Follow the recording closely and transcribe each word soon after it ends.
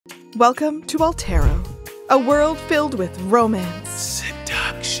Welcome to Altero, a world filled with romance,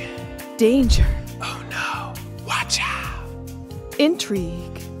 seduction, danger, oh no, watch out,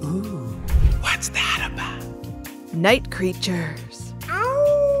 intrigue, ooh, what's that about? night creatures,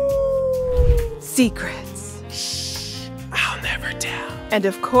 ow, secrets, Shh, I'll never tell, and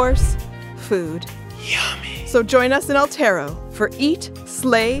of course, food. Yummy. So join us in Altero for Eat,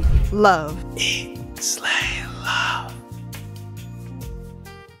 Slay, Love. Eat, slay, love.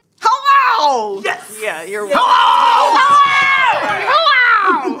 Hello! Yes! Yeah, you're Hello!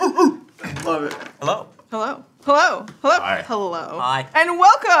 Hello! Love it. Hello. Hello. Hello. Hello. Hi. Hello. Hi. And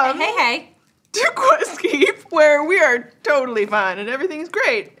welcome Hey. to Questkeep, where we are totally fine and everything's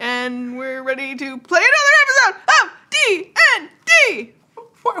great. And we're ready to play another episode of D&D!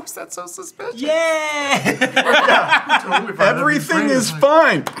 Why was that so suspicious? Yeah! Totally fine. Everything is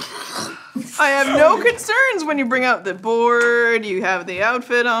fine. I have no concerns when you bring out the board, you have the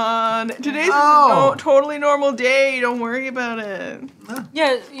outfit on. Today's a totally normal day, don't worry about it.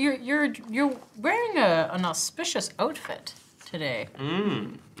 Yeah, you're wearing an auspicious outfit today.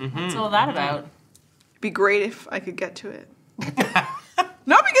 What's all that about? It'd be great if I could get to it.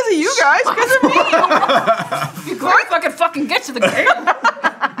 Not because of you guys, because of me! Be great if I could fucking get to the game.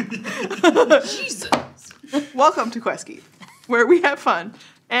 Jesus. Welcome to Questkeep, where we have fun.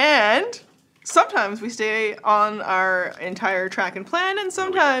 And sometimes we stay on our entire track and plan, and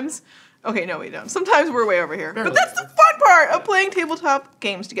sometimes, okay, no, we don't. Sometimes we're way over here. But that's the fun part of playing tabletop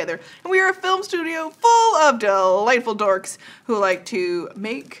games together. And we are a film studio full of delightful dorks who like to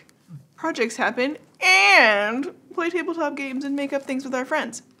make projects happen and play tabletop games and make up things with our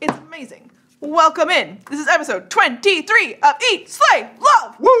friends. It's amazing. Welcome in. This is episode 23 of Eat, Slay,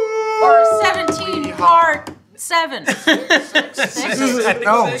 Love. Woo! Or 17 part 7. 6?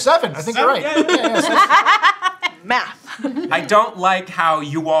 No, 7. I think you're right. Yeah. Math. I don't like how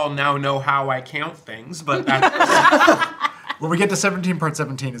you all now know how I count things, but that's... When we get to 17 part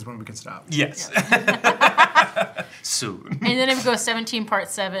 17 is when we can stop. Yes. Soon. And then it would go 17 part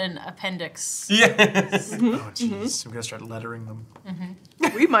 7 appendix. Yes. Oh, jeez. I'm going to start lettering them.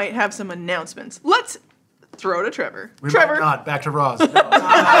 We might have some announcements. Let's throw to Trevor. We Trevor. might not. Back to Roz. Go to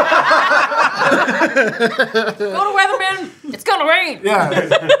Weatherman. It's gonna rain. Yeah.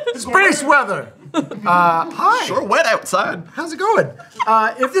 Space weather. Hi. Sure wet outside. How's it going?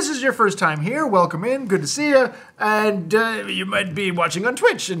 If this is your first time here, welcome in. Good to see you. And you might be watching on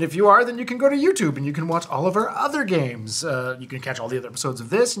Twitch. And if you are, then you can go to YouTube and you can watch all of our other games. You can catch all the other episodes of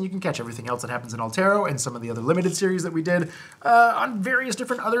this, and you can catch everything else that happens in Altero and some of the other limited series that we did on various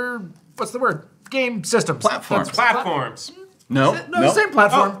different other, what's the word? Game systems. Platforms. No, Same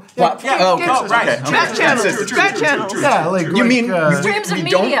platform. Okay. Back channels. Back channels. Yeah, You mean Streams of we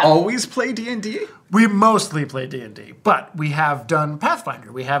media. don't always play D&D? we mostly play D&D, but we have done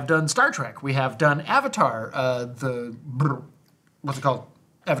Pathfinder, we have done Star Trek, we have done Avatar, what's it called?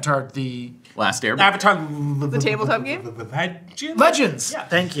 Avatar, the... Last Airbender. Avatar. The tabletop game? Legends! Yeah.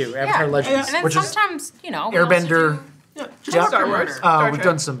 Thank you, Avatar Legends. And then which sometimes, you know, is Airbender. Just Star Wars. Star We've Trek.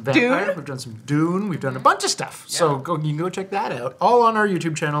 done some Vampire, Dune? we've done some Dune, we've done a bunch of stuff. So you can go check that out, all on our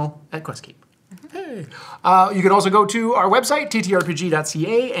YouTube channel at Questkeep. Hey. You can also go to our website,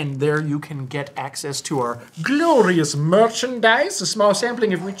 ttrpg.ca, and there you can get access to our glorious merchandise, a small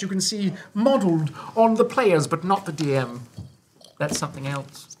sampling of which you can see modeled on the players, but not the DM. That's something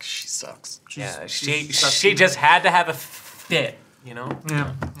else. She sucks. She just had to have a fit, you know?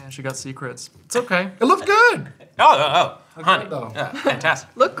 Yeah, she got secrets. It's okay. It looks good. Oh, honey. though. Fantastic.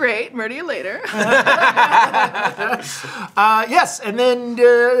 Look great. Murder you later. Yes, and then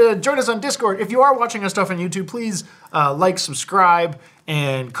join us on Discord. If you are watching our stuff on YouTube, please like, subscribe,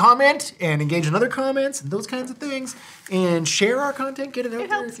 and comment, and engage in other comments, and those kinds of things. And share our content, get it out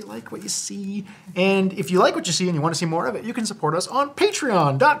there if you like what you see. And if you like what you see and you want to see more of it, you can support us on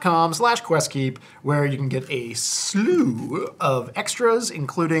patreon.com/questkeep, where you can get a slew of extras,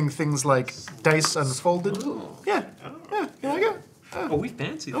 including things like Dice Unfolded. Yeah, here we go. Oh, we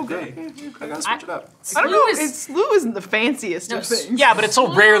fancy today. I gotta switch it up. I don't know. Slew isn't the fanciest of things. Yeah, but it's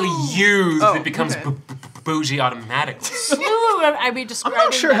so rarely used, Oh, it becomes okay. bougie automatically. I'd be describing. I'm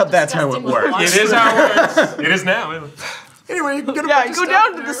not sure how that's how it works. It is how it works. It is now. Anyway, you can get a Yeah, bunch of go stuff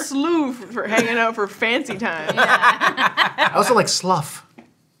down to there. the slew for hanging out for fancy time. I also like slough.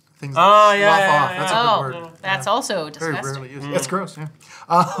 Things that Oh, slough yeah, off. That's a good word. That's also Very disgusting. rarely used. It's gross, yeah.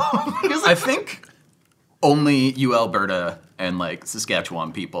 I think only you Alberta and like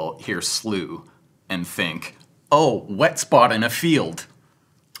Saskatchewan people hear slough and think, oh, wet spot in a field.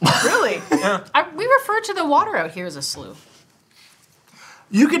 Really? We refer to the water out here as a slough.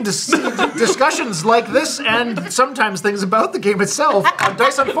 You can see discussions like this and sometimes things about the game itself on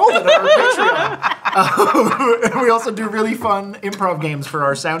Dice Unfolded on our Patreon. And we also do really fun improv games for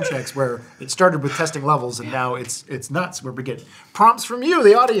our sound checks where it started with testing levels and now it's nuts where we get prompts from you,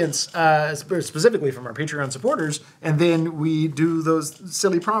 the audience, specifically from our Patreon supporters, and then we do those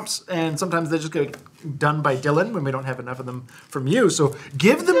silly prompts and sometimes they just get done by Dylan when we don't have enough of them from you. So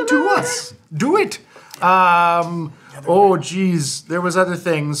give them to us. Do it. Oh, geez. There was other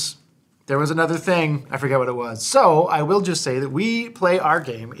things. There was another thing. I forget what it was. So I will just say that we play our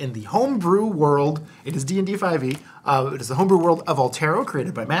game in the Homebrew world. It is D&D 5e. It is the Homebrew world of Altero,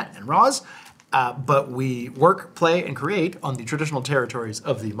 created by Matt and Roz. But we work, play, and create on the traditional territories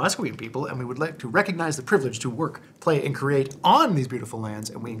of the Musqueam people, and we would like to recognize the privilege to work, play, and create on these beautiful lands,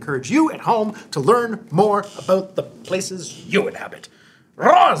 and we encourage you at home to learn more about the places you inhabit.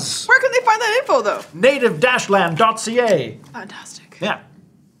 Roz! Where can they find that info, though? native-land.ca. Fantastic. Yeah.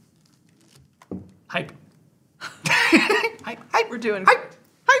 Hype. Hype. We're doing Hype.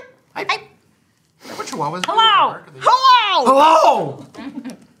 Hype. What chihuahuas? Hello! Hello!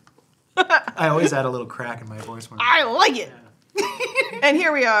 I always add a little crack in my voice when I like it. And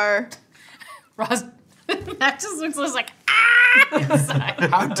here we are. Roz, that just looks like, ah! Inside.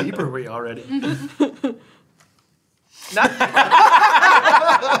 How deep are we already?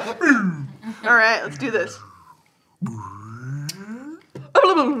 All right, let's do this.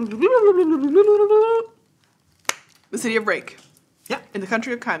 The city of Rake. Yeah. In the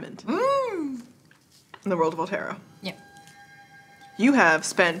country of Kaimond. In the world of Altero. Yeah. You have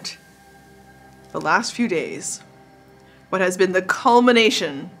spent the last few days what has been the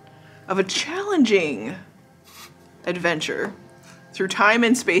culmination of a challenging adventure through time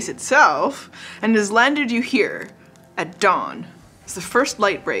and space itself, and has landed you here at dawn as the first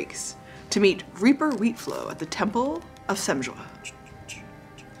light breaks to meet Reaper Wheatflow at the Temple of Semjwa.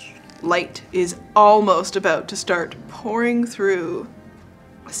 Light is almost about to start pouring through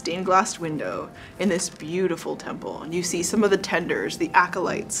a stained glass window in this beautiful temple, and you see some of the tenders, the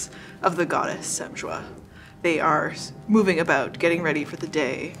acolytes of the goddess Semjwa. They are moving about, getting ready for the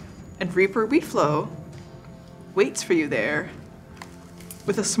day, and Reaper Wheatflow waits for you there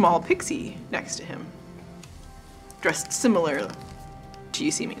with a small pixie next to him, dressed similar to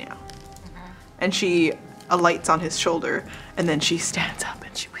You See Me Now. And she alights on his shoulder, and then she stands up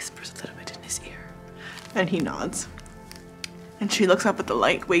and she whispers a little bit in his ear. And he nods. And she looks up at the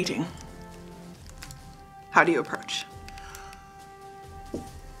light, waiting. How do you approach?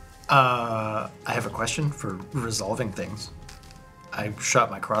 I have a question for resolving things. I shot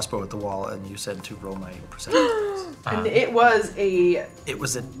my crossbow at the wall, and you said to roll my percentage. And it was a... It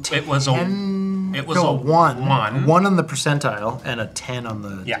was a 10. It was a 1. A 1 on the percentile, and a 10 on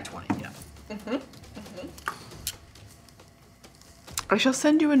the d20. Yeah. I shall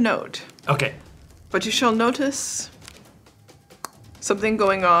send you a note, Okay. but you shall notice something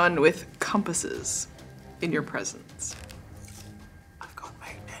going on with compasses in your presence. I've got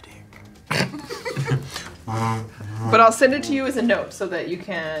magnetic. But I'll send it to you as a note so that you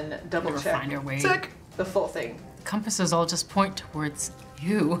can double We'll check find our way. the full thing. Compasses all just point towards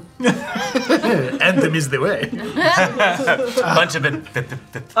you. Anthem is the way. A bunch of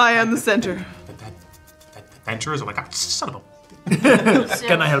I am the center. adventurers. Oh my god, son of a. So,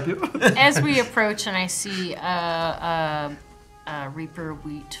 Can I help you? as we approach and I see Reaper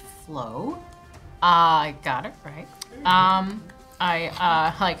Wheatflow, I got it right. I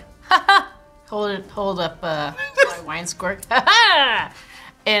like hold up my wine squirt,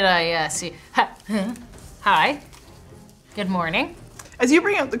 and I see. Hi, good morning. As you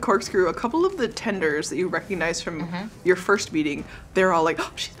bring out the corkscrew, a couple of the tenders that you recognize from your first meeting, they're all like,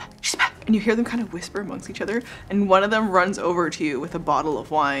 "Oh, she's back, she's back," and you hear them kind of whisper amongst each other. And one of them runs over to you with a bottle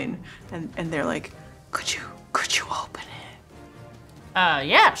of wine, and they're like, "Could you open it?"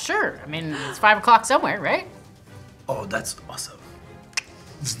 Yeah, sure. I mean, it's 5 o'clock somewhere, right? Oh, that's awesome.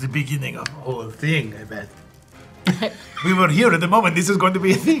 It's the beginning of a whole thing, I bet. We were here at the moment. This is going to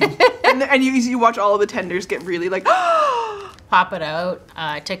be a thing. And you watch all of the tenders get really like, Pop it out.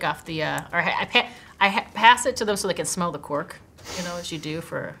 I take off the, or I pass it to them so they can smell the cork. You know, as you do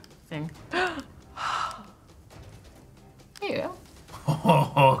for a thing. There you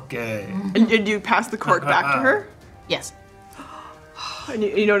go. Okay. and you pass the cork back to her. Yes. And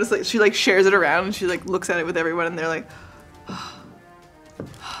you notice like she like shares it around and she like looks at it with everyone and they're like,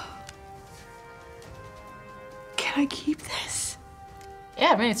 "Can I keep this?"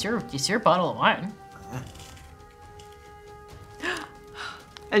 Yeah, I mean it's your bottle of wine.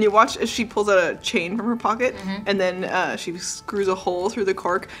 And you watch as she pulls out a chain from her pocket and then she screws a hole through the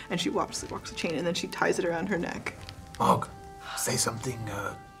cork and she walks the chain and then she ties it around her neck. Oh, say something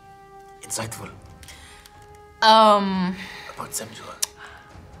insightful Um, about Semjua.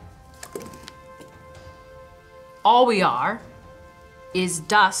 all we are is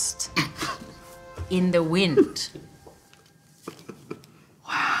dust in the wind.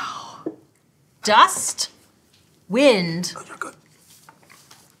 Wow. Dust, wind, Oh, you're good.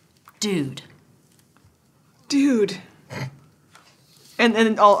 dude. Dude. And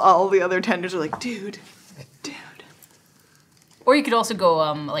then all the other tenders are like, dude. Or you could also go,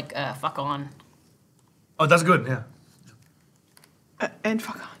 fuck on. Oh, that's good, yeah. And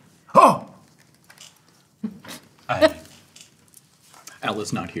fuck on. Oh!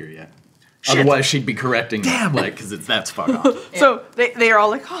 Ella's not here yet. Otherwise, she'd be correcting Damn. like, because that's fuck off. So they are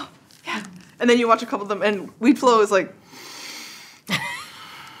all like, oh, yeah. And then you watch a couple of them, and Wheatflow is like,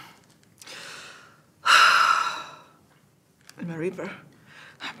 I'm a reaper.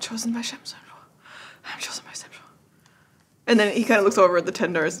 I'm chosen by Shem's. I'm chosen by Shem's. And then he kind of looks over at the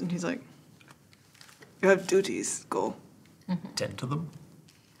tenders, and he's like, you have duties. Go. Tend to them.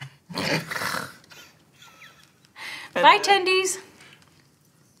 Bye, tendies.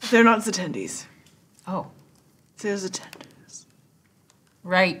 They're not attendees. Oh, There's attenders.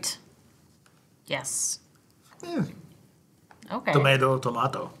 right. Yes. Yeah. Okay.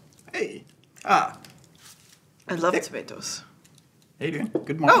 Tomato. Hey. I love tomatoes. Hey, dude.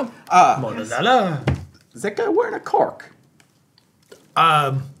 Good morning. Mortadella. Is that guy wearing a cork?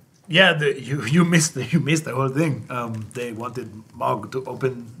 Yeah, you missed the whole thing. They wanted Mog to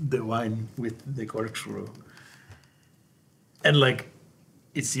open the wine with the corkscrew, and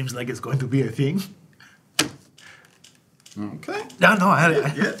it seems like it's going to be a thing. Okay. No,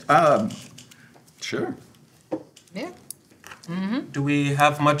 Yeah. Sure. Yeah. Do we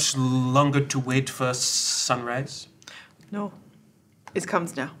have much longer to wait for sunrise? No. It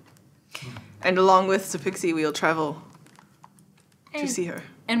comes now. And along with the Pixie, we'll travel to see her.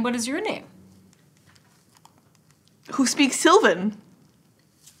 And what is your name? Who speaks Sylvan?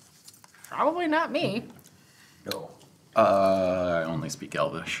 Probably not me. no. I only speak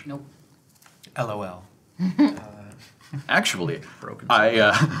Elvish. Nope. LOL. Actually,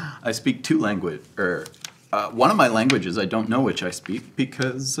 I speak two languages. One of my languages I don't know which I speak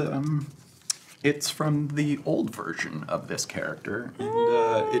because it's from the old version of this character,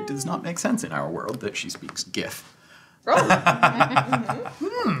 and it does not make sense in our world that she speaks Gith.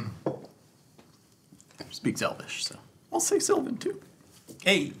 Speaks Elvish, so I'll say Sylvan too.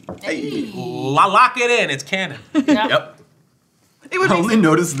 Hey. Hey. Lock it in. It's canon. Yeah. Yep. It would I be only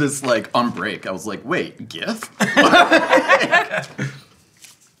noticed this on break. I was like, wait, Gith?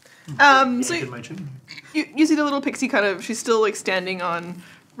 so In my chin. you see the little pixie she's still standing on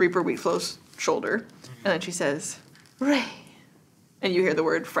Reaper Wheatflow's shoulder, and then she says, Ray. And you hear the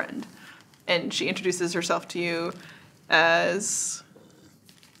word friend. And she introduces herself to you as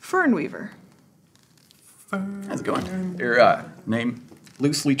Fernweaver. How's it going? Your name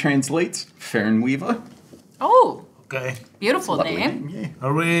loosely translates Fernweaver. Oh, Okay. beautiful Lovely name. yeah.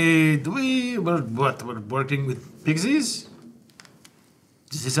 We're working with pixies?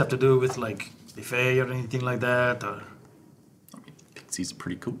 Does this have to do with the Fae or anything like that, or? Pixies are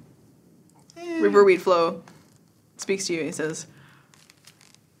pretty cool. Reaper Wheatflow speaks to you and he says,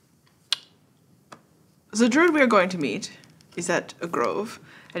 the druid we are going to meet is at a grove,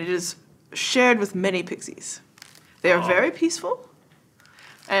 and it is shared with many pixies. They are very peaceful,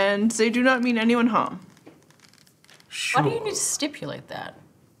 and they do not mean anyone harm. Sure. Why do you need to stipulate that?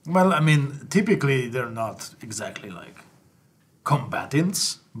 Well, I mean, typically they're not exactly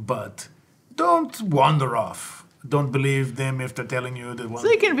combatants, but don't wander off. Don't believe them if they're telling you that So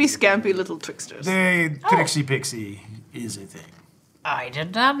they can be scampy little tricksters. Trixie Pixie is a thing. I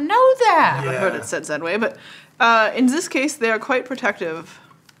did not know that. I heard it said that way, but in this case, they are quite protective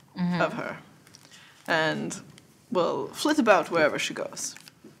of her, and will flit about wherever she goes.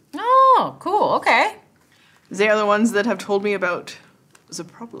 Oh, cool. Okay. They are the ones that have told me about the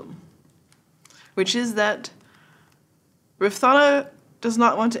problem, which is that Riv'thannna does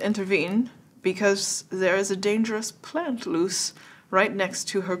not want to intervene because there is a dangerous plant loose right next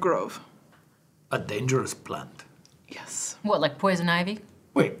to her grove. A dangerous plant. Yes. What, like poison ivy?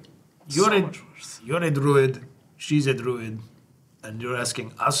 Wait, So much worse. you're a druid, she's a druid, and you're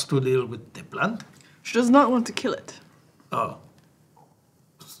asking us to deal with the plant? She does not want to kill it. Oh.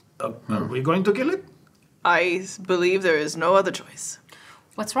 Are we going to kill it? I believe there is no other choice.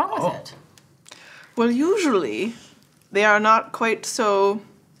 What's wrong with it? Well, usually they are not quite so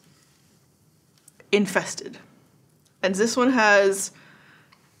infested. And this one has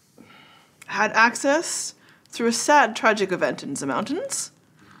had access through a sad, tragic event in the mountains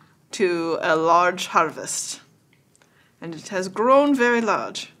to a large harvest. and it has grown very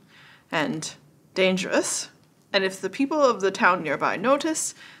large and dangerous. And if the people of the town nearby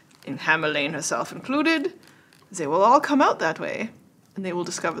notice, and Hammer Lane herself included, they will all come out that way, and they will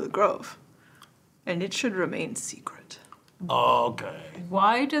discover the grove. And it should remain secret. Okay.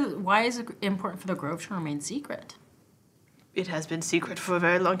 Why is it important for the grove to remain secret? It has been secret for a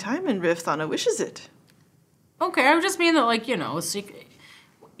very long time, and Riv'thannna wishes it. Okay, I would just mean that, like, you know, secret.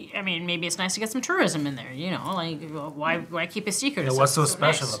 I mean, maybe it's nice to get some tourism in there, you know? Like, well, why keep it secret? Yeah, what's so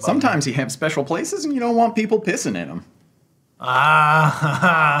special nice. about Sometimes you have special places and you don't want people pissing in them.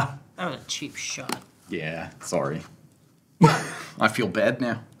 Ah. That was a cheap shot. Yeah, sorry. I feel bad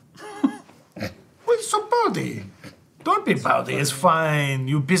now. What's so pouty? Don't be pouty. It's fine.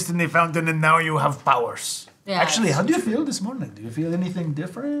 You pissed in the fountain and now you have powers. Yeah, Actually, how do you feel this morning? Do you feel anything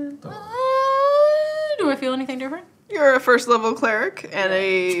different? Or? Do I feel anything different? You're a 1st level cleric and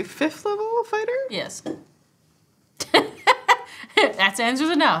a 5th level fighter? Yes. That answers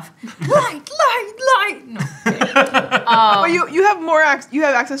enough. Light. No. Well, you have more you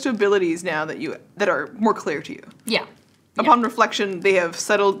have access to abilities now that are more clear to you. Yeah. Upon reflection, they have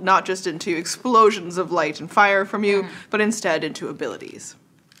settled not just into explosions of light and fire from you, but instead into abilities.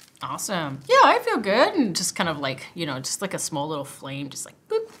 Awesome. Yeah, I feel good, and just kind of like, you know, just like a small little flame, just like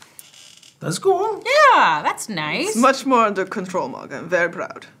boop. That's cool. Yeah, that's nice. It's much more under control, Mog. I'm very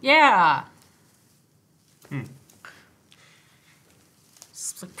proud. Yeah.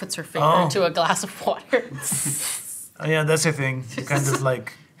 Just like puts her finger into a glass of water. Oh, yeah, that's the thing. You kind of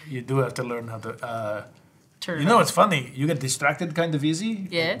like, you do have to learn how to... Turn You know, it's funny. You get distracted kind of easy.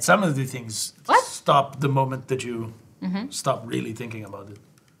 Yeah. Some of the things What? stop the moment that you stop really thinking about it.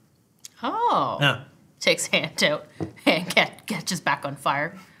 Oh. Yeah. Takes hand out and catches back on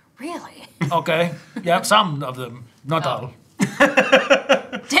fire. Really? Okay. Yeah, some of them. Not all.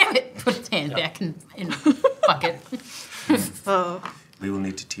 Damn it! Put his hand back in bucket. We will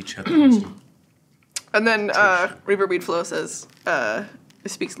need to teach her. That. And then Reaver Wheatflow says,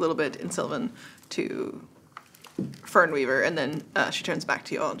 speaks a little bit in Sylvan to Fernweaver, and then she turns back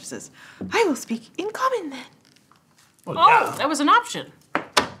to you all and she says, I will speak in common then. Well, Oh, yeah. that was an option.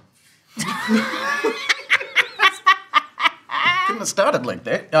 Couldn't have started like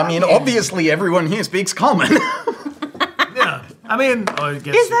that. I mean, obviously everyone here speaks common. Yeah. I mean, I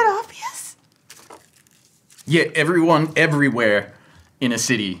guess... Is that obvious? Yeah, everyone everywhere in a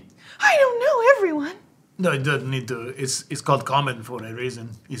city. I don't know everyone. No, it doesn't need to. It's called common for a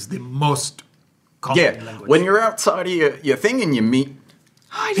reason. It's the most common Yeah, language. when you're outside of your thing and you meet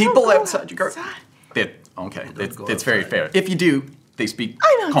I people don't go outside your group. outside. That's very fair. If you do, they speak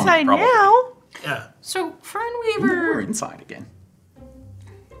I'm common, outside probably. now. Yeah, So We're Fernweaver. inside again.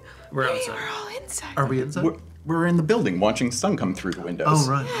 we're Maybe outside. we're all inside. Are we inside? We're in the building watching the sun come through the windows. Oh,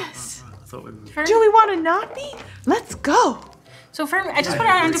 right. Yes. I thought we were... Fern- Do we want to not be? Let's go. So I just want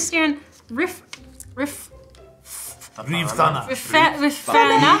to understand Riv'thannna.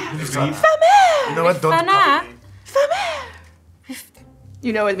 Riv'thannna. You know what? Don't Riv'thannna. copy me.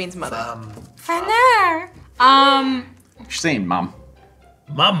 You know it means mother. Riv'thannna. She's saying, Mom.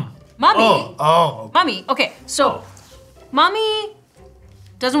 Mum. Mummy. Oh. Mummy. Okay, so Mummy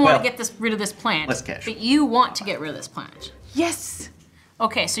doesn't want Well, to get rid of this plant. let's catch. But you want to get rid of this plant. Yes,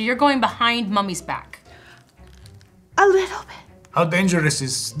 Okay, so you're going behind Mummy's back. a little bit. How dangerous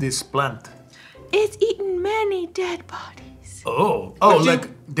is this plant? It's eaten many dead bodies. Oh. But you-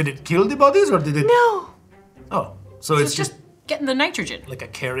 Like, did it kill the bodies or did it... No. Oh, so So it's just getting the nitrogen. like a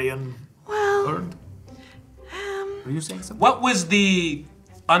carrion Well, bird? Were you saying something? What was the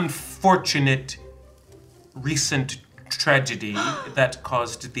unfortunate recent tragedy that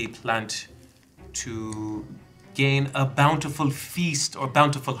caused the plant to gain a bountiful feast or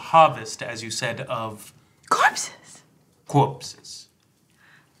bountiful harvest, as you said, of corpses. corpses?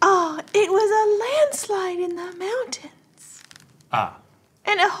 Oh, it was a landslide in the mountains. Ah,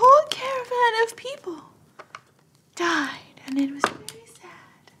 And a whole caravan of people died, and it was very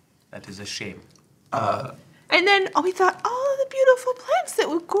sad. that is a shame. And then we thought all of the beautiful plants that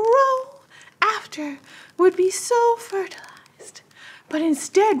would grow after would be so fertilized. But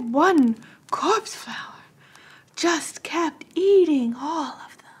instead, one corpse flower just kept eating all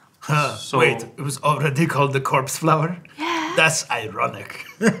of them. So- Wait, it was already called the corpse flower? Yeah. That's ironic.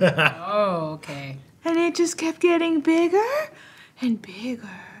 Oh, okay. And it just kept getting bigger and bigger.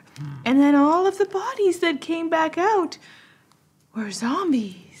 And then all of the bodies that came back out were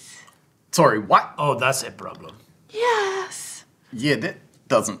zombies. Sorry, what? Oh, that's a problem. Yes. Yeah, that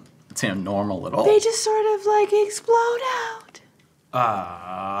doesn't sound normal at all. They just sort of like explode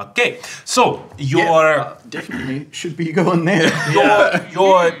out. Okay, so Yeah, your definitely should be going there.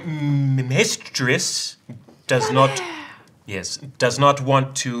 your mistress does not yes, does not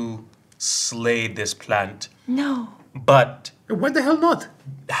want to slay this plant, No. but Why the hell not?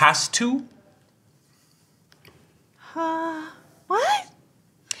 has to. What?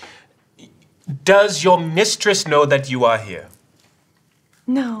 Does your mistress know that you are here?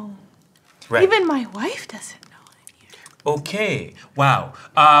 No. Right. Even my wife doesn't know I'm here. Okay. Wow.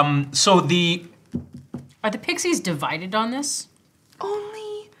 So the Are the pixies divided on this?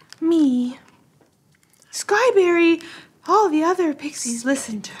 Only me. Skyberry, all the other pixies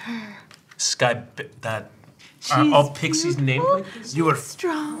listen to her. sky that are She's all pixies named beautiful, like this? You were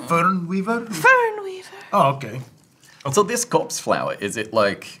strong. Fernweaver? Fernweaver. Oh, okay. So this corpse flower, is it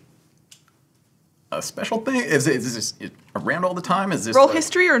like a special thing? Is this around all the time? Is this Roll like,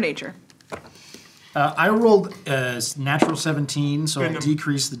 history or nature? I rolled a natural 17, so I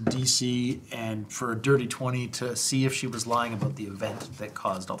decreased the DC, and for a dirty 20 to see if she was lying about the event that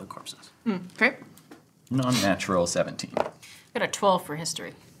caused all the corpses. Okay. non-natural 17? Got a 12 for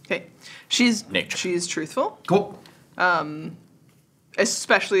history. Okay. She's Nature. she's truthful, Cool.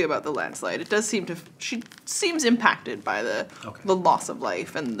 especially about the landslide. It does seem to she seems impacted by the loss of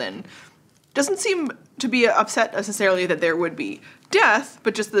life, and then doesn't seem to be upset necessarily that there would be death,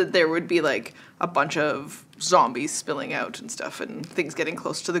 but just that there would be like a bunch of zombies spilling out and stuff, and things getting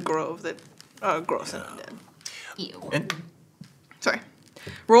close to the grove that gross and undead. Ew. And Sorry.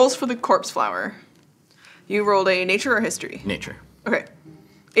 Rolls for the corpse flower. You rolled a nature or history? nature. Okay.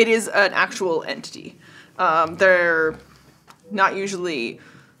 It is an actual entity. They're not usually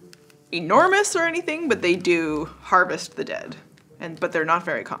enormous or anything, but they do harvest the dead. But they're not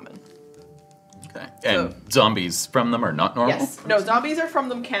very common. Okay. And zombies from them are not normal? Yes. No, zombies are from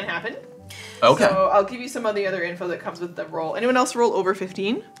them can happen. Okay. So I'll give you some of the other info that comes with the roll. Anyone else roll over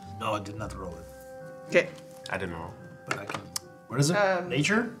 15? No, I did not roll it. Okay. I don't know. But I can. What is it?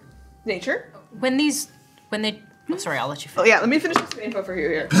 Nature? Nature. When they, oh, sorry, I'll let you Oh finish. yeah, let me finish this info for you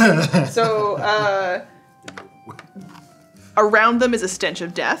here. So around them is a stench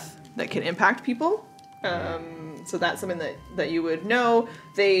of death that can impact people. So that's something that you would know.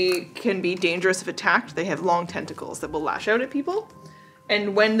 They can be dangerous if attacked. They have long tentacles that will lash out at people.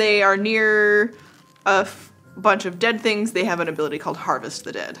 And when they are near a bunch of dead things, they have an ability called Harvest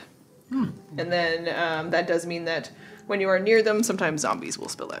the Dead. And then that does mean that when you are near them, sometimes zombies will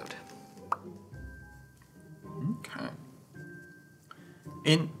spill out. Okay.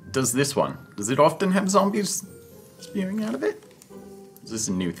 Does it often have zombies spewing out of it? Is this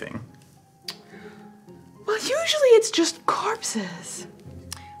a new thing? Well, usually it's just corpses.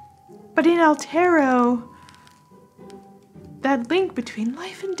 But in Altero, that link between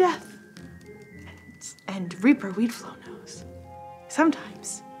life and death, and Reaper Wheatflow knows.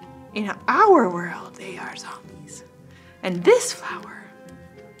 Sometimes, in our world, they are zombies. And this flower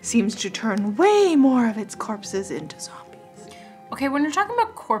seems to turn way more of its corpses into zombies. Okay, when you're talking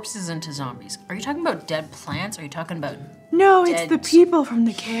about corpses into zombies, are you talking about dead plants? Or are you talking about... No, it's Dead. the people from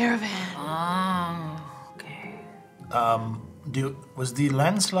the caravan. Oh, okay. Was the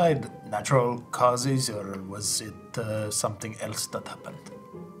landslide natural causes, or was it something else that happened?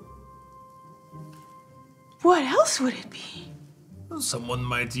 What else would it be? Someone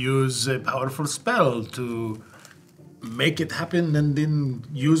might use a powerful spell to make it happen and then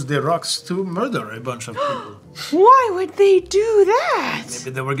use the rocks to murder a bunch of people. Why would they do that?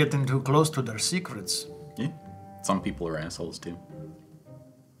 Maybe they were getting too close to their secrets. Yeah. Some people are assholes too.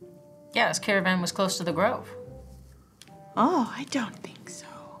 Yeah, this caravan was close to the grove. Oh, I don't think so.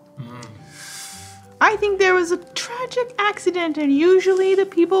 I think there was a tragic accident, and usually the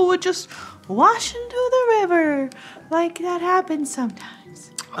people would just wash into the river. Like that happens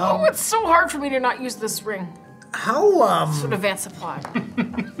sometimes. Oh, it's so hard for me to not use this ring. How To advance the plot.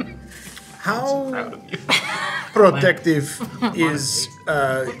 how protective is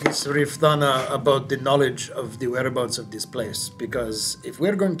this Riv'thannna about the knowledge of the whereabouts of this place? Because if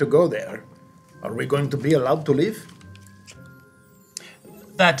we're going to go there, are we going to be allowed to leave?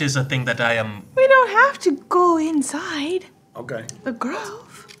 That is a thing that I am. We don't have to go inside Okay. the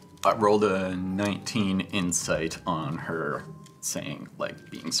grove. I rolled a 19 insight on her saying,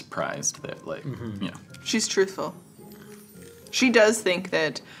 being surprised that, She's truthful. She does think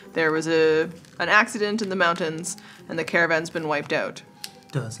that there was an accident in the mountains and the caravan's been wiped out.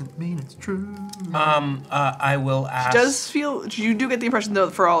 Doesn't mean it's true. I will ask. You do get the impression, though,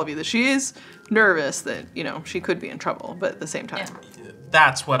 for all of you, that she is nervous that, she could be in trouble, but at the same time. Yeah.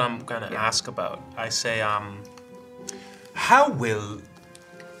 That's what I'm gonna ask about. I say, how will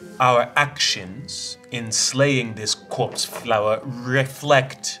our actions in slaying this corpse flower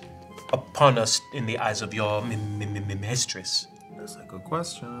reflect upon us in the eyes of your mistress? That's a good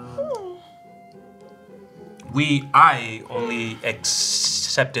question. I only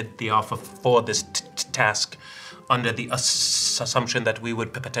accepted the offer for this task under the assumption that we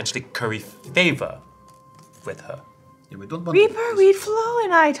would potentially curry favor with her. Yeah, we don't want Reaper, Wheatflow,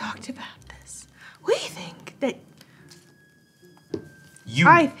 and I talked about this. We think that.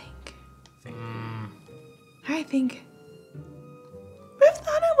 I think.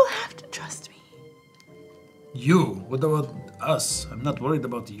 Riv'thannna will have to trust me. You? What about us? I'm not worried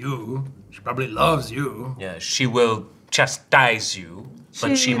about you. She probably loves you. Yeah, she will chastise you,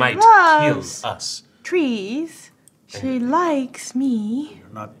 but she might kill loves us. Trees. She likes me.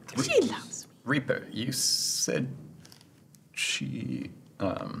 You're not. She loves me. Reaper, you said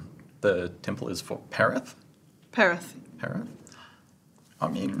the temple is for Perith? Perith. Perith? I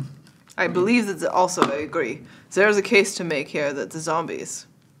mean, I believe that also I agree. There's a case to make here that the zombies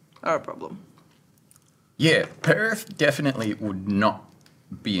are a problem. yeah, Perith definitely would not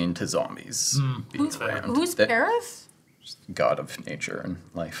be into zombies being around. Who's Paris? God of nature and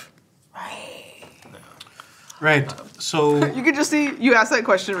life. Right. So You could just see, you ask that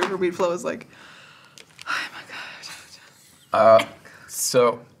question, Reaper Wheatflow is like, oh my god.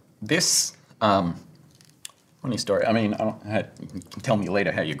 So this funny story. I mean, you can tell me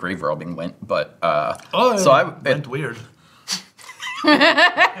later how your grave robbing went, but so I went weird.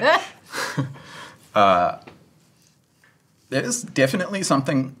 There's definitely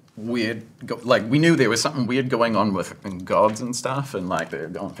something weird. Like we knew there was something weird going on with gods and stuff, and like they're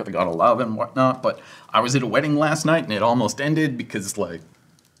going for the god of love and whatnot. But I was at a wedding last night, and it almost ended because like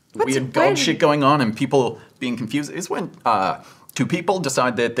weird god shit going on and people being confused. It's when two people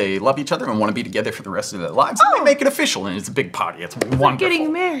decide that they love each other and want to be together for the rest of their lives, and they make it official, and it's a big party. It's wonderful.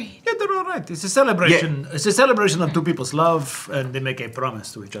 Getting married. Yeah, they're all right. It's a celebration. It's a celebration of two people's love, and they make a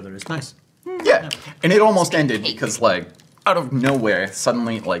promise to each other. It's nice. Yeah, and it almost ended because like out of nowhere,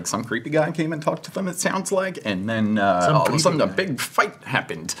 suddenly like some creepy guy came and talked to them. It sounds like, and then all of a sudden a big fight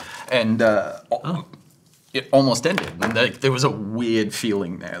happened, and it almost ended. And like, there was a weird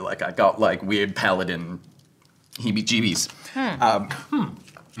feeling there. Like I got like weird paladin heebie-jeebies.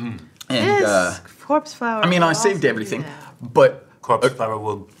 And This corpse flower. I mean, will I saved also do everything, that. but corpse flower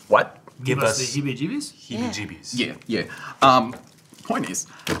will what? give us the heebie-jeebies. heebie-jeebies. Yeah. Point is,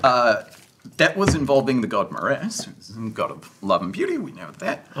 that was involving the god Morass, who's the god of love and beauty. We know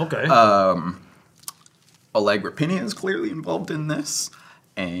that. Okay. Allegra is clearly involved in this,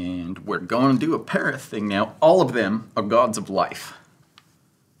 and we're going to do a Perith thing now. All of them are gods of life.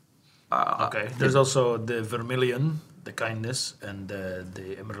 Okay. There's also the vermilion, the kindness, and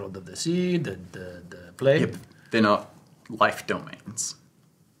the emerald of the sea, the plague. Yep. They're not life domains.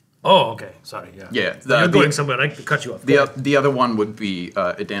 Oh, okay. Sorry. Yeah. Yeah. You're going somewhere. I cut you off. Go ahead. The other one would be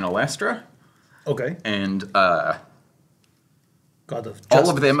Adanalastra, Okay. and God of justice. all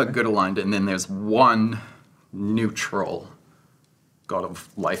of them are good aligned, and then there's one neutral god of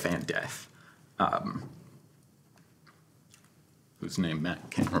life and death, whose name Matt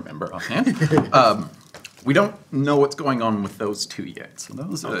can't remember offhand. We don't know what's going on with those two yet, so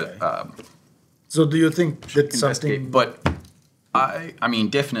those are So do you think that something? investigate. But I mean,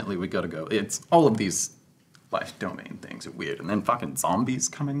 definitely we gotta go. It's all of these life domain things are weird, and then fucking zombies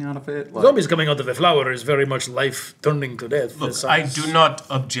coming out of it. Like, Zombies coming out of a flower is very much life turning to death. Look, This I sounds- do not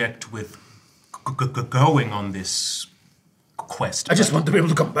object with going on this quest. I just want to be able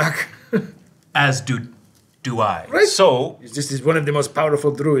to come back. as do I. Right. So This is one of the most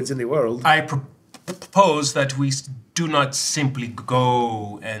powerful druids in the world. I propose that we do not simply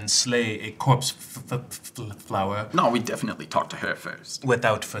go and slay a corpse flower no, we definitely talk to her first.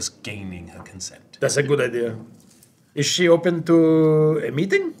 without first gaining her consent. That's a good idea. Is she open to a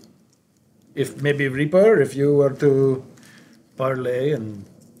meeting? If maybe Reaper, if you were to parlay and...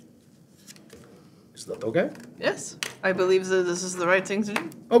 Is that okay? Yes, I believe that this is the right thing to do.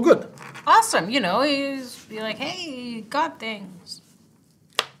 Oh, good. Awesome. You know, he's be like, hey, got things.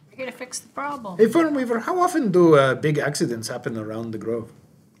 We're here to fix the problem. Hey, Fernweaver, how often do big accidents happen around the grove?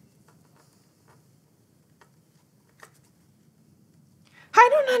 I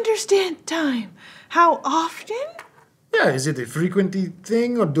don't understand time. How often? Yeah, is it a frequent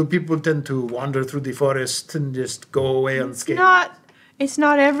thing, or do people tend to wander through the forest and just go away unscathed? It's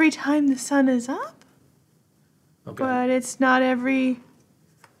not every time the sun is up, Okay. but it's not every.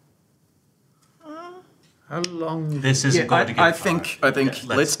 How long? This isn't going to get I far. think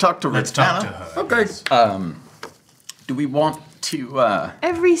let's talk to Let's talk to Riv'thannna. her. Okay. Do we want to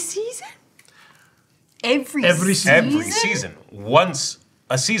Every season? Every Every season? Every season. Once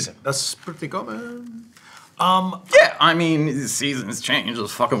a season. That's pretty common. yeah, I mean, the seasons change.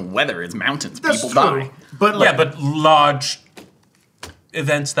 It's fucking weather. It's mountains. That's People true. die. But like, Yeah, but large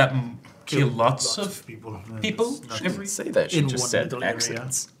events that kill lots of people. people Not every. Say that. She In just one said little area.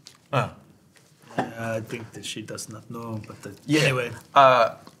 accidents. Ah, I think that she does not know, but Yeah. anyway.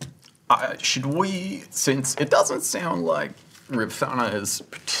 Should we, since it doesn't sound like Riv'thannna is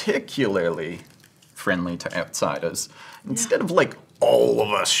particularly friendly to outsiders, instead of like all of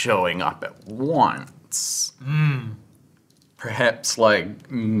us showing up at once, perhaps like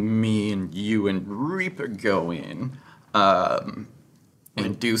me and you and Reaper go in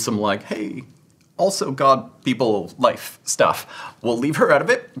and do some like, hey, also God, people, life stuff. We'll leave her out of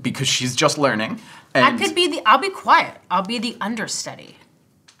it because she's just learning. And I could be the. I'll be quiet. I'll be the understudy.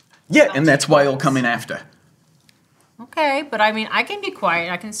 yeah, and that's why he'll come in after. Okay, but I mean, I can be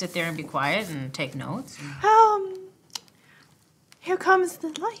quiet. I can sit there and be quiet and take notes. Here comes the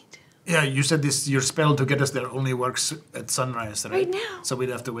light. Yeah, you said this. Your spell to get us there only works at sunrise, right? Right now. So we'd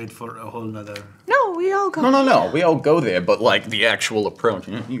have to wait for a whole nother. No, we all go. No. We all go there, but like the actual approach,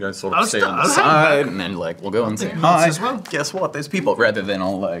 you guys sort of I'll stay on the I'll hang side, back. and then like we'll go and say take notes hi. as well. Guess what? There's people, rather than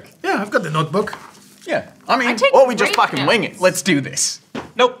all like, Yeah, I've got the notebook. yeah. I mean, I take or we just great fucking wing it. notes. Let's do this.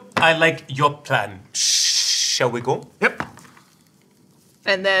 nope. I like your plan. Shall we go? Yep.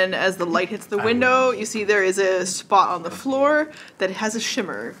 And then as the light hits the window, you see there is a spot on the floor that has a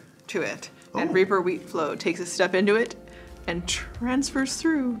shimmer to it. And Reaper Wheatflow takes a step into it and transfers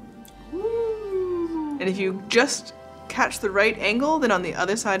through. And if you just catch the right angle, then on the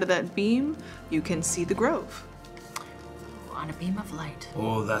other side of that beam, you can see the grove. On a beam of light.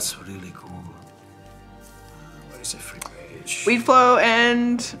 Oh, that's really cool. Where is the free page? Wheatflow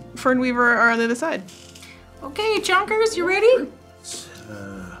and Fernweaver are on the other side. Okay, Chonkers, you ready?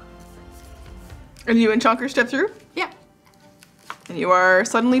 And you and Chonker step through, Yeah. and you are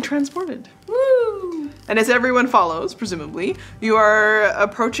suddenly transported. Woo! And as everyone follows, presumably, you are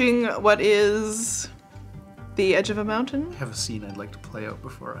approaching what is the edge of a mountain. I have a scene I'd like to play out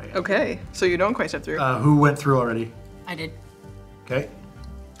before I. Okay, so you don't quite step through. Who went through already? I did. Okay.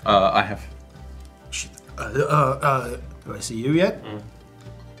 I have. Shit. Do I see you yet?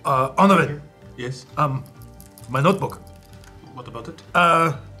 Onovid, Yes. my notebook. What about it?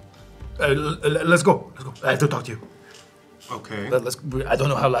 Let's go. Let's go. I have to talk to you. Okay. Let's. I don't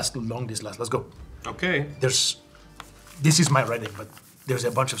know how long this lasts. Let's go. Okay. This is my writing, but there's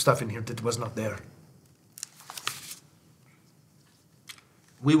a bunch of stuff in here that was not there.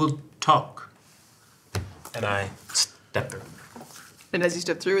 We will talk. And I step through. And as you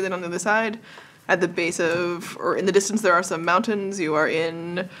step through, then on the other side, at the base of, or in the distance, there are some mountains. You are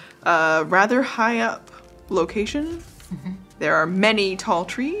in a rather high up location. There are many tall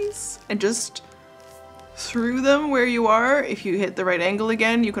trees, and just through them where you are, if you hit the right angle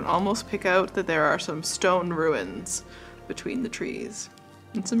again, you can almost pick out that there are some stone ruins between the trees.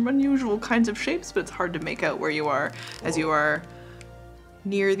 And some unusual kinds of shapes, but it's hard to make out where you are as you are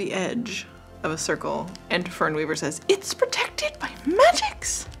near the edge of a circle. And Fernweaver says, "It's protected by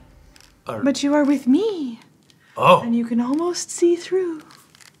magics, but you are with me, Oh, and you can almost see through."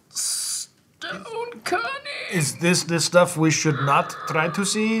 is this the stuff we should not try to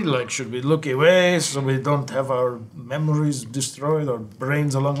see? Like, should we look away so we don't have our memories destroyed or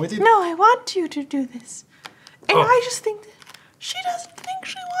brains along with it? No, I want you to do this. And Oh. I just think that she doesn't think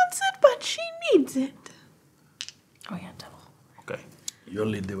she wants it, but she needs it. Oh yeah, devil. Okay, you'll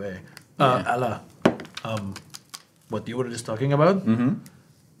lead the way. Allah, what you were just talking about?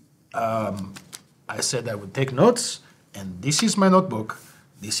 I said I would take notes, and this is my notebook.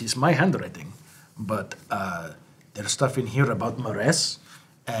 This is my handwriting. But there's stuff in here about Mares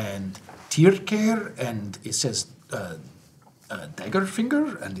and tear care, and it says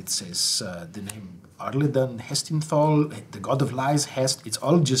Daggerfinger, and it says the name Arlidan Hestinthal, the god of lies, Hest. It's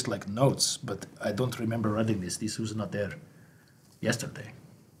all just like notes, but I don't remember writing this. This was not there yesterday.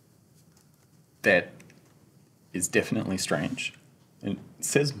 That is definitely strange. It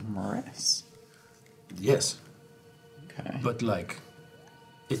says Morris. Yes, Okay. but like,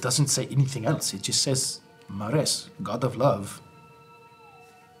 it doesn't say anything else. It just says Mares, god of love.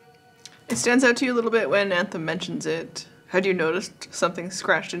 It stands out to you a little bit when Anthem mentions it. Had you noticed something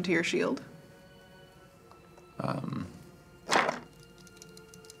scratched into your shield?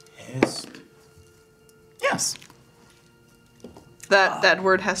 Yes. Yes. That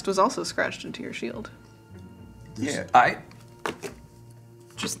word Hest was also scratched into your shield. Yeah. I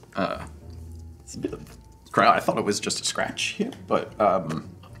just it's a bit of I thought it was just a scratch here, but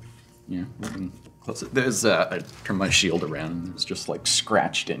yeah, looking closer. There's I turn my shield around and there's just like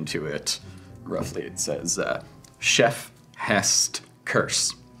scratched into it. Roughly it says Chef Hest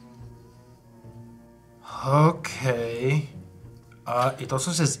Curse. Okay. It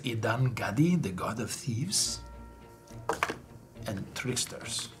also says Idan Gadi, the god of thieves and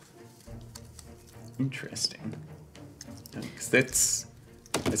tricksters. Interesting. Because that's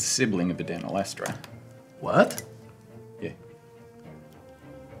a sibling of a Danilestra. What? Yeah.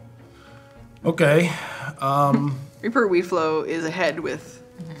 Okay. Reaper Wheatflow is ahead with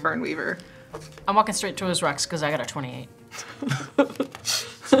Fernweaver. I'm walking straight towards Rux because I got a 28.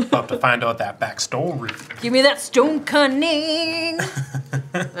 About to find out that backstory. Give me that stone cunning.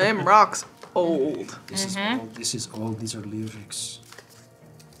 Them rocks old. This is old. This is old. These are lyrics.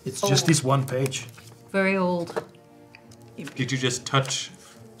 It's just this one page. Very old. Did you just touch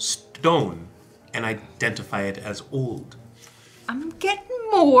stone and identify it as old? I'm getting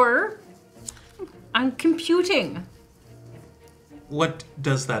more. I'm computing. What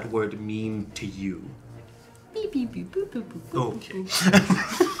does that word mean to you? Beep, beep, beep, boop, boop, boop, boop. Okay.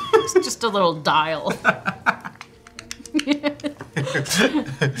 It's just a little dial.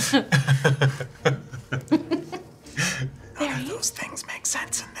 None of those things make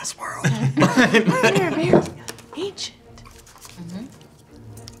sense in this world. They're very ancient.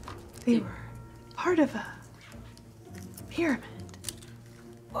 They were part of a pyramid.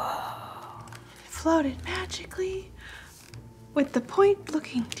 Whoa. They floated magically with the point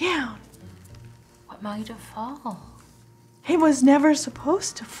looking down. What might have fallen? It was never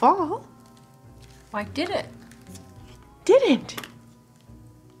supposed to fall. Why did it? Didn't.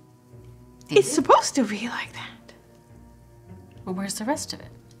 It's supposed to be like that. Well, where's the rest of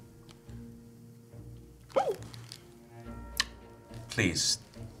it? Please.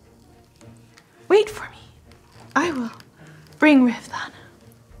 Wait for me. I will bring Riv'thannna.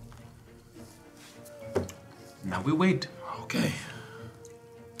 Now we wait. Okay.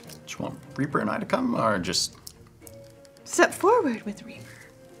 Do you want Reaper and I to come, or just... Step forward with Reaper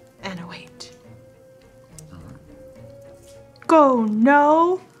and await. Go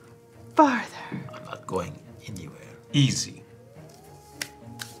no farther. I'm not going anywhere. Easy.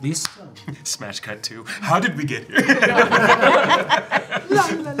 This? Smash cut 2. How did we get here?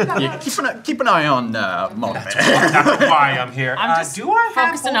 Yeah, keep an eye on Monument. That's why I'm here. I'm just do I have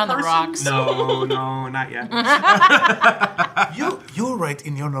focusing full on the person? rocks. No, not yet. You write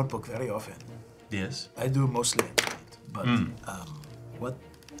in your notebook very often. Yes. I do mostly at night. But what?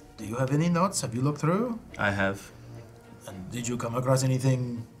 Do you have any notes? Have you looked through? I have. And did you come across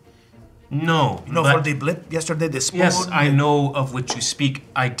anything? No. You know, but- for the blip yesterday, the spoon. Yes, I know of which you speak.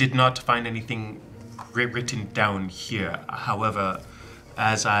 I did not find anything written down here. However,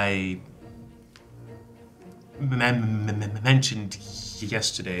 as I mentioned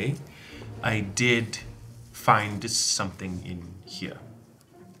yesterday, I did find something in here.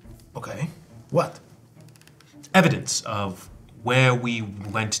 Okay. What? Evidence of where we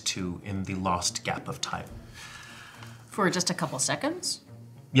went to in the lost gap of time. For just a couple seconds?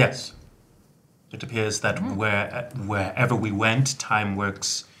 Yes. It appears that wherever we went, time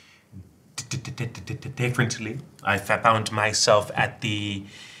works differently. I found myself at the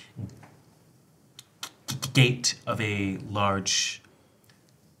gate of a large,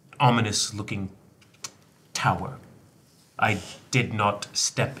 ominous-looking tower. I did not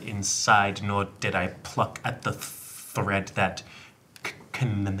step inside, nor did I pluck at the thread that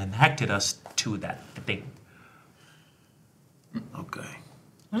connected us to that thing. Okay.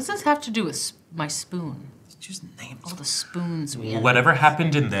 What does this have to do with my spoon? It's just names. All the spoons we had. Whatever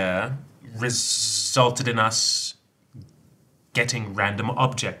happened in there resulted in us getting random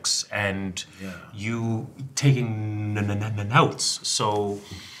objects and you taking notes. So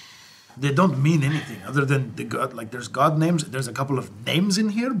They don't mean anything other than the god. Like there's god names. There's a couple of names in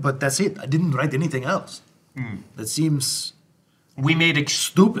here, but that's it. I didn't write anything else. That seems we made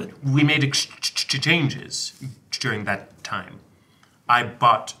stupid. We made exchanges during that time. I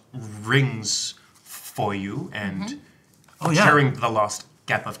bought rings for you, and during the lost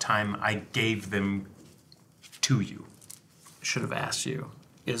gap of time, I gave them to you. Should have asked you.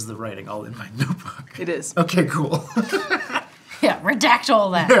 Is the writing all in my notebook? It is. Okay, cool. Yeah, redact all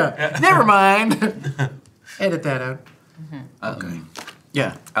that. Yeah, never mind. Edit that out. Okay.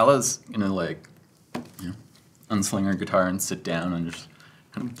 Yeah, Ella's gonna unsling her guitar and sit down and just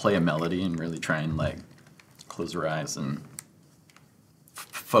kind of play a melody and really try and close her eyes and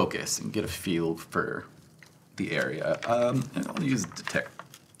focus and get a feel for the area. And I'll use detect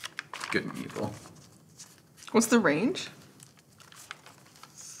good and evil. What's the range?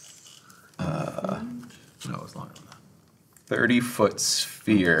 No, it's longer than that. 30-foot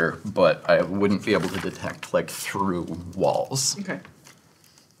sphere, but I wouldn't be able to detect through walls. Okay.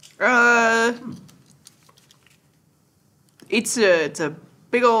 It's a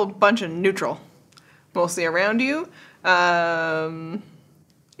big old bunch of neutral, mostly around you.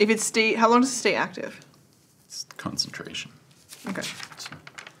 If it how long does it stay active? It's concentration. Okay. So,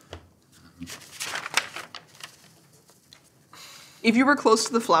 If you were close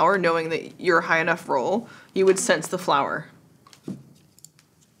to the flower, knowing that you're a high enough roll, you would sense the flower.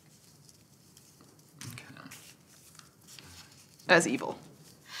 As evil.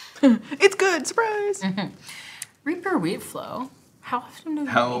 It's good, surprise! Reaper Wheatflow. How often do you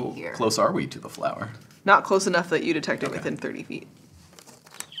How been here? close are we to the flower? Not close enough that you detect it within 30 feet.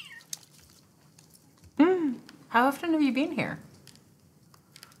 How often have you been here?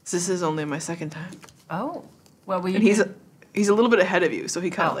 This is only my second time. Oh. Well, we. And he's a little bit ahead of you, so he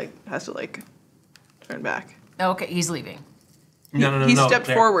kind of like has to like turn back. Okay, he's leaving. No. He stepped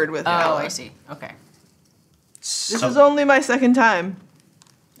there. forward with Oh, Ella. I see. Okay. This is only my second time.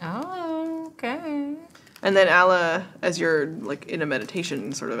 Oh, okay. And then Alla, as you're like in a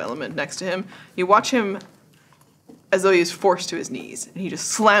meditation sort of element next to him, you watch him as though he's forced to his knees, and he just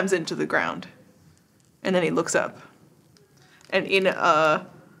slams into the ground. And then he looks up. And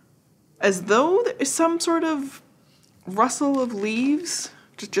as though there is some sort of rustle of leaves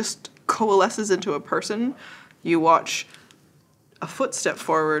just coalesces into a person, you watch a foot step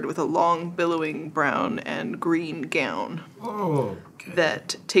forward with a long, billowing brown and green gown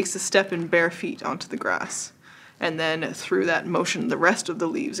that takes a step in bare feet onto the grass. And then through that motion, the rest of the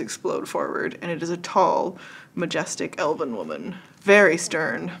leaves explode forward, and it is a tall, majestic elven woman, very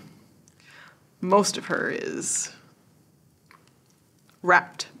stern. Most of her is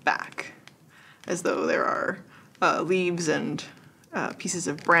wrapped back, as though there are leaves and pieces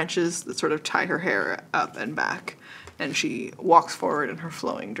of branches that sort of tie her hair up and back. And she walks forward in her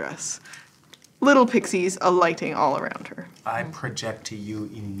flowing dress. Little pixies alighting all around her. I project to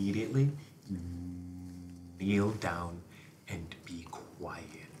you immediately. Kneel down and be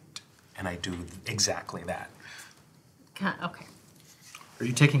quiet. And I do exactly that. Okay. Are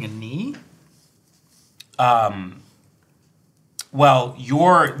you taking a knee? Well,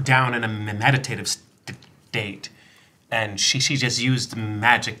 you're down in a meditative state, and she just used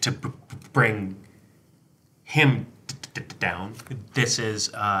magic to bring him down. This is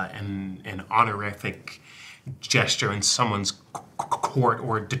an honorific gesture in someone's court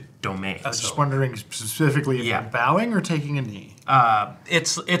or domain. I was just wondering specifically if you're bowing or taking a knee.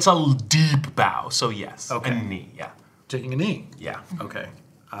 It's a deep bow, so yes. Okay. A knee, yeah. Taking a knee. Yeah. Okay.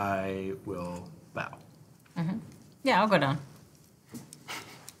 I will bow. Yeah, I'll go down.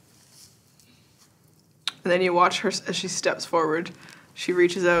 And then you watch her as she steps forward. She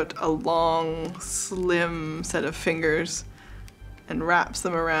reaches out a long, slim set of fingers and wraps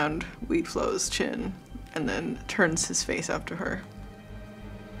them around Wheatflow's chin and then turns his face up to her.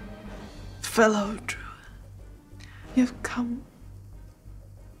 Fellow Druid, you've come.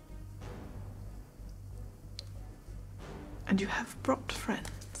 And you have brought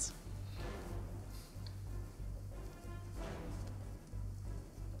friends.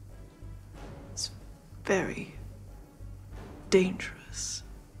 It's very dangerous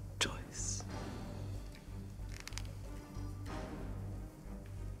choice.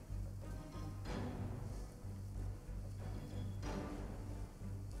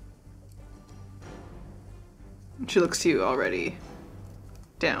 She looks to you already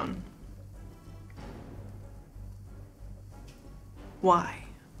down. Why?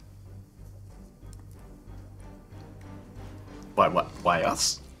 Why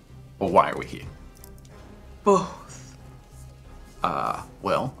us? Or why are we here? Both.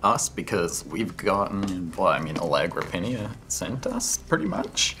 Well, us because we've gotten, Allegra Pinia sent us, pretty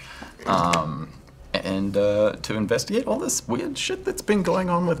much. And to investigate all this weird shit that's been going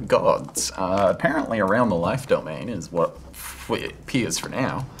on with gods. Apparently around the life domain is what it appears for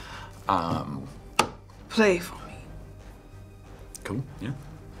now. Play for me. Cool, yeah.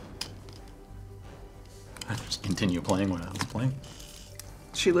 I just continue playing what I was playing.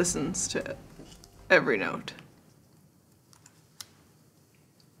 She listens to every note.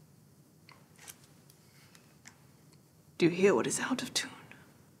 Do you hear what is out of tune?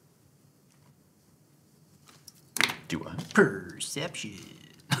 Do I? Perception.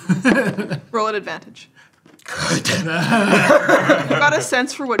 Roll at advantage. You got a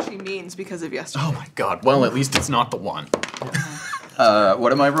sense for what she means because of yesterday. Oh my god, well at least it's not the one.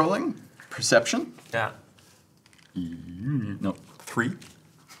 What am I rolling? Perception? Yeah. No, 3.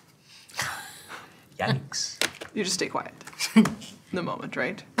 Yikes. You just stay quiet. In the moment,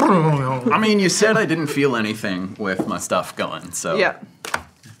 right? I mean, you said I didn't feel anything with my stuff going, so. Yeah.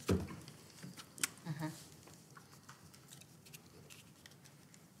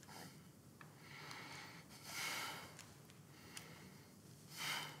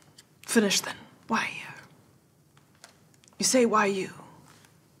 Finish then. Why here? You say why you.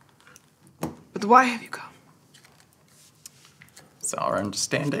 But why have you come? It's our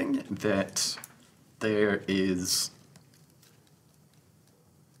understanding that there is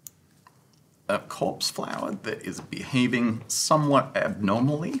a corpse flower that is behaving somewhat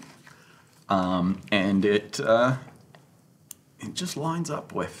abnormally, and it just lines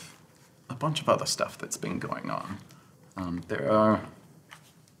up with a bunch of other stuff that's been going on. There are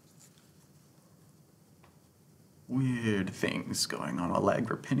weird things going on.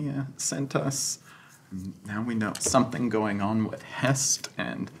 Riv'thannna sent us. Now we know something going on with Hest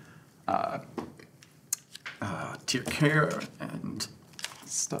and Tirkir and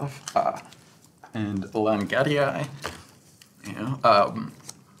stuff, and Langarii, you know.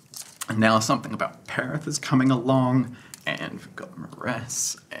 And now something about Perith is coming along, and we've got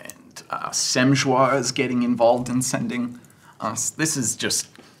Maress, and Semjoir is getting involved in sending us. This is just,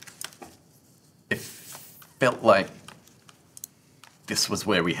 it felt like this was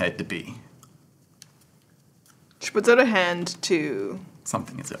where we had to be. She puts out a hand to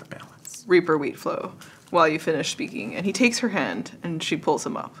Something is out of balance. Reaper Wheatflow while you finish speaking, and he takes her hand and she pulls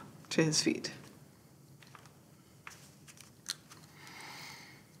him up to his feet.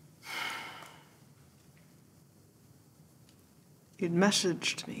 You'd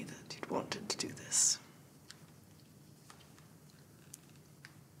messaged me that you'd wanted to do this.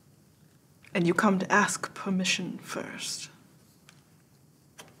 And you come to ask permission first.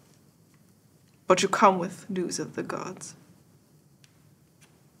 But you come with news of the gods.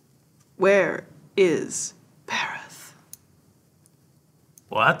 Where is Perith?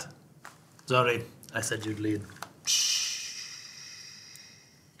 What? Sorry, I said you'd lead.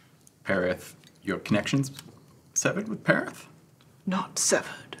 Perith, your connection's severed with Perith? Not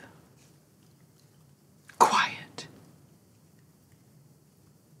severed. Quiet.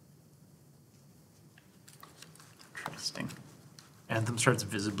 Interesting. Anthem starts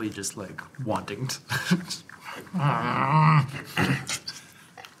visibly just like wanting to.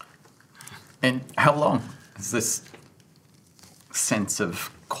 And how long has this sense of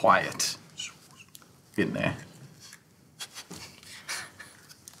quiet been there?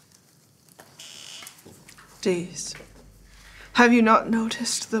 Days. Have you not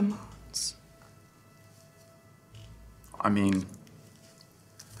noticed the moons? I mean,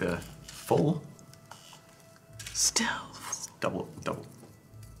 the full? Still full. Double.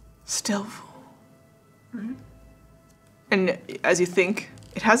 Still full. Right? And as you think,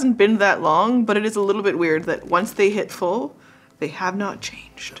 it hasn't been that long, but it is a little bit weird that once they hit full, they have not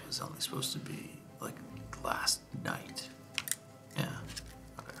changed. It was only supposed to be like last night. Yeah.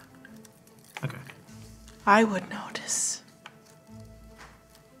 Okay. I would notice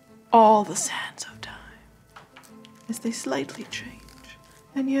all the sands of time as they slightly change,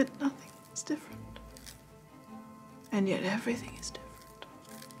 and yet nothing is different. And yet everything is different.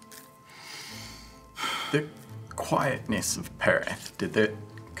 The quietness of Perith, did that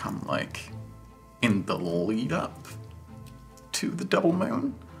come like in the lead up to the double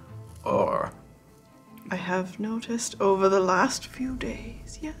moon? Or I have noticed over the last few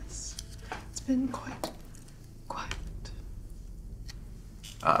days, yes, it's been quite quiet.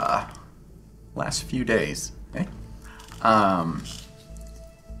 last few days, eh?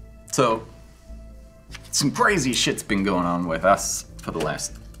 So some crazy shit's been going on with us for the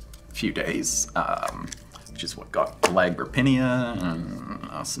last few days, which is what got Riv'thannna and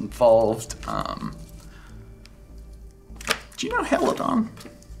us involved. Do you know Helidon?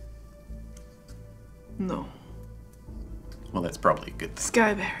 No. Well, that's probably a good thing.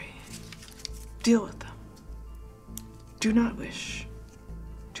 Skyberry. Deal with them. Do not wish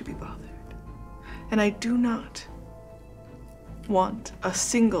to be bothered. And I do not want a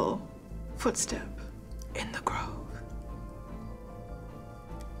single footstep in the grove.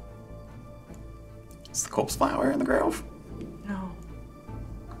 Is the corpse flower in the grove? No.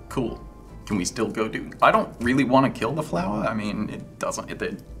 Cool. Can we still go do? I don't really want to kill the flower. I mean, it doesn't. It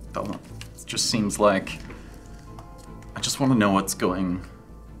doesn't. It just seems like I just want to know what's going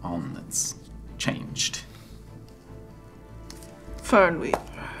on that's changed. Fernweaver.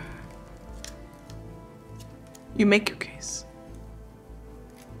 You make your case.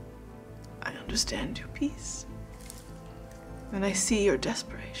 I understand your peace. And I see your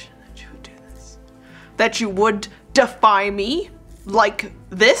desperation that you would do this. That you would defy me like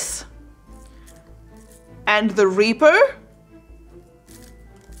this? And the Reaper?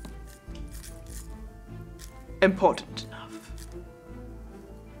 Important enough.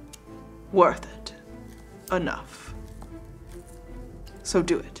 Worth it. Enough. So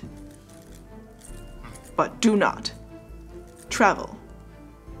do it. But do not travel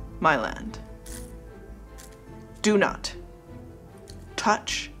my land. Do not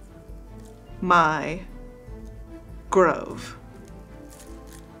touch my grove.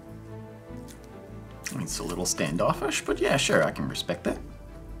 It's a little standoffish, but yeah, sure, I can respect that.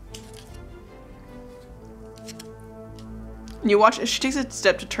 And you watch as she takes a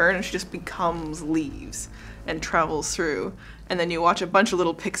step to turn and she just becomes leaves and travels through. And then you watch a bunch of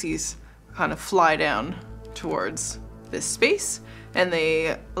little pixies kind of fly down towards this space and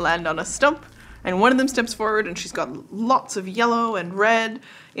they land on a stump. And one of them steps forward and she's got lots of yellow and red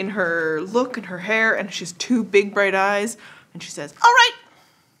in her look and her hair and she has 2 big bright eyes. And she says, "All right,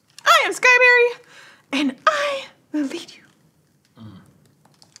 I am Skyberry and I will lead you."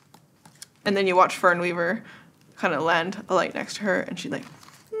 And then you watch Fernweaver kind of land a light next to her, and she like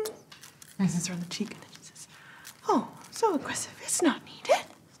kisses her on the cheek, and then she says, "Oh, so aggressive. It's not needed.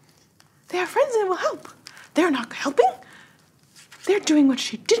 They are friends and will help. They're not helping. They're doing what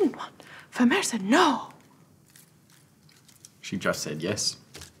she didn't want." Famer said no. She just said yes.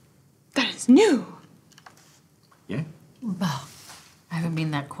 That is new. Yeah. Bah, I haven't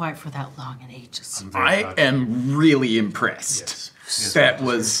been that quiet for that long in ages. I am really impressed. Yes. That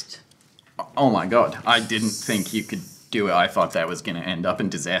was... Oh my god. I didn't think you could do it. I thought that was going to end up in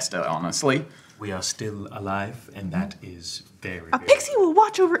disaster, honestly. We are still alive, and that is very, A very pixie will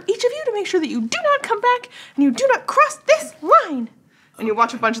watch over each of you to make sure that you do not come back and you do not cross this line. And you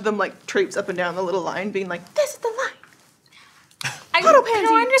watch a bunch of them like traipse up and down the little line, being like, "This is the line." I Pansy.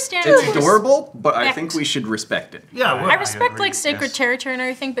 don't understand. It's like, adorable, but I respect. think we should respect it. Yeah, I well, respect agree, like sacred yes. territory and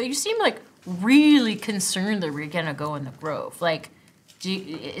everything, but you seem like really concerned that we're gonna go in the grove. Like,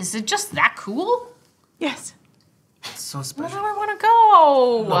 is it just that cool? Yes. it's so Where special. do I want to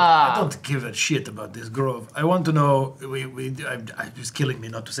go? Look, I don't give a shit about this grove. I want to know. It's killing me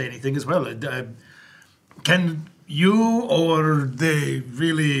not to say anything as well. Can you or the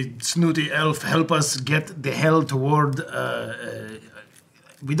really snooty elf help us get the hell toward?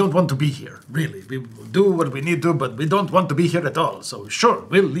 We don't want to be here, really. We will do what we need to, but we don't want to be here at all. So sure,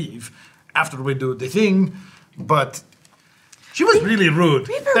 we'll leave after we do the thing, but. She was really rude.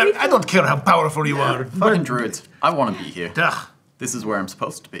 I don't care how powerful you are. Fucking druids. I want to be here. Ugh. This is where I'm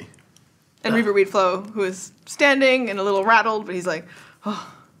supposed to be. And Reaver Wheatflow, who is standing and a little rattled, but he's like,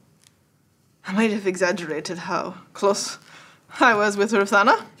 "Oh, I might have exaggerated how close I was with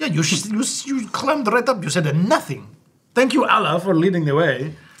Riv'thannna." Yeah, you climbed right up. You said nothing. Thank you, Allah, for leading the way.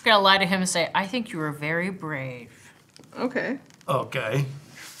 I'm gonna lie to him and say, I think you were very brave. Okay. Okay.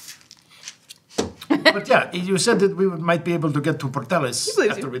 But yeah, you said that we might be able to get to Portales He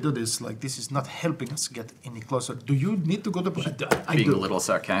believes after you. we do this. Like, this is not helping us get any closer. Do you need to go to Portales? I Being do. a little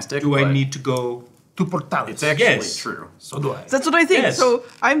sarcastic. Do I but need to go? To Portales. It's actually Yes. true. So do I. That's what I think. Yes. So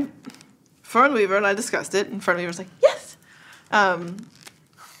I'm Fernweaver, and I discussed it, and Fernweaver's like, "Yes.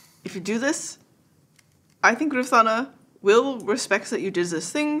 If you do this, I think Riv'thannna will respect that you did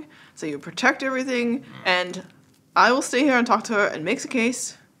this thing, so you protect everything, and I will stay here and talk to her and make a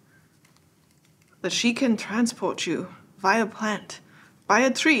case that she can transport you via plant, by a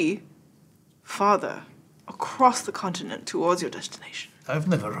tree, farther across the continent towards your destination." I've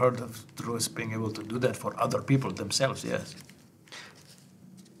never heard of druids being able to do that for other people themselves, yes.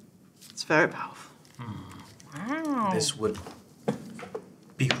 It's very powerful. Wow. This would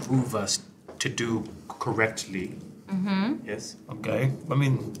behoove us to do correctly. Mm-hmm. Yes. Okay. I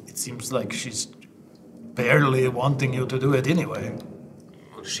mean, it seems like she's barely wanting you to do it anyway.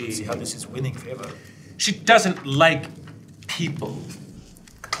 See She how this is winning favor. she doesn't like people,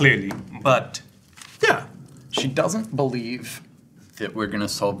 clearly, but Yeah. She doesn't believe that we're going to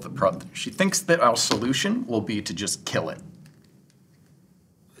solve the problem. She thinks that our solution will be to just kill it.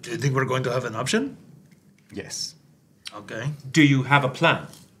 Do you think we're going to have an option? Yes. Okay. do you have a plan?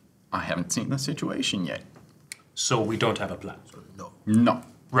 I haven't seen the situation yet. So we don't have a plan. No. No.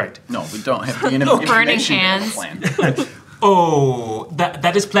 Right. No, we don't have the Burning information to have a hands. plan. Oh,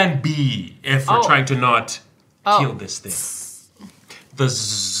 that is plan B if we're Oh. trying to not Oh. kill this thing. The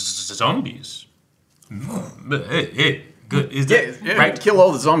zombies. Hey, good. Is that Yeah, right? kill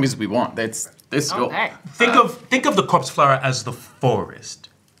all the zombies we want. That's this goal. Okay. Think of the corpse flower as the forest,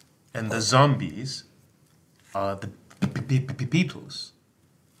 and the zombies are the beetles.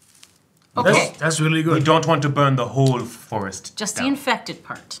 Okay. That's really We good. don't want to burn the whole forest. Just the down. infected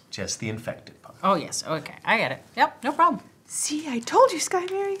part. Just the infected part. Oh, yes. Okay. I get it. Yep. No problem. "See, I told you,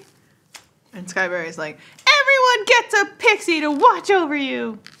 Skyberry." And Skyberry's like, "Everyone gets a pixie to watch over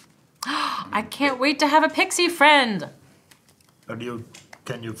you." I can't wait to have a pixie friend.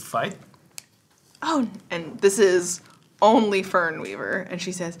 Can you fight? Oh, and this is only Fernweaver, and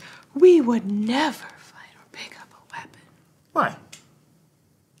she says, "We would never fight or pick up a weapon. Why?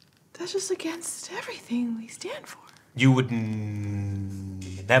 That's just against everything we stand for." You would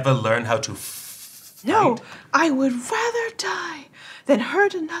never learn how to No, fight? I would rather die than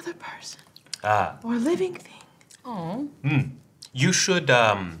hurt another person Ah, or living thing. Oh. you should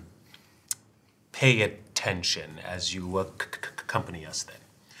pay attention as you accompany us then.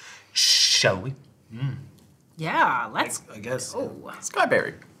 Shall we? Yeah, let's I guess. go.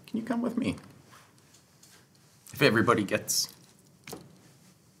 Skyberry, can you come with me? If everybody gets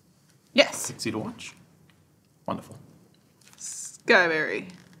Yes. Pixie to watch. Wonderful. Skyberry,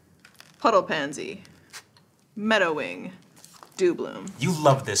 Puddle Pansy, Meadowwing, Dewbloom. You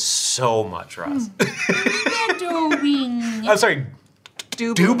love this so much, Ross. Doing. I'm sorry,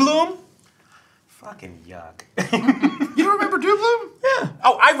 Dewbloom. Dewbloom? Fucking yuck. You don't remember Dewbloom? Yeah.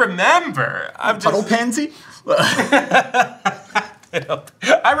 Oh, I remember. I'm just, Puddle Pansy? I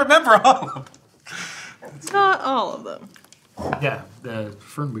remember all of them. Not all of them. Yeah, the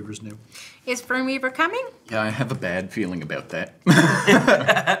Fernweavers knew. Is Fernweaver coming? Yeah, I have a bad feeling about that.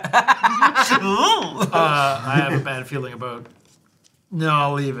 I have a bad feeling about. No,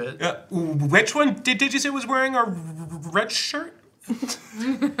 I'll leave it. Which one did you say was wearing a red shirt?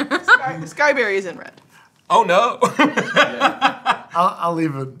 Skyberry is in red. Oh no. I'll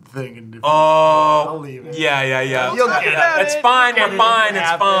leave a thing in different. Oh. I'll leave it. Yeah. You'll get it. It's fine. We're fine.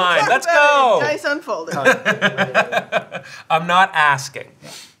 It's fine. Let's go. Dice unfolded. I'm not asking.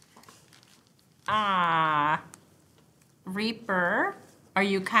 Reaper, are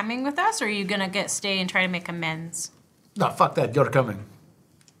you coming with us, or are you gonna stay and try to make amends? No, fuck that. You're coming.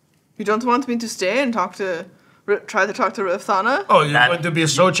 You don't want me to stay and try to talk to Riv'thannna? Oh, you're going to be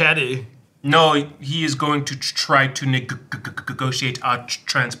so chatty. No, he is going to try to negotiate our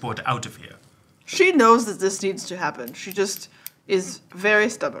transport out of here. She knows that this needs to happen. She just is very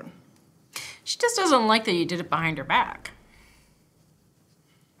stubborn. She just doesn't like that you did it behind her back.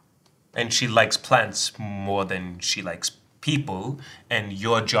 And she likes plants more than she likes people, and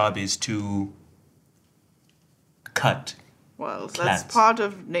your job is to cut. Well, that's Plants. part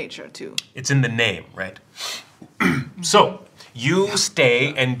of nature, too. It's in the name, right? So, you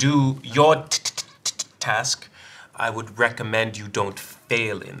stay and do your task. I would recommend you don't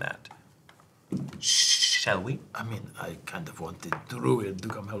fail in that. Shall we? I mean, I kind of wanted DRuid to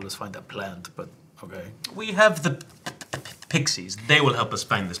come help us find a plant, but okay. We have the Pixies. They will help us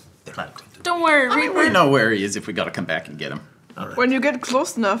find this plant. Don't worry, I mean, Reaper. we know where he is if we gotta come back and get him. All right. When you get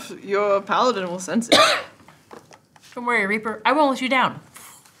close enough, your paladin will sense it. Don't worry, Reaper. I won't let you down.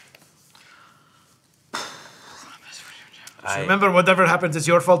 Remember, whatever happens, it's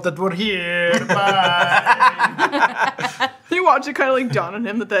your fault that we're here. Bye. You watch it kind of like dawn on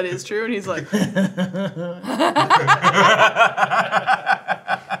him that is true, and he's like,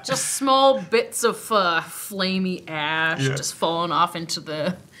 Just small bits of flamey ash just falling off into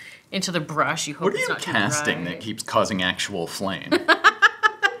the brush. You hope What are it's you not too casting dry. that keeps causing actual flame?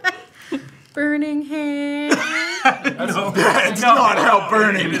 Burning hand. That's not how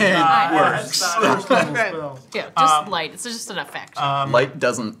burning hand works. okay. Yeah, just light. It's just an effect. Light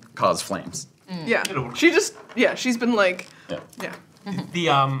doesn't cause flames. Yeah. She's been like, Yeah. yeah.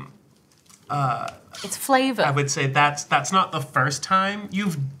 It's flavor. I would say that's not the first time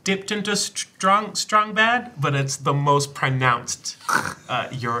you've dipped into strong bad, but it's the most pronounced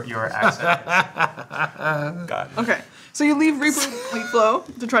your accent. Got it. Okay. So you leave Reaper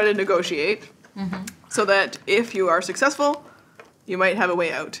Wheatflow to try to negotiate, so that if you are successful, you might have a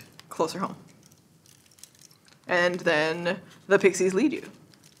way out closer home. And then the Pixies lead you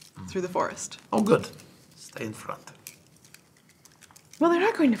through the forest. Oh, good. Stay in front. Well, they're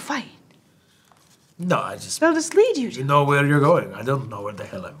not going to fight. No, I just. They'll just lead you. You know where you're going. I don't know where the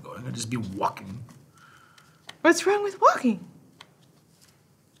hell I'm going. I'll just be walking. What's wrong with walking?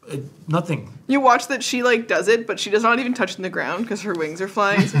 Nothing. You watch that she like does it, but she does not even touch the ground because her wings are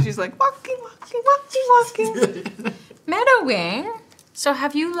flying. So she's like walking. Meadowwing. So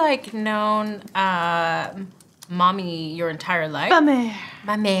have you known Mommy your entire life? Ma mère.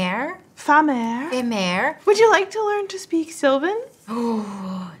 Ma mère. Fa mère. Ma mère. Would you like to learn to speak Sylvan?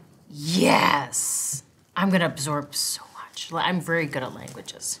 Yes. I'm gonna absorb so much. I'm very good at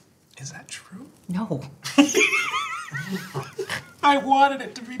languages. Is that true? No. I wanted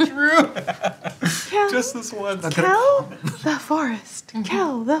it to be true. Kel, Just this once. Kel the forest.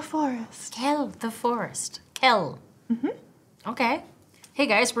 Kel the forest. Kel the forest. Kel. Okay. Hey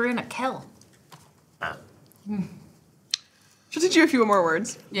guys, we're in a kel. She'll teach you a few more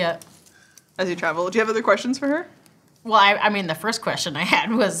words Yeah. as you travel. Do you have other questions for her? Well, I mean, the first question I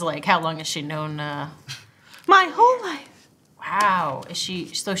had was how long has she known? My whole life. Wow, is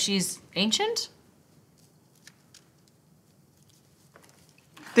she? So she's ancient?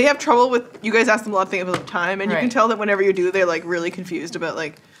 They have trouble with, you guys ask them a lot of things about time, and you can Right. tell that whenever you do, they're really confused about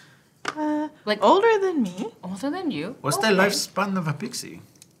older than me. Older than you? What's the Okay. lifespan of a pixie?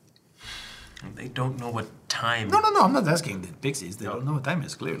 They don't know what time. No, I'm not asking the pixies. They don't know what time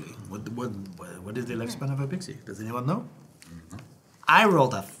is, clearly. What is the lifespan of a pixie? Does anyone know? I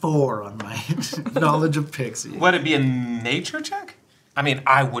rolled a 4 on my knowledge of pixies. Would it be a nature check? I mean,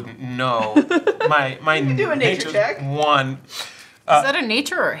 I wouldn't know. My do a nature nature's check. 1. Is that a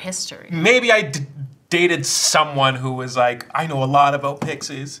nature or a history? Maybe I dated someone who was like, I know a lot about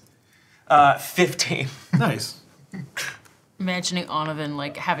pixies. 15. Nice. Imagining Onovan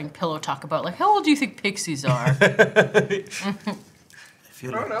like having pillow talk about like, how old do you think pixies are? I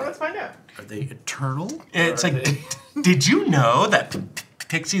feel Oh like no, let's find out. are they eternal? It's Or are like, they- did you know that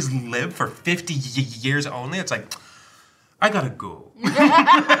pixies live for 50 years only? It's like, I gotta go.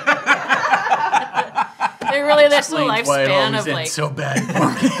 They really there's the Explains why it lifespan always of ends like so bad for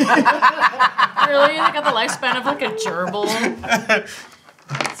me. really they got the lifespan of like a gerbil.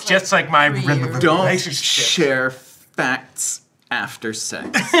 Just like my 3 years. Don't relationship. share facts after sex.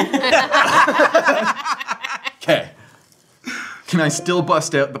 Okay. Can I still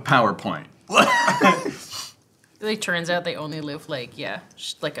bust out the PowerPoint? It like, turns out they only live like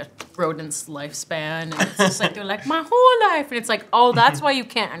like a rodent's lifespan, and it's just like they're like my whole life, and it's like, oh, that's why you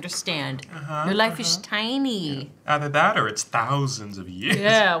can't understand. Your life is tiny. Either that or it's thousands of years.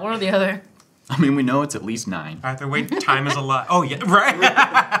 Yeah, one or the other. I mean, we know it's at least 9. Either way, time is a lot. Oh, yeah,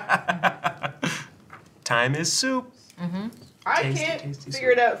 right. Time is soup. I Tasty, can't tasty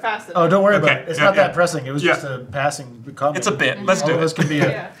figure it out fast enough. Oh, don't worry about Okay, it. It's yeah, not that yeah. pressing. It was Yeah. just a passing comment. It's a bit. Let's All do of us it. can be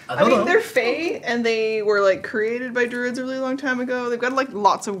Yeah. I I don't mean, know. they're Fae, and they were like created by druids a really long time ago. They've got like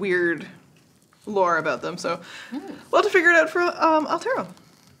lots of weird lore about them, so we'll have to figure it out for Altero.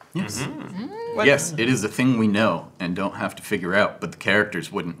 Yes. What- Yes, it is a thing we know and don't have to figure out, but the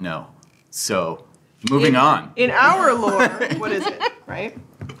characters wouldn't know. So, moving on. In our lore, what is it, right?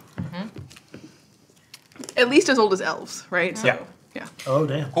 At least as old as elves, right? So, Yeah. yeah. Oh,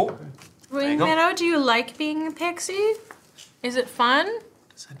 damn. Cool. Wait, go. Meadow, do you like being a pixie? Is it fun?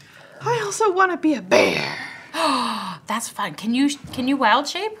 I also want to be a bear. That's fun. Can you wild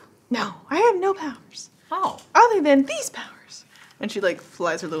shape? No, I have no powers Oh. other than these powers. And she like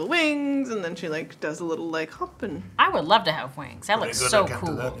flies her little wings, and then she like does a little like hop and. I would love to have wings. That looks Very good, so I can't do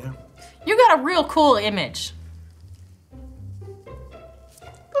cool. that, yeah. You got a real cool image.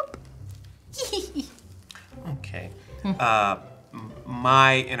 Okay.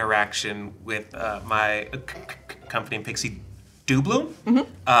 My interaction with my company in Pixie Dubloom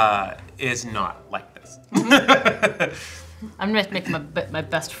is not like this. I'm gonna make my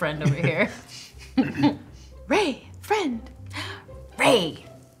best friend over here. Ray, friend. Ray,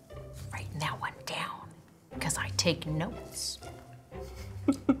 write that one down, because I take notes.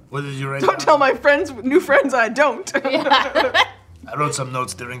 What did you write? Don't tell my friends, new friends, I don't. I wrote some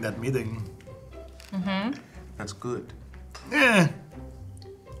notes during that meeting. That's good. Yeah.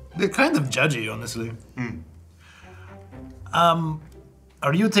 They're kind of judgy, honestly.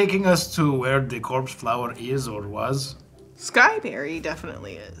 Are you taking us to where the corpse flower is or was? Skyberry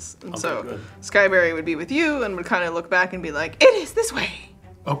definitely is. And so good. Skyberry would be with you and would kind of look back and be like, it is this way.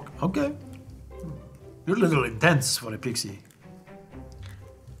 Oh, okay. You're a little intense for a pixie.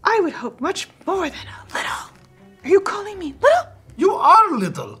 I would hope much more than a little. Are you calling me little? You are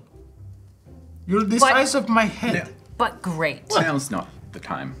little. You're the size of my head. But great. Now's not the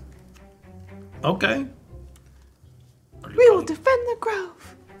time. Okay. We will defend the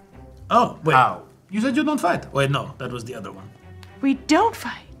grove. Oh, wait. Ow. You said you don't fight. Wait, no, that was the other one. We don't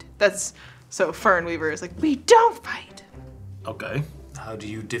fight. That's so Fernweaver is like, we don't fight. Okay. How do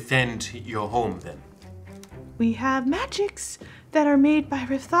you defend your home then? We have magics that are made by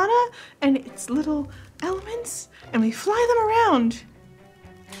Riv'thannna and its little elements, and we fly them around.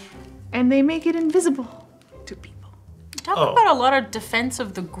 And they make it invisible to people. Talk Oh. about a lot of defense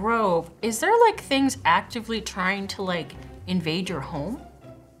of the grove. Is there like things actively trying to like invade your home?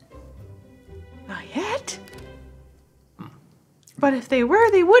 Not yet. But if they were,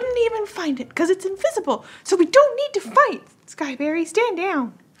 they wouldn't even find it because it's invisible. So we don't need to fight. Skyberry, stand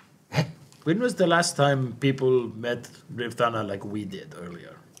down. When was the last time people met Riv'thannna like we did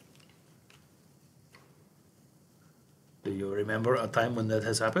earlier? Do you remember a time when that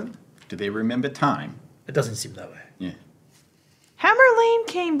has happened? Do they remember time? It doesn't seem that way. Yeah. Hammerlane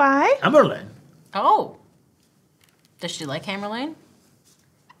came by. Hammerlane. Oh. Does she like Hammerlane?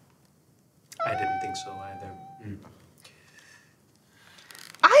 I didn't think so either.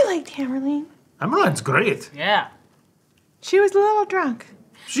 I liked Hammerlane. Hammerlane's great. Yeah. She was a little drunk.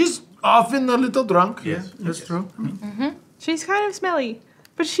 She's often a little drunk. Yes. Yeah, that's true. She's kind of smelly,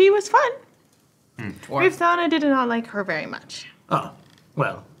 but she was fun. Or- Riv'thannna did not like her very much. Oh,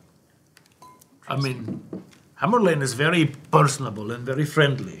 well. I mean, Hammerlane is very personable and very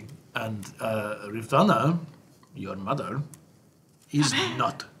friendly. And Riv'thannna, your mother, is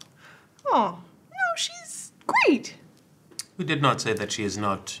not. Oh, no, she's great. We did not say that she is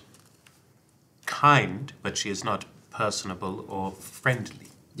not kind, but she is not personable or friendly.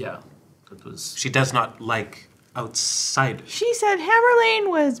 Yeah, that was... She does not like outsiders. She said Hammerlane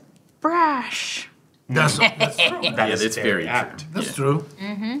was brash. That's true. That is that's very apt. true. That's true.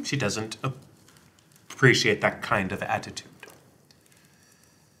 She doesn't appreciate that kind of attitude.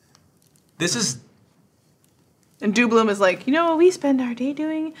 This is And Dubloom is like, you know what we spend our day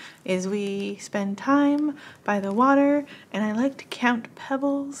doing is we spend time by the water, and I like to count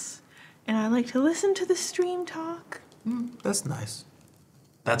pebbles, and I like to listen to the stream talk. That's nice.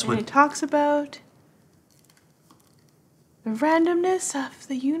 that's And it what talks about the randomness of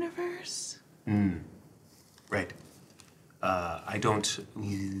the universe. right. I don't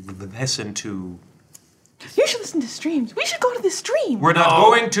listen to. You should listen to streams. We should go to the stream. We're not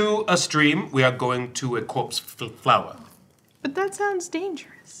going to a stream. We are going to a corpse flower. But that sounds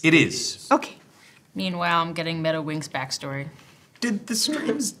dangerous. It is. Okay. Meanwhile, I'm getting Meadow Wink's backstory. Did the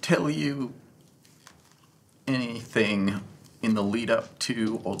streams tell you anything in the lead up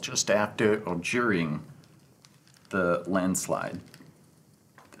to, or just after, or during the landslide?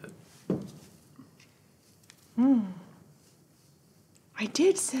 I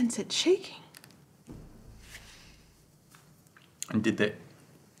did sense it shaking. And did they?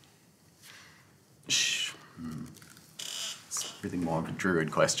 It's really more of a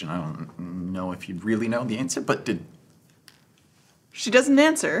druid question. I don't know if you really know the answer, but did. She doesn't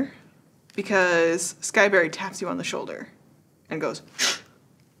answer because Skyberry taps you on the shoulder and goes,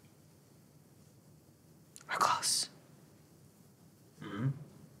 we're close.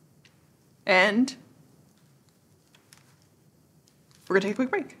 And we're going to take a quick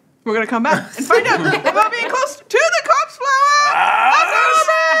break. We're going to come back and find out about being close to the corpse flower. After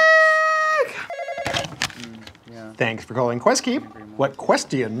a break! Thanks for calling QuestKeep. What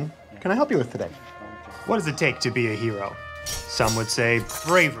question can I help you with today? What does it take to be a hero? Some would say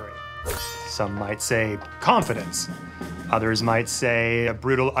bravery. Some might say confidence. Others might say a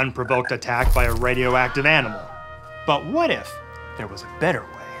brutal, unprovoked attack by a radioactive animal. But what if there was a better way?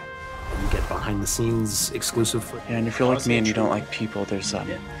 You get behind the scenes exclusive for... And if you're like me and you don't like people, there's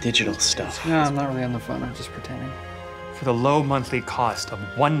digital stuff. No, I'm not really on the phone. I'm just pretending. For the low monthly cost of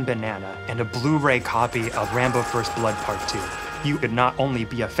 1 banana and a Blu-ray copy of Rambo First Blood Part 2, you could not only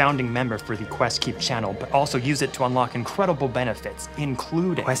be a founding member for the QuestKeep channel, but also use it to unlock incredible benefits,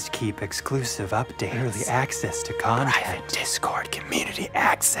 including QuestKeep exclusive updates, early access to content, private Discord community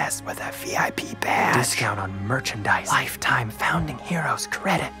access with a VIP badge, discount on merchandise, lifetime founding heroes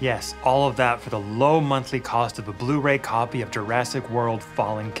credit. Yes, all of that for the low monthly cost of a Blu-ray copy of Jurassic World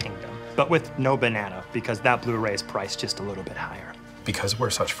Fallen Kingdom. But with no banana, because that Blu-ray is priced just a little bit higher. Because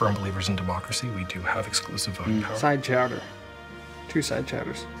we're such firm believers in democracy, we do have exclusive voting power. Side chowder. 2 side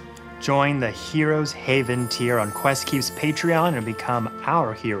chowders. Join the Heroes Haven tier on QuestKeep's Patreon and become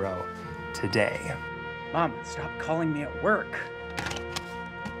our hero today. Mom, stop calling me at work.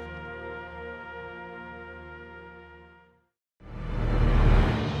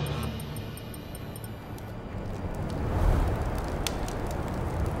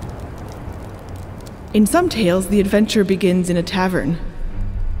 In some tales, the adventure begins in a tavern.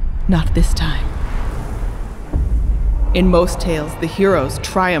 Not this time. In most tales, the heroes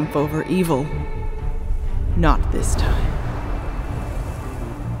triumph over evil. Not this time.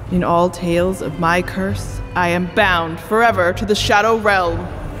 In all tales of my curse, I am bound forever to the Shadow Realm.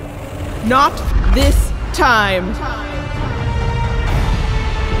 Not this time.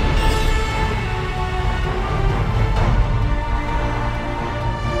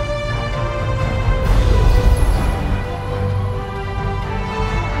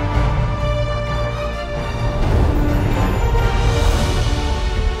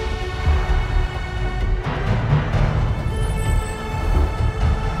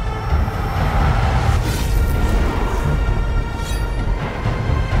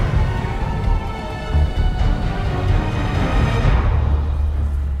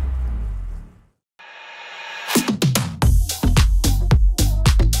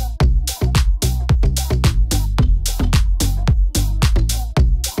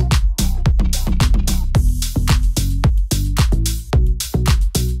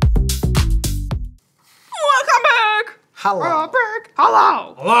 Hello.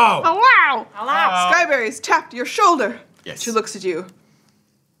 Hello. Hello. Hello. Hello. Skyberry's tapped your shoulder. Yes. She looks at you.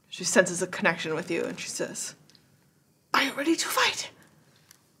 She senses a connection with you, and she says, "Are you ready to fight?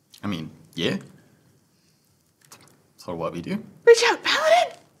 I mean, yeah. Sort of what we do. Reach out,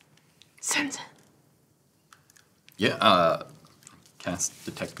 Paladin." Sense it. Yeah, cast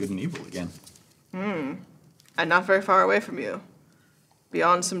Detect Good and Evil again. And not very far away from you.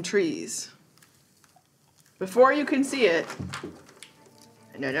 Beyond some trees. Before you can see it.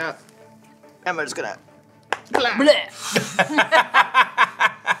 No. I'm just gonna.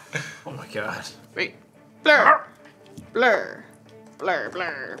 Oh my god. Wait. Blur. Blur. Blur,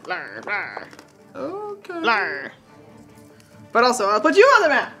 blur, blur, blur. Okay. Blur. But also, I'll put you on the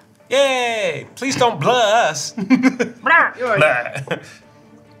map. Yay! Please don't blur us. Blur. You are Blur.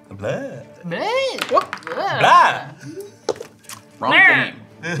 Blur. Whoop. Blah. Wrong game.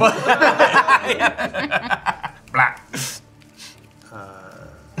 Blah.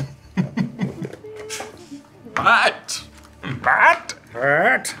 But.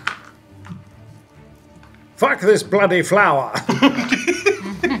 Fuck this bloody flower.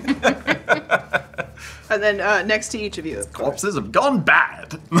 And then next to each of you. Corpses have gone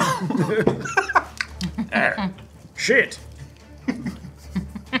bad. Shit.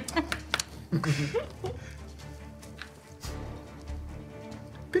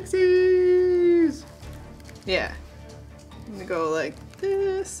 Pixies. Yeah. I'm gonna go like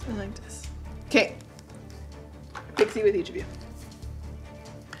this and like this. Okay. Pixie with each of you.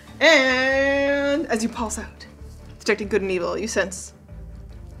 And as you pulse out, detecting good and evil, you sense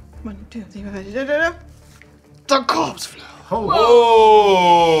 1, 2, 3, 4, 5, 6, 7, the corpse flow.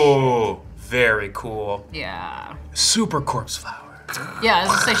 Oh, very cool. Yeah. Super corpse flower. Yeah, I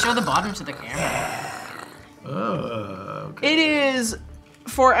was gonna say, show the bottom to the camera. It is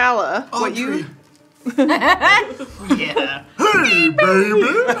for Allah what you. Yeah. Hey,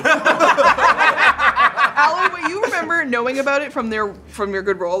 baby. Alan, what you remember knowing about it from your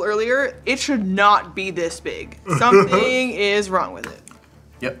good roll earlier, it should not be this big. Something is wrong with it.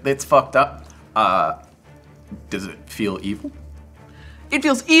 Yep, it's fucked up. Does it feel evil? It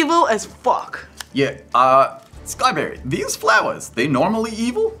feels evil as fuck. Yeah, Skyberry, these flowers, they normally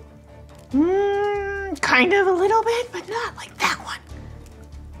evil? Kind of a little bit, but not like that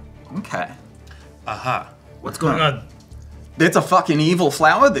one. Okay. Aha. What's going on? It's a fucking evil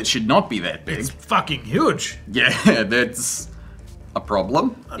flower that should not be that big. It's fucking huge. Yeah, that's a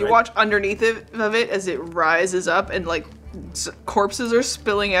problem. You watch underneath of it as it rises up, and like corpses are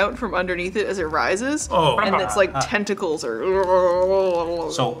spilling out from underneath it as it rises. Oh. And it's like tentacles are.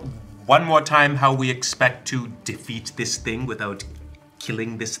 So, one more time, how we expect to defeat this thing without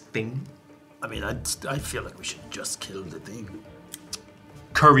killing this thing? I mean, I feel like we should just kill the thing.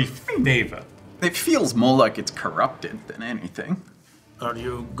 Curry favor. It feels more like it's corrupted than anything. Are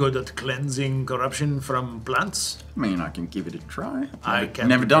you good at cleansing corruption from plants? I mean, I can give it a try. I I've can't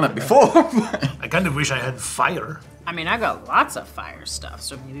never do done it that. before. I kind of wish I had fire. I mean, I got lots of fire stuff,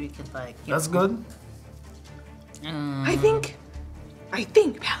 so maybe we could like. That's good. I think,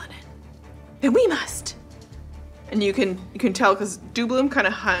 Paladin, that we must. And you can tell because Dubloom kind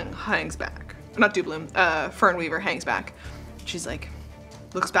of hangs back. Not Dubloom, Fernweaver hangs back. She's like,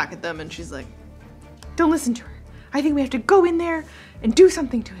 looks back at them and she's like, don't listen to her. I think we have to go in there and do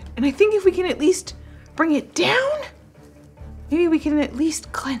something to it. And I think if we can at least bring it down, maybe we can at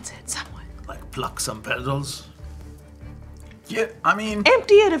least cleanse it somewhat. Like pluck some petals. Yeah, I mean...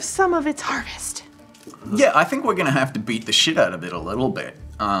 Empty it of some of its harvest. Yeah, I think we're gonna have to beat the shit out of it a little bit.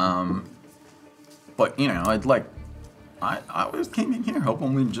 But, you know, I was came in here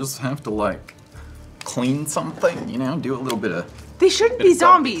hoping we'd just have to, like, clean something, you know, do a little bit of... They shouldn't bit of be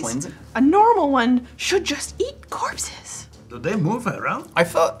zombies. cleansing. A normal one should just eat corpses. Do they move around? I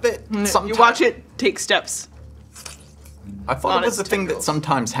thought that sometimes... You watch it take steps. I thought on it was a its thing that tentacles.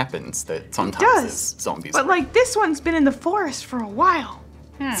 sometimes happens, that sometimes does, there's zombies. But like this one's been in the forest for a while.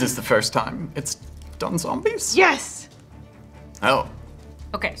 Is this the first time it's done zombies? Yes. Oh.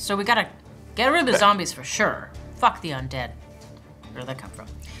 Okay, so we gotta get rid of the zombies for sure. Fuck the undead. Where'd that come from?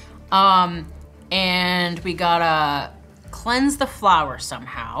 And we gotta cleanse the flower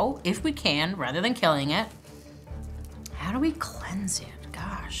somehow, if we can, rather than killing it. How do we cleanse it?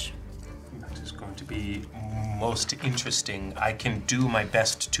 Gosh. That is going to be most interesting. I can do my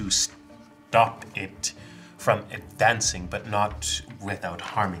best to stop it from advancing, but not without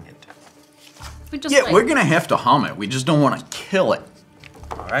harming it. We just Yeah, like, we're gonna have to harm it. We just don't want to kill it.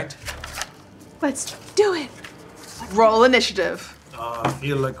 All right? Let's do it. Roll initiative. I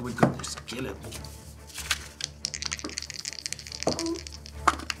feel like we could just kill it.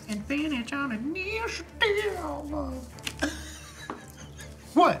 Advantage on initiative.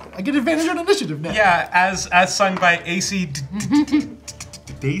 What? I get advantage on initiative now. Yeah, as sung by AC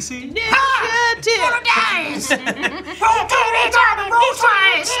Daisy?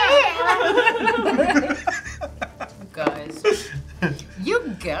 guys.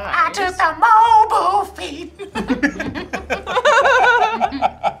 You guys. I took the mobile feet.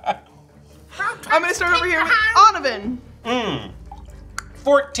 I'm gonna start over here with Onovan.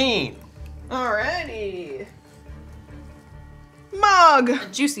 14. Alrighty. Mog. A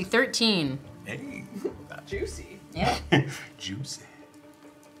juicy 13. Hey. Juicy. Yeah. Juicy.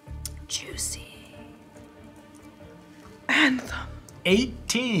 Juicy. Anthem.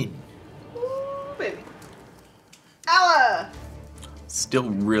 18. Ooh, baby. Alla. Still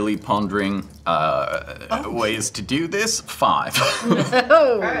really pondering ways to do this. 5.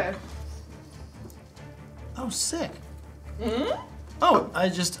 Okay. Oh, sick. Oh, I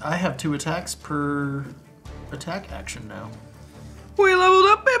have 2 attacks per attack action now. We leveled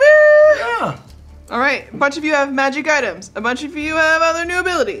up, baby. Yeah. All right. A bunch of you have magic items. A bunch of you have other new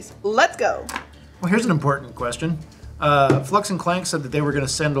abilities. Let's go. Well, here's an important question. Flux and Clank said that they were going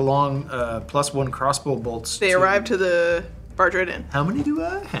to send along +1 crossbow bolts. They arrived to the Bardred Inn. How many do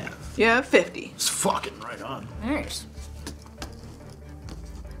I have? Yeah, 50. It's fucking right on. Nice.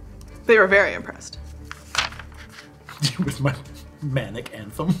 They were very impressed. With my manic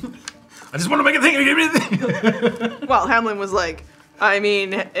anthem. I just want to make a thing. Give me a thing. Well, Hamlin was like, I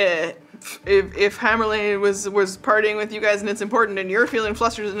mean, if Hammerlane was partying with you guys and it's important, and you're feeling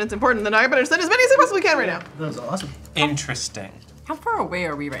flustered and it's important, then I better send as many as I possibly can right now. That was awesome. Interesting. How far away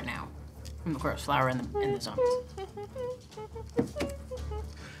are we right now from the corpse flower and the zombies?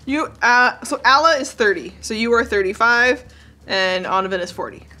 You, so Alla is 30, so you are 35, and Onovan is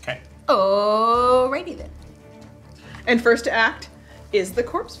 40. Okay. Alrighty then. And first to act is the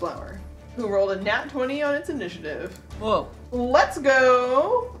corpse flower, who rolled a nat 20 on its initiative. Whoa. Let's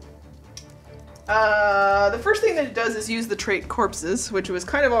go. The first thing that it does is use the trait corpses, which it was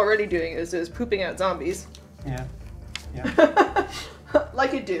kind of already doing, is pooping out zombies. Yeah. Yeah.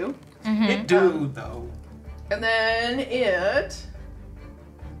 Like it do. It do, though. And then it...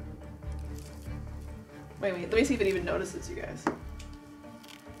 Wait, let me see if it even notices you guys.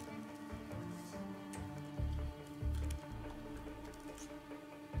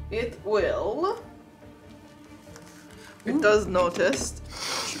 It will. It does notice.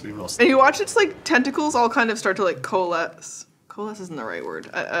 Should be real And you watch its like tentacles all kind of start to like coalesce. Coalesce isn't the right word.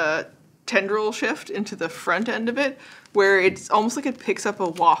 Tendril shift into the front end of it, where it's almost like it picks up a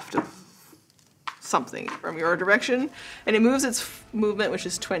waft of something from your direction, and it moves its movement, which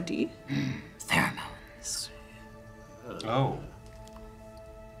is 20. Pheromones. Oh.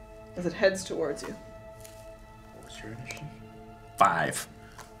 As it heads towards you. What's your initiative? 5.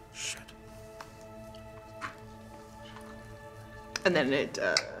 Shit. And then it.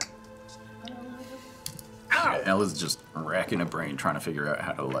 Ella's just racking a brain trying to figure out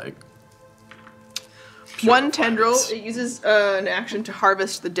how to like. One tendril. It uses an action to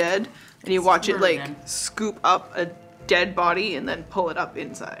harvest the dead, and you watch it like scoop up a dead body and then pull it up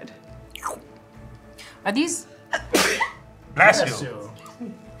inside. Are these Bless you.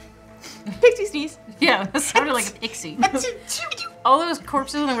 Pixie sneeze. Yeah, that sounded like a pixie. All those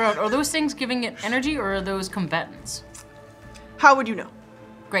corpses on the ground, are those things giving it energy or are those combatants? How would you know?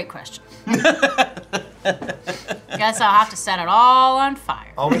 Great question. Guess I'll have to set it all on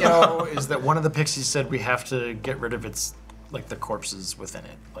fire. All we know is that one of the pixies said we have to get rid of its, like the corpses within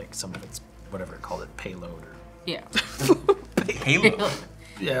it, like some of its, whatever it called it, payload or. Yeah. Halo.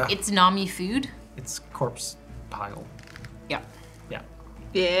 Yeah. It's Nami food. It's corpse pile. Yeah. Yeah.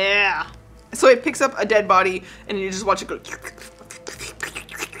 Yeah. So it picks up a dead body, and you just watch it go.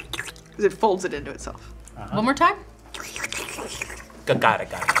 As it folds it into itself. One more time. Got it.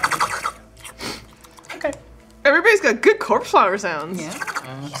 Okay. Everybody's got good corpse flower sounds. Yeah.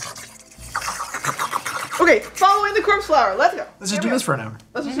 Okay, following the corpse flower. Let's go. Let's just do this for an hour.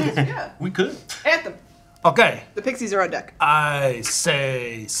 Let's just do this. Yeah. We could. Anthem. Okay. The pixies are on deck. I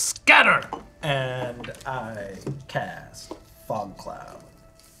say scatter, and I cast fog cloud.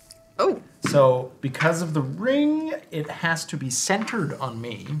 Oh. So because of the ring, it has to be centered on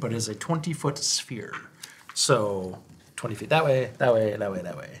me, but is a 20-foot sphere. So 20 feet that way, that way, that way,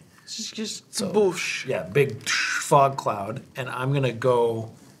 that way. Just So, boosh. yeah, big fog cloud, and I'm gonna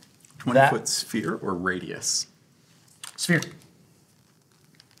go 20-foot sphere or radius? sphere.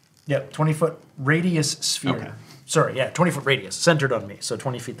 Yep, 20-foot radius sphere. Okay. Sorry, yeah, 20-foot radius, centered on me. So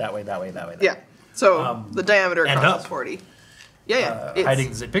 20 feet that way, that way, that way. That Yeah. way. So the diameter and across up. is 40. Yeah. It's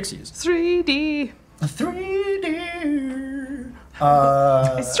Hiding the pixies. 3D. 3D.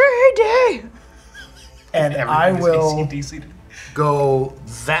 It's 3D. And I will AC/DC. go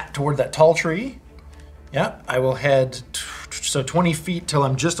that toward that tall tree. Yeah, I will head so 20 feet till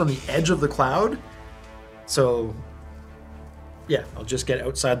I'm just on the edge of the cloud. So, yeah, I'll just get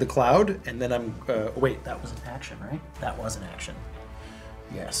outside the cloud, and then I'm. Wait, that was an action, right? That was an action.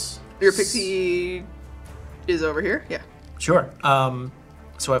 Yes. Your pixie is over here. Yeah. Sure.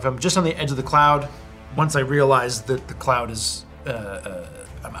 So if I'm just on the edge of the cloud, once I realize that the cloud is,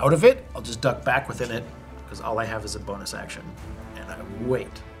 I'm out of it, I'll just duck back within it, because all I have is a bonus action. And I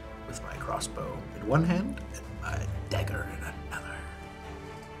wait with my crossbow in one hand and my dagger in another.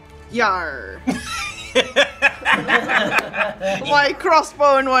 Yar. My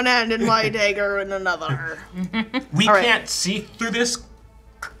crossbow in one hand and my dagger in another. We can't see through this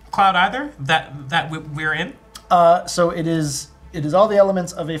cloud either that we're in. So it is all the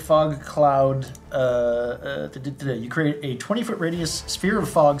elements of a fog cloud. You create a 20-foot radius sphere of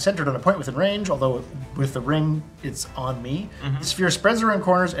fog centered on a point within range, although with the ring, it's on me. The sphere spreads around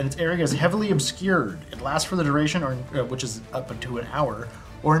corners and its area is heavily obscured. It lasts for the duration, which is up to an hour,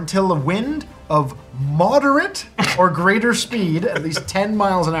 or until a wind of moderate or greater speed, at least 10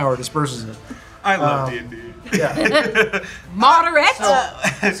 miles an hour, disperses it. I love D&D. Yeah. Moderate?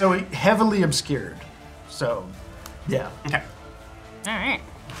 So heavily obscured. So, yeah. Okay. All right.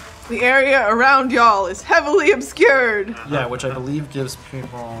 The area around y'all is heavily obscured. Yeah, which I believe gives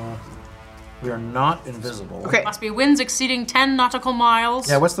people... We are not invisible. Okay. Must be winds exceeding 10 nautical miles.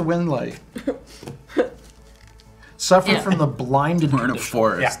 Yeah, what's the wind like? Suffer from the blinded We're in a condition.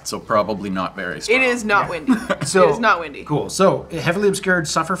 forest, so probably not very strong. It is not windy. So, it is not windy. Cool. So, heavily obscured,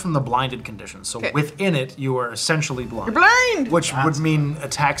 suffer from the blinded condition. So, Okay. within it, you are essentially blind. You're blind! Which would mean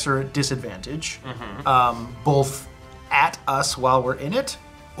attacks are at disadvantage, both at us while we're in it,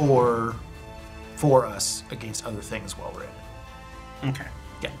 or for us against other things while we're in it. Okay.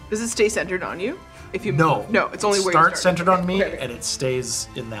 Yeah. Does it stay centered on you? If you No. No, it's only it where you starts start. centered on me, Okay. and it stays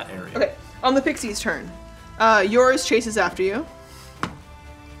in that area. Okay, on the Pixies' turn. Yours chases after you.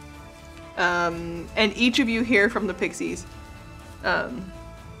 And each of you hear from the Pixies.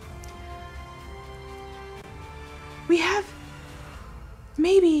 We have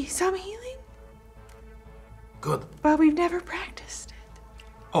maybe some healing, Good. but we've never practiced it.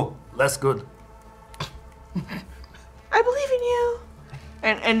 Oh, Less good. I believe in you.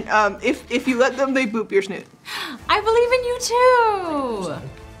 And if you let them, they boop your snoot. I believe in you too.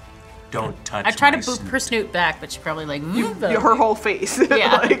 don't touch. I try to my boop snoot. her snoot back, but she probably like Her whole face.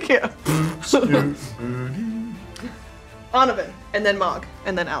 Yeah. Like, yeah. Onovan, and then Mog,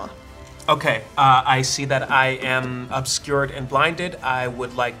 and then Alla. Okay, I see that I am obscured and blinded. I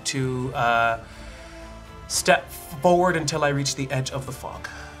would like to step forward until I reach the edge of the fog.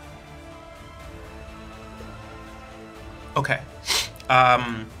 Okay.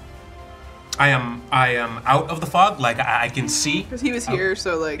 I am out of the fog. Like I can see. Because he was here,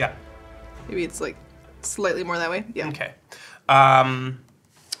 so like, Yeah. maybe it's like slightly more that way. Yeah. Okay. And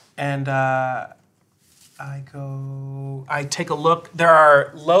I take a look. There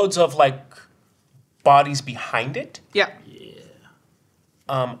are loads of like bodies behind it. Yeah.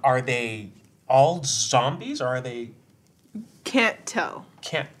 Are they all zombies or are they? Can't tell.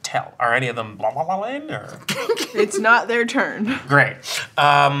 Can't tell. Are any of them blah blah blah in or? It's not their turn. Great.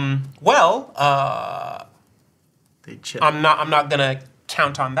 Well, They chill. I'm not gonna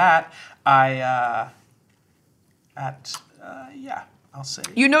count on that. Yeah, I'll say.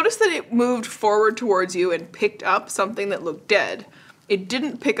 You notice that it moved forward towards you and picked up something that looked dead. It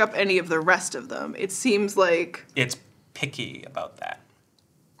didn't pick up any of the rest of them. It seems like It's picky about that.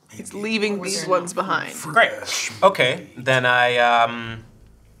 it's leaving these ones behind. Great. Okay, then I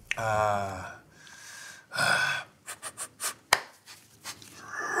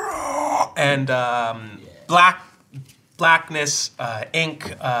and blackness,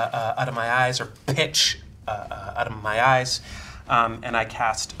 ink out of my eyes, or pitch out of my eyes, and I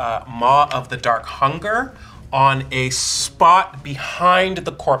cast Maw of the Dark Hunger on a spot behind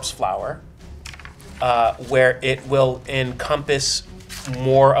the corpse flower, where it will encompass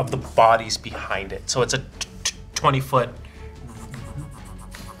more of the bodies behind it. So it's a 20-foot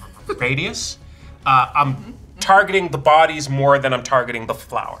radius. I'm targeting the bodies more than I'm targeting the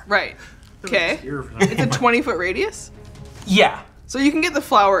flower. Right. Okay. It's a 20-foot radius? Yeah. So you can get the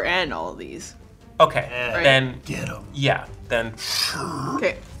flower and all of these. Okay. Right. Then Get 'em. yeah. Then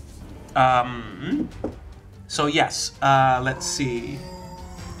Okay. so yes. Let's see.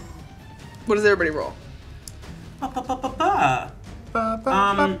 What does everybody roll? Ba-ba-ba-ba-ba.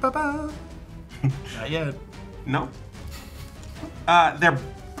 Not yet. No. They're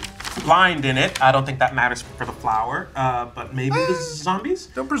blind in it. I don't think that matters for the flower, but maybe the zombies.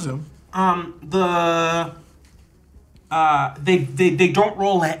 Don't presume. They don't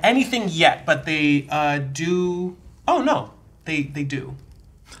roll anything yet, but they do. Oh no, they do.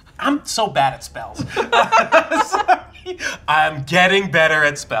 I'm so bad at spells. Sorry. I'm getting better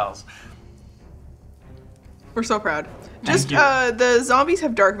at spells. We're so proud. Just, you. the zombies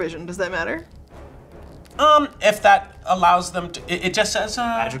have dark vision. Does that matter? If that allows them to, it just says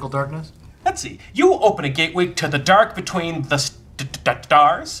Magical darkness? Let's see. You open a gateway to the dark between the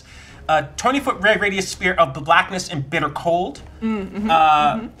stars. A 20-foot radius sphere of the blackness and bitter cold.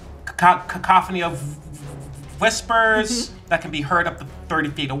 Cacophony of whispers that can be heard up to 30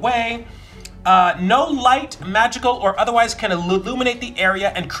 feet away. No light, magical, or otherwise can illuminate the area,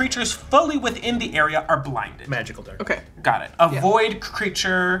 and creatures fully within the area are blinded. Magical darkness. Okay. Got it. A void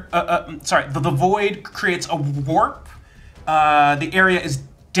creature, the void creates a warp. The area is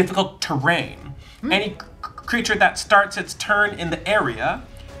difficult terrain. Any creature that starts its turn in the area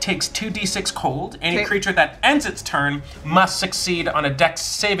takes 2d6 cold. Any creature that ends its turn must succeed on a dex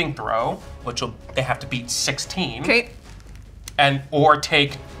saving throw, which they have to beat 16. Okay. Or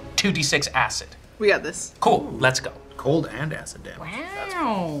take 2d6 acid. We got this. Cool. Let's go. Cold and acid damage.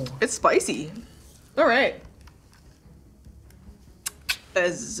 Wow. It's spicy. All right.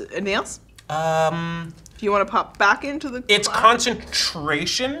 Anything else? Do you want to pop back into the It's cloud?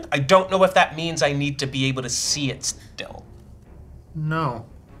 concentration. I don't know if that means I need to be able to see it still. No.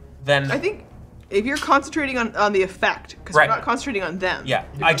 Then I think if you're concentrating on the effect, because Right. you're not concentrating on them. yeah,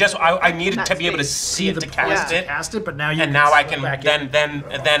 I needed that to be able to space. see it to cast it. Cast it, but now you And now I slip can back in.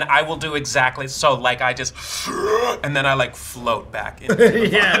 then I will do exactly so. Like I just and then I like float back in.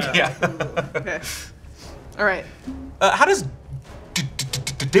 Yeah. Yeah. Okay. All right. How does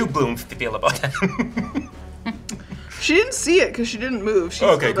Do Boom feel about that? She didn't see it because she didn't move. She's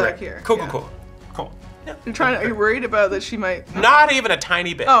still back here. Cool, Yeah. cool. Yeah. Are you worried about that she might? Not even a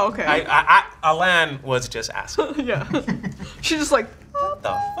tiny bit. Oh, okay. Alan was just asking. Yeah. She's just like. What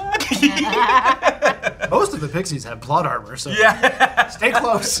the fuck? Most of the pixies have plot armor, so Yeah. stay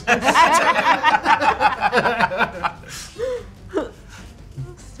close.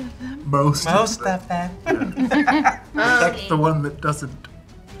 Most Most of that. Except the one that doesn't.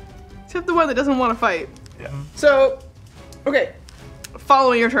 Except the one that doesn't want to fight. Yeah. So, okay.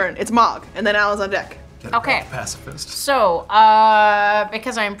 Following your turn, it's Mog, and then Alan's on deck. Okay. Pacifist. So,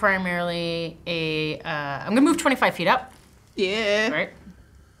 because I'm primarily I'm gonna move 25 feet up, Yeah. right?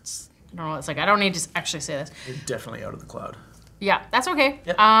 I don't know. It's like I don't need to actually say this. You're definitely out of the cloud. Yeah, that's okay.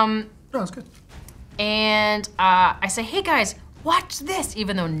 Yep. No, it's good. And I say, hey guys, watch this,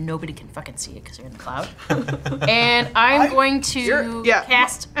 even though nobody can fucking see it because you're in the cloud. And I'm going to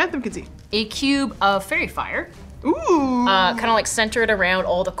cast Anthem can see. a cube of fairy fire. Ooh. Kind of like centered around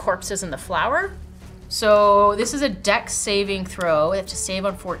all the corpses in the flower. So this is a dex saving throw. We have to save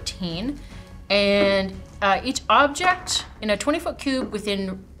on 14. And each object in a 20-foot cube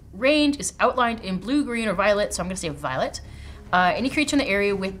within range is outlined in blue, green, or violet. So I'm going to say violet. Any creature in the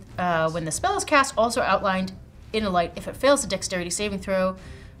area with when the spell is cast also outlined in a light. If it fails the dexterity saving throw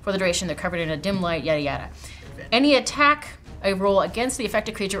for the duration, they're covered in a dim light, yada yada. Any attack I roll against the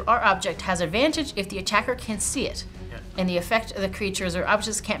affected creature or object has advantage if the attacker can see it. Yeah. And the effect of the creatures or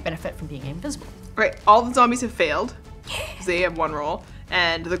objects can't benefit from being invisible. Right, all the zombies have failed. Because they have one roll,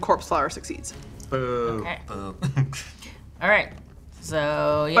 and the corpse flower succeeds. Boo. Okay. All right.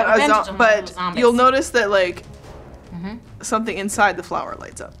 So yeah, advantage on but zombies. you'll notice that like something inside the flower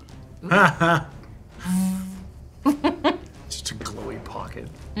lights up. Just a glowy pocket.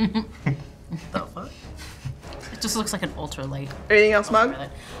 The fuck? It just looks like an ultralight. Anything else, Mug?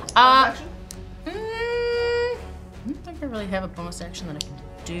 I don't think I really have a bonus action that I can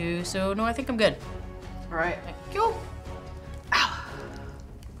do, so no, I think I'm good. All right. Thank you.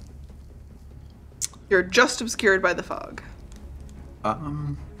 You're just obscured by the fog.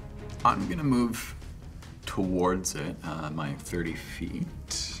 I'm gonna move towards it, my 30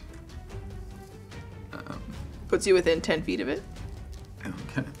 feet. Puts you within 10 feet of it.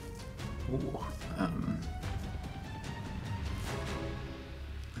 Okay. Ooh,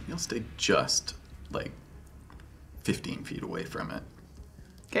 I'll stay just like 15 feet away from it.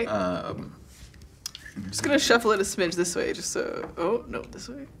 Okay. Just gonna shuffle it a smidge this way, just so. Oh no, this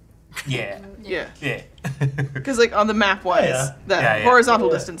way. Yeah. Yeah. Yeah. Because like on the map wise, the horizontal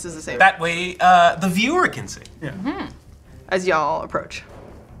distance is the same. That way, the viewer can see. Yeah. As y'all approach.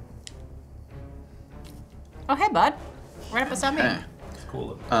 Oh hey, bud. Right up beside me. Okay. It's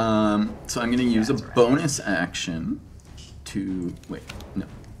cool. So I'm gonna use a bonus action to wait. No.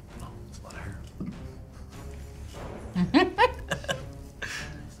 Oh, it's a lot of hair.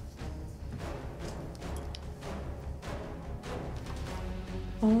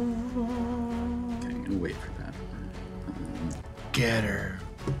 Okay, I'm gonna wait for that. Get her.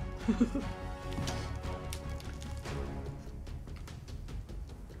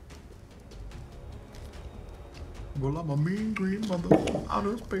 Well, I'm a mean green mother out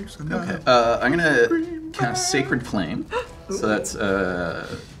of space and Okay, I'm gonna cast Sacred Flame. So that's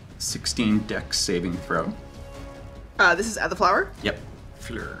 16 dex saving throw. This is at the flower? Yep.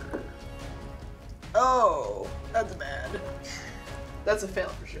 Fleur. Oh, that's bad. That's a fail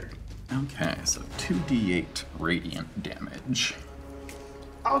for sure. Okay, so 2d8 radiant damage.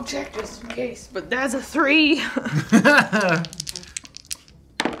 I'll check just in case, but that's a 3.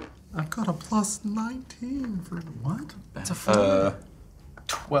 I've got a plus 19 for what? That's a 4.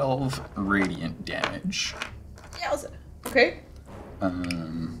 12 radiant damage. Yowza. Okay.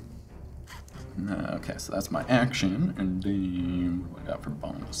 Okay, so that's my action, and then what do I got for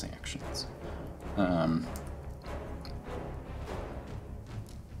bonus actions?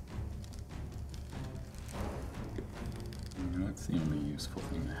 That's the only useful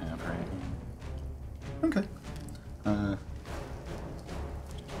thing to have right now. Okay.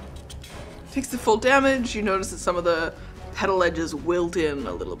 Takes the full damage. You notice that some of the petal edges wilt in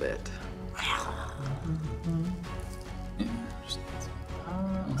a little bit.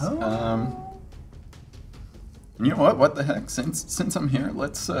 You know what? What the heck? Since I'm here,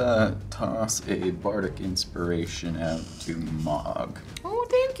 let's toss a bardic inspiration out to Mog. Oh,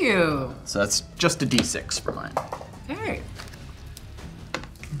 thank you. So that's just a d6 for mine. Okay.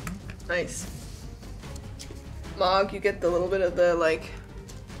 Nice. Mog, you get the little bit of the like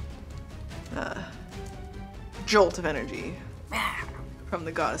jolt of energy from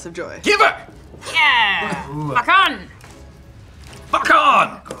the goddess of joy. Give her! Yeah! Fuck on! Fuck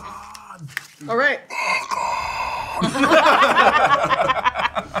on! All right.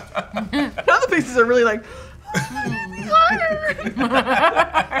 Now the pieces are really like.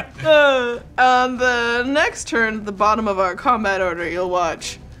 On the next turn, at the bottom of our combat order, you'll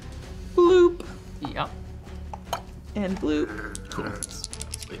watch bloop Yep. and bloop. Cool. That's what I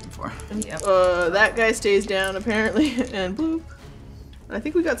was waiting for. Yep. That guy stays down apparently, and bloop. And I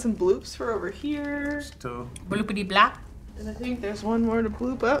think we got some bloops for over here. Bloopity blap. And I think there's one more to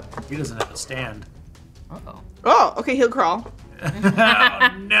bloop up. He doesn't have a stand. Uh-oh. Oh, okay, he'll crawl.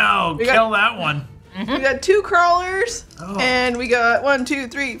 Oh no, kill that one. We got 2 crawlers, and we got 1, 2,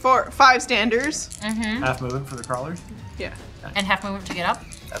 3, 4, 5 standers. Half movement for the crawlers. Yeah. And half movement to get up.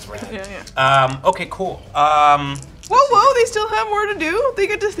 That's right. Yeah. Okay, cool. Whoa, they still have more to do. They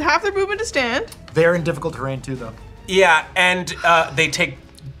get to half their movement to stand. They're in difficult terrain too, though. Yeah, and they take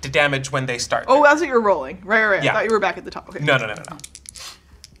the damage when they start. Oh, that's what you were rolling. Right. Yeah. I thought you were back at the top. Okay. No.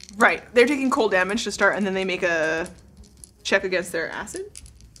 Right. They're taking cold damage to start, and then they make a check against their acid.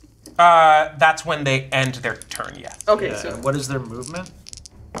 That's when they end their turn, yes. Okay, Yeah, so. and what is their movement?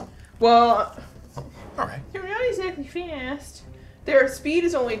 Well, All right. they're not exactly fast. Their speed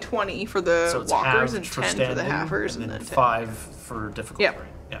is only 20 for the So it's walkers halved and 10 for for the standing, halfers, and and then then 10. 5 for difficult Yep.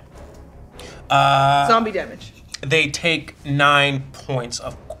 terrain. Yeah. Zombie damage. They take 9 points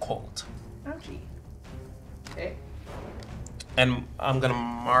of cold. Ouchie. Okay. And I'm gonna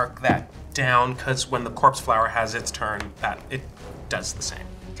mark that down because when the corpse flower has its turn, that it does the same.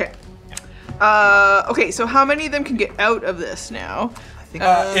 Okay. Okay, so how many of them can get out of this now? I think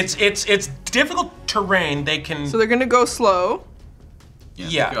it's difficult terrain. They can. So they're gonna go slow.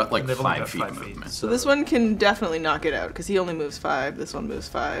 Yeah. They've got like They've only 5 got feet 5 of feet. movement. So this one can definitely not get out because he only moves 5. This one moves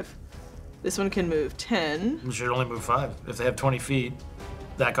 5. This one can move 10. You should only move 5. If they have 20 feet,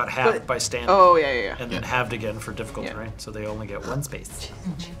 that got halved But- by standing. Oh, yeah. And then halved again for difficult Yeah. terrain, so they only get 1 space.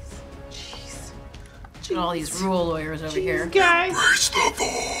 Look at all these rule lawyers over here. Guys. Where's the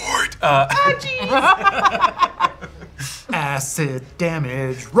void? Acid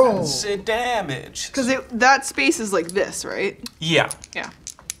damage roll. Acid damage. Because that space is like this, right? Yeah. Yeah.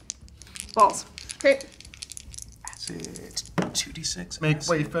 Balls. Okay. Acid 2d6. Make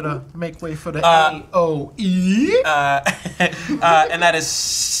way for the Uh, AOE. And that is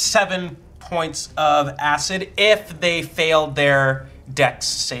 7 points of acid if they failed their dex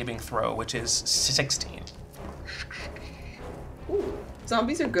saving throw, which is 16. Ooh.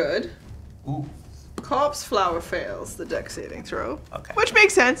 Zombies are good. Ooh. Corpse flower fails the dex saving throw. Okay. Which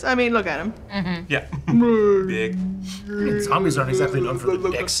makes sense. I mean, look at him. Yeah. Big. Zombies aren't exactly known for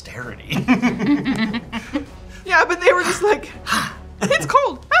their dexterity. Yeah, but they were just like, it's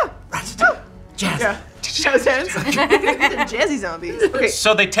cold. Jazz. Yeah. Jazz hands. They're jazzy zombies. Okay.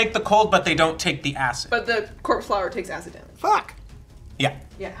 So they take the cold, but they don't take the acid. But the corpse flower takes acid damage. Fuck. Yeah.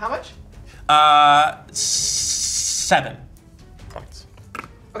 Yeah, how much? 7 points.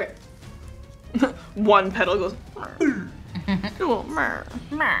 Okay. One petal goes.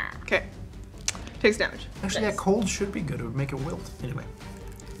 Okay. Takes damage. Actually, that cold should be good. It would make it wilt. Anyway.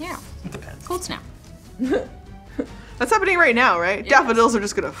 Yeah. It depends. Cold snap. That's happening right now, right? Yes. Daffodils are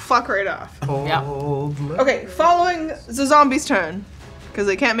just gonna fuck right off. Yep. Okay, following the zombie's turn, because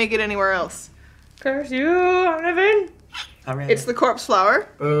they can't make it anywhere else. Curse you, I'm living. Hooray. It's the corpse flower.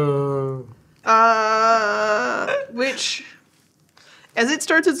 Uh, Which, as it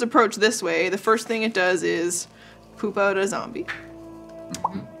starts its approach this way, the first thing it does is poop out a zombie.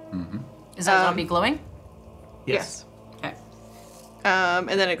 Is that zombie glowing? Yes. Okay. And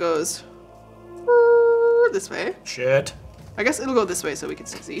then it goes this way. shit. I guess it'll go this way so we can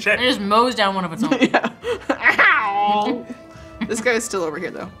still see. And it just mows down one of its own. Yeah. Ow! This guy is still over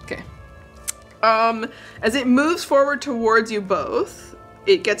here though. Okay. As it moves forward towards you both,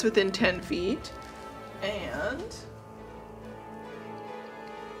 it gets within 10 feet, and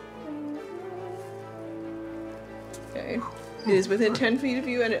okay, it is within 10 feet of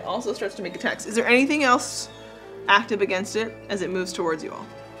you, and it also starts to make attacks. Is there anything else active against it as it moves towards you all?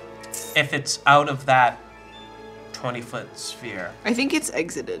 If it's out of that 20-foot sphere. I think it's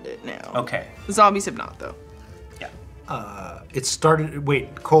exited it now. Okay. The zombies have not though. It started.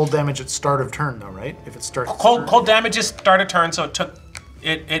 Wait, cold damage at start of turn though, right? If it starts. Cold damage is start a turn, so it took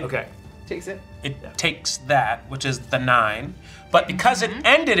it. Okay. Takes it. It takes that, which is the 9, but because it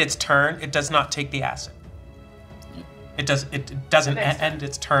ended its turn, it does not take the acid. It doesn't end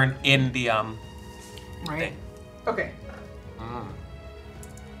its turn in the Right. thing. Okay.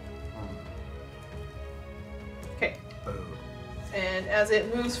 Okay. And as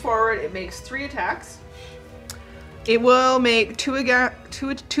it moves forward, it makes 3 attacks. It will make two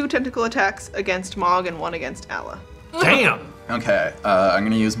tentacle attacks against Mog and 1 against Alla. Damn. Okay, I'm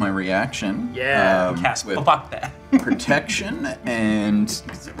gonna use my reaction. Yeah. Cast with fuck that. protection, and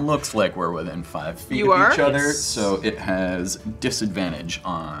it looks like we're within 5 feet You of are? each other, Yes. so it has disadvantage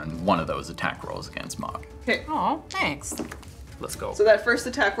on one of those attack rolls against Mog. Okay. Oh, thanks. Let's go. So that first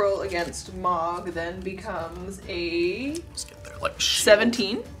attack roll against Mog then becomes a Let's get there like shit.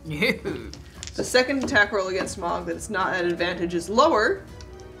 17. Yeah. The second attack roll against Mog that is not at advantage is lower.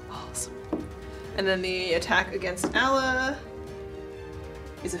 Awesome. And then the attack against Alla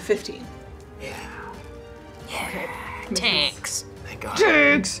is a 15. Tanks. Thank God.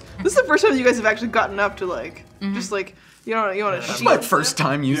 Tanks! This is the first time you guys have actually gotten up to like, just like, you want to That's my first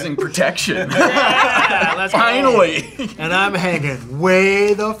time using protection. Let's Finally! And I'm hanging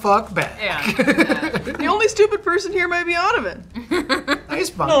way the fuck back. Yeah. The only stupid person here might be Donovan.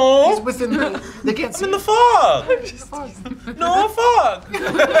 He's fine. No. He's within the. They can't see. I'm in the fog. No fog.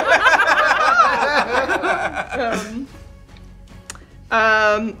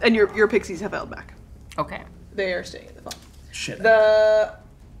 And your pixies have held back. Okay. They are staying in the fog. Shit. The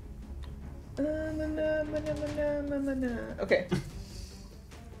okay.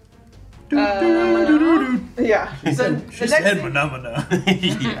 Yeah. So the next thing Yeah.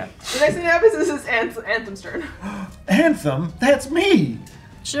 the next thing that happens is this Anthem's turn. Anthem? That's me!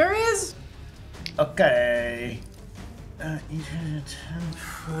 Sure is. Okay. Each 10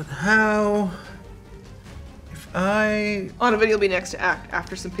 foot. How? If I. Donovan, you'll be next to act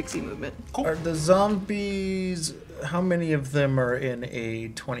after some pixie movement. Are the zombies. How many of them are in a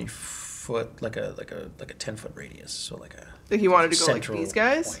 20-foot, like a 10-foot radius? So like a. If you wanted to go like central these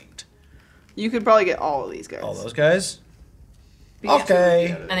guys, point. you could probably get all of these guys. All those guys? Yeah.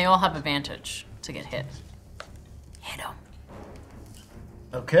 Okay. And they all have advantage to get hit. Hit them.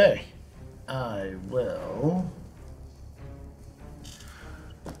 Okay. I will.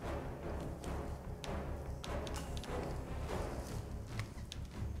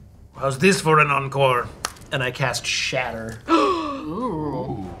 How's this for an encore? And I cast Shatter.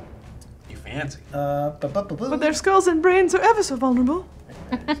 Ooh. You fancy. But their skulls and brains are ever so vulnerable.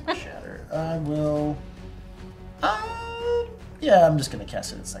 Shatter. I will. Yeah, I'm just gonna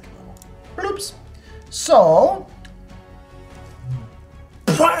cast it at second level. Oops. So.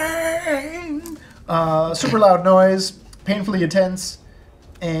 Super loud noise, painfully intense,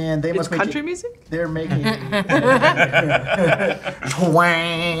 and they It's must make country it, music? They're making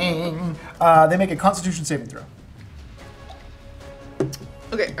twang. They make a Constitution saving throw.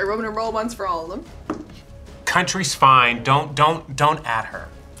 Okay, are we going to roll once for all of them? Country's fine. Don't at her.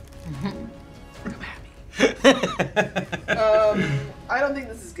 I don't think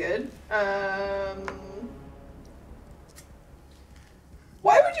this is good.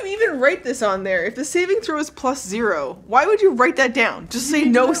 Why would you even write this on there? If the saving throw is +0, why would you write that down? Just say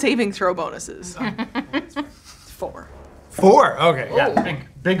no saving throw bonuses. 4. 4. Okay. Yeah. Oh.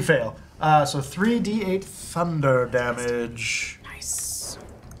 Big fail. So 3d8 thunder damage. Nice.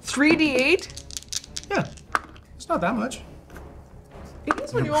 3d8? Yeah. It's not that much. It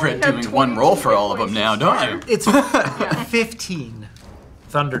is when you Regret only have doing one roll for all of them points now, to don't start. you? It's 15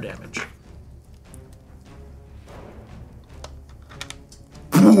 thunder damage.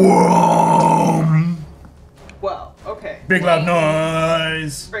 Well, okay. Big loud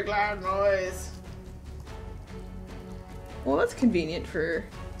noise. Big loud noise. Well, that's convenient for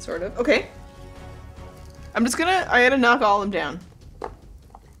sort of. Okay. I gotta knock all of them down.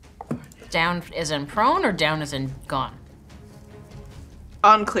 Down as in prone or down as in gone?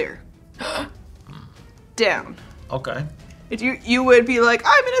 Unclear. Down. Okay. If you would be like,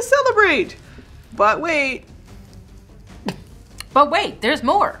 I'm gonna celebrate, but wait, there's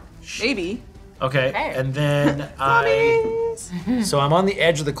more. maybe. Okay. Okay. And then So I'm on the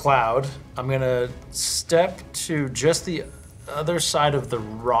edge of the cloud. I'm gonna step to just the other side of the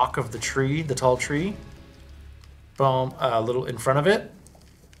rock of the tree, the tall tree. Boom, a little in front of it.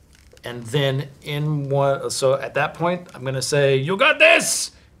 And then so at that point, I'm gonna say, "You got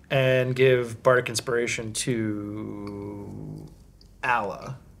this!" and give Bardic Inspiration to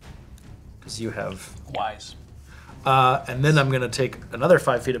Alla, because you have Wise. and then I'm gonna take another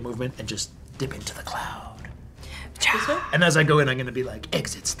 5 feet of movement and just dip into the cloud. And as I go in, I'm gonna be like,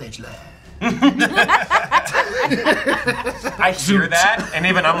 "Exit stage left." I hear that, and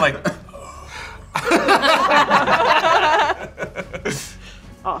even I'm like,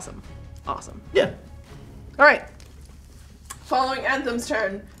 Awesome. Awesome. Yeah. All right. Following Anthem's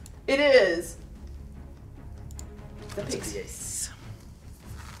turn, it is the Pixies.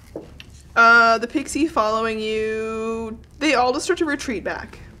 The Pixie following you, they all just start to retreat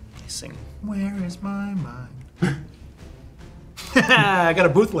back. They sing, "Where is my mind?" I got a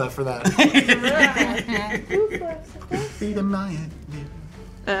booth left for that.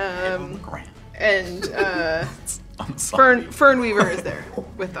 And Fernweaver is there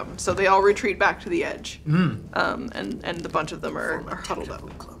with them, so they all retreat back to the edge. And the bunch of them are huddled up.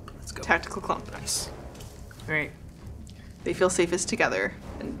 Let's go. Tactical clump. Nice. Great. They feel safest together,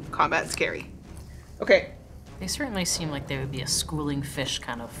 and combat's scary. Okay. They certainly seem like they would be a schooling fish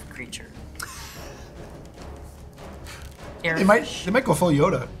kind of creature. They might go full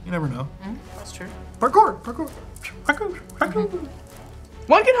Yoda. You never know. That's true. Parkour.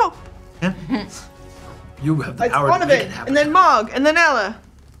 One can hope. You have the It's power one to of make it, it happen. and then Mog, and then Ella.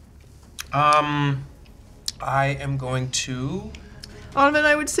 I am going to. Donovan,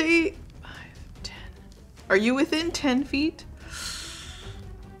 I would say 5, 10. Are you within 10 feet?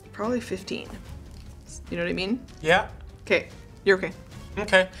 Probably 15. You know what I mean? Yeah. Okay, you're okay.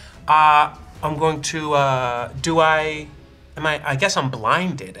 Okay. I'm going to. I guess I'm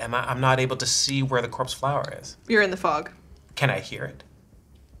blinded. I'm not able to see where the corpse flower is. You're in the fog. Can I hear it?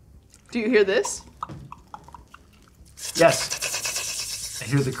 Do you hear this? Yes. I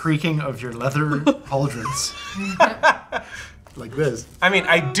hear the creaking of your leather pauldrons. Like this. I mean,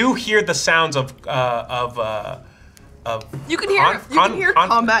 I do hear the sounds of. You can hear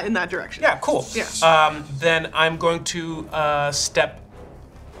combat in that direction. Yeah, cool. Yeah. Then I'm going to step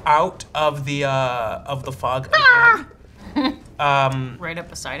out of the fog again. Right up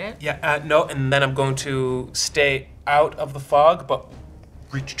beside it? Yeah, no, and then I'm going to stay out of the fog, but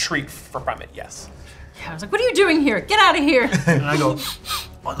retreat from it, yes. Yeah, I was like, what are you doing here? Get out of here. And I go,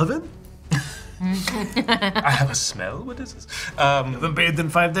 Donovan? I have a smell? What is this? Haven't bathed in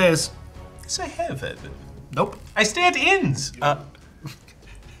 5 days. Yes, I have it. Nope. I stay at inns.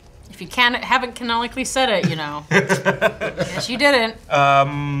 If you haven't canonically said it, you know. Yes, you didn't.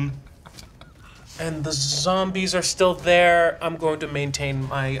 And the zombies are still there. I'm going to maintain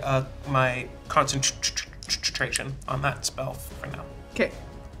my my concentration on that spell for now. Okay.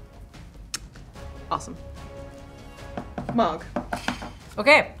 Awesome. Mog.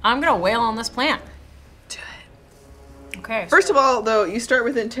 Okay, I'm gonna wail on this plant. Do it. Okay. First of all, though, you start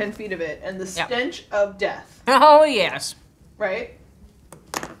within 10 feet of it, and the stench of death, Oh, yes. right?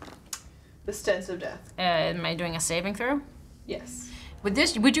 The stench of death. Am I doing a saving throw? Yes.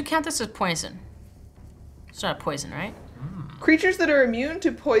 Would you count this as poison? It's not poison, right? Creatures that are immune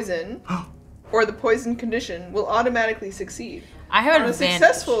to poison or the poison condition will automatically succeed. I have On an a advantage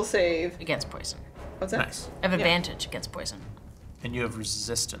successful save. against poison. What's that? Nice. I have advantage against poison. And you have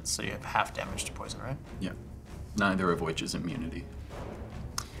resistance, so you have half damage to poison, right? Yeah. Neither of which is immunity.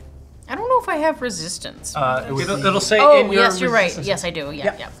 I don't know if I have resistance. It'll say Oh, in your yes, you're right. resistance. Yes, I do.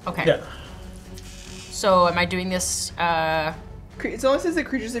 Yeah. Okay. Yeah. So am I doing this? It only says that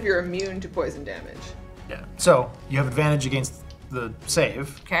creatures if you're immune to poison damage. Yeah. So you have advantage against the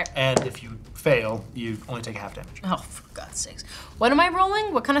save. Okay. And if you fail, you only take half damage. Oh, for God's sakes! What am I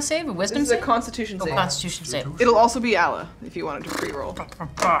rolling? What kind of save? A wisdom This is a save? Constitution save. Constitution save. It'll also be Alla if you wanted to pre-roll.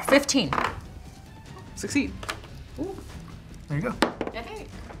 15. Succeed. There you go. Hey.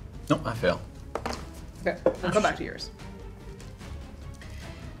 Nope, I fail. Okay, we'll come back to yours.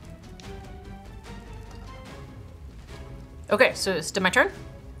 Okay, so it's my turn.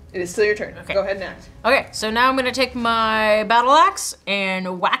 It is still your turn. Okay. Go ahead and act. Okay, so now I'm gonna take my battle axe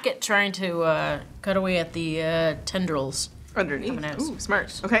and whack it, trying to cut away at the tendrils. Underneath. Coming out. Ooh,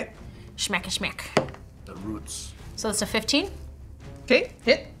 smart. Okay. Schmack a schmack. The roots. So that's a 15. Okay,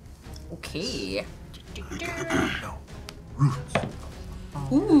 hit. Okay. No. Roots.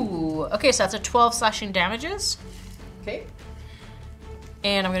 Ooh. Okay, so that's a 12 slashing damages. Okay.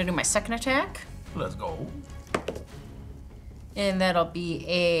 And I'm gonna do my second attack. Let's go. And that'll be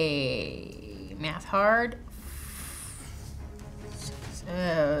a math hard.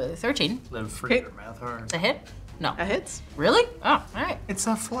 13. Live free Okay. or math hard. It's a hit? No. That hits. Really? Oh, all right. It's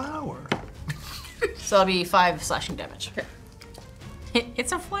a flower. So that'll be 5 slashing damage. Okay.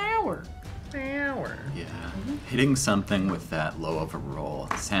 It's a flower. Yeah. Hitting something with that low of a roll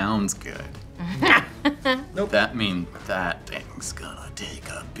sounds good. Nope. That means that thing's gonna take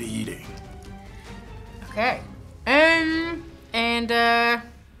a beating. Okay. And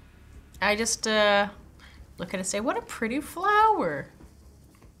I just look at it and say, what a pretty flower.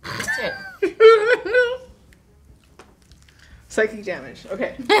 That's it. Psychic damage.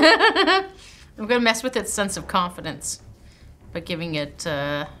 Okay. I'm gonna mess with its sense of confidence by giving it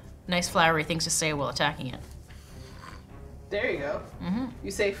nice flowery things to say while attacking it. There you go.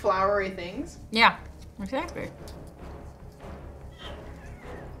 You say flowery things. Yeah, exactly.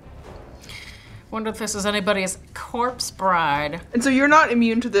 Wonder if this is anybody's corpse bride. And so you're not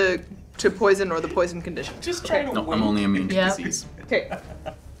immune to poison or the poison condition. Just trying to No, I'm only immune to Yep. disease. Okay.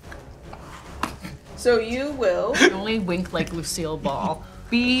 So you will You only wink like Lucille Ball.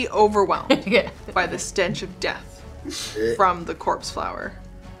 be overwhelmed Yeah. by the stench of death from the corpse flower,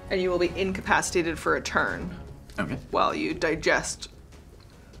 and you will be incapacitated for a turn Okay. while you digest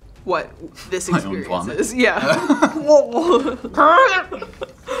what this My own experience vomit. is. Yeah.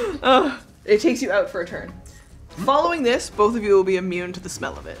 It takes you out for a turn. Following this, both of you will be immune to the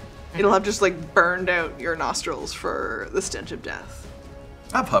smell of it. It'll have just like burned out your nostrils for the stench of death.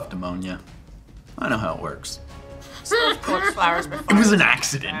 I've huffed ammonia. I know how it works. Corpse flowers before. It was an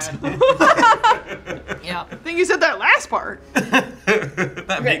accident. Yeah. I think you said that last part.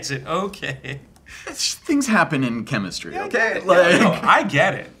 That makes it okay. Things happen in chemistry, okay? No, I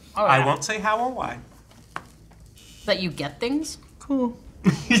get it. All I right. won't say how or why. That you get things? Cool.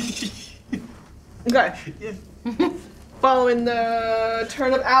 Okay. Following the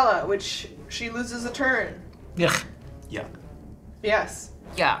turn of Allah, which she loses a turn. Yeah. Yeah. Yes.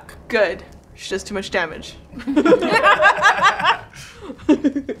 Yuck. Good. She does too much damage.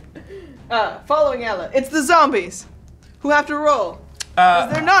 Following Allah, it's the zombies who have to roll.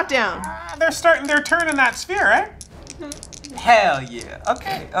 'Cause they're not down. They're starting their turn in that sphere, right? Hell yeah.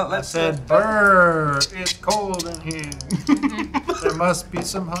 Okay. Oh, I let's said, brr, it's cold in here. There must be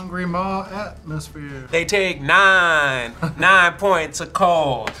some hungry maw atmosphere. They take 9 points of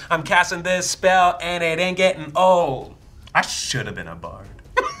cold. I'm casting this spell and it ain't getting old. I should have been a bard.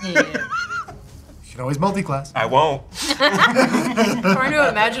 Yeah. You can always multi-class. I won't. Trying to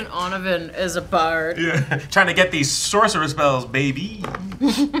imagine Onovan as a bard. Yeah. Trying to get these sorcerer spells, baby.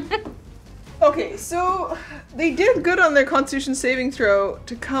 Okay, so they did good on their Constitution saving throw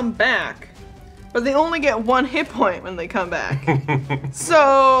to come back, but they only get 1 hit point when they come back.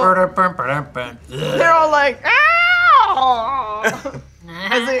 So they're all like, ow!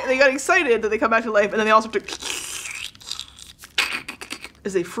 As they got excited that they come back to life, and then they also took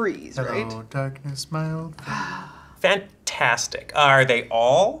as they freeze, right? Hello, darkness, my old friend. Fantastic. Are they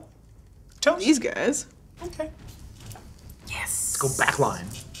all toast? These guys. Okay. Yes. Go back line.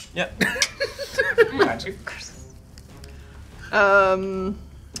 Yep. Got you.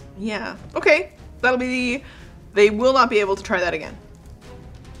 Yeah. Okay, that'll be they will not be able to try that again.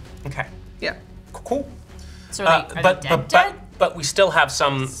 Okay. Yeah. Cool. So are they dead? But we still have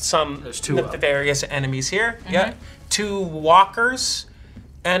some There's 2 of them. various enemies here. Yeah. 2 walkers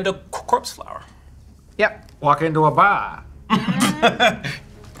and a corpse flower. Yep. Walk into a bar.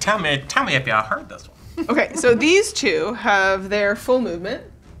 Tell me if y'all heard this one. Okay, so these 2 have their full movement,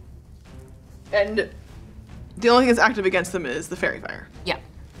 and the only thing that's active against them is the fairy fire. Yeah.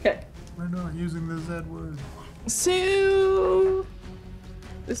 Okay. We're not using the Z word. So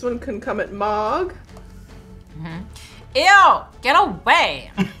this one can come at Mog. Ew! Get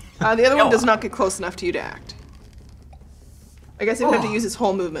away! The other one does not get close enough to you to act. I guess it would have to use its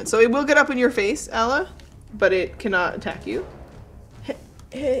whole movement. So it will get up in your face, Ella, but it cannot attack you.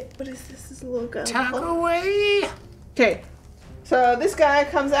 Hey, what is this? This is a little guy. Attack away! Okay, so this guy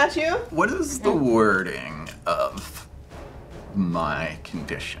comes at you. What is the wording of my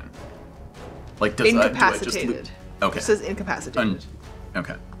condition? Like, does Incapacitated. Okay. It says incapacitated.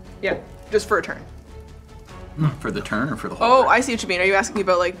 Okay. Yeah, just for a turn. For the turn or for the whole Oh, turn? I see what you mean. Are you asking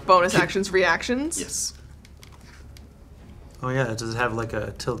about like bonus actions, reactions? Yes. Oh yeah, does it have like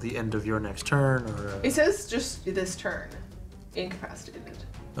a till the end of your next turn or? It says just this turn, incapacitated.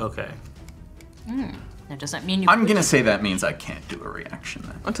 Okay. That doesn't mean you. I'm gonna say that means I can't do a reaction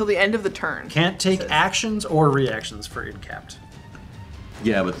then. Until the end of the turn. Can't take actions or reactions for incapped.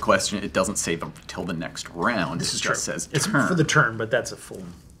 Yeah, but the question, it doesn't say till the next round. This it is just true. says It's turn. for the turn, but that's a full.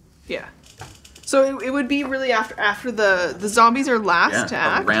 Yeah. So it would be really after the zombies are last to Yeah,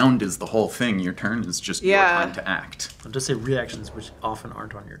 a act. round is the whole thing. Your turn is just your Yeah. time to act. I'll just say reactions, which often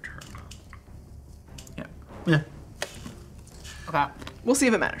aren't on your turn. Yeah. Yeah. Okay. We'll see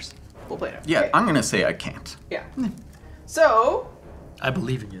if it matters. We'll play it out. Yeah, Okay. I'm gonna say I can't. Yeah. So I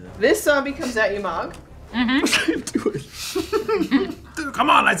believe in you then. this zombie comes at you, Mog, Do it. Dude, come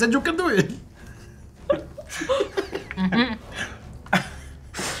on! I said you can do it.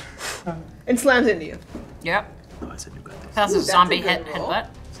 and slams into you. Yep. Oh, I said you got this. That's Ooh, a that's zombie a good hit roll. headbutt.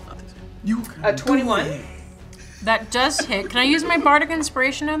 You A 21. That does hit. Can I use my bardic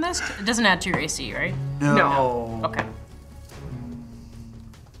inspiration on this? It doesn't add to your AC, right? No. Okay.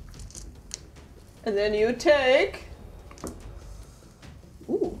 And then you take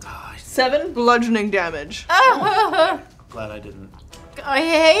 7 bludgeoning damage. Glad I didn't. I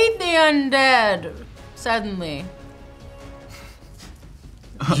hate the undead. Suddenly.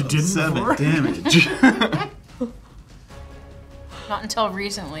 You didn't 7 damage. Not until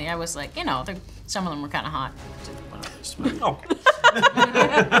recently. I was like, some of them were kind of hot. Oh.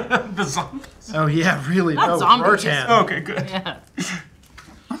 The zombies. Oh yeah, really? Not No, zombies. Rortan. Okay, good. Yeah.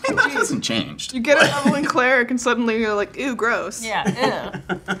 I mean, that hasn't changed. You get a level in cleric and suddenly you're like, ew, gross. Yeah.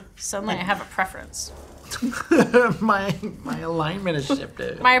 Ew. Suddenly I have a preference. my alignment is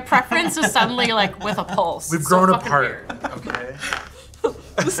shifted. My preference is suddenly like with a pulse. We've It's grown so fucking apart. weird. Okay.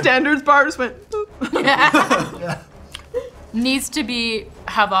 The standards bar just went, "Oop." Needs to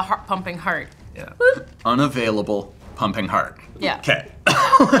have a pumping heart. Yeah. Unavailable, pumping heart. Yeah. Okay.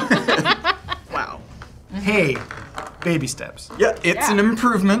 Wow. Hey, baby steps. Yeah, it's Yeah. an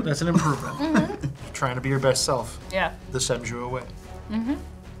improvement. That's an improvement. Trying to be your best self. Yeah. The Senju away.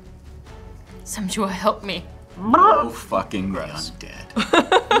 Samjua, help me. Oh, fucking undead.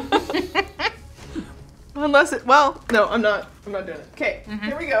 Unless it, well, no, I'm not doing it. Okay,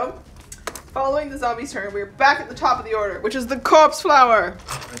 here we go. Following the zombie's turn, we're back at the top of the order, which is the corpse flower.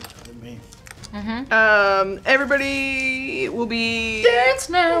 Me. Everybody will be... Dance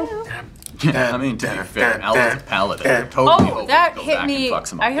now. Yeah, I mean, to be fair, Al's a paladin. Totally Oh, hoping that to go hit back me. and fuck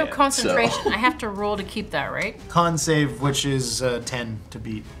some I have undead, concentration. so- I have to roll to keep that, right? Con save, which is 10 to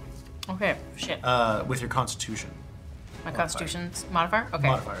beat Okay, shit. with your Constitution My constitution's modifier? Okay.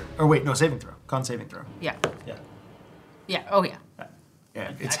 modifier. Or wait, no, saving throw. Con saving throw. Yeah. Yeah. Yeah, oh yeah.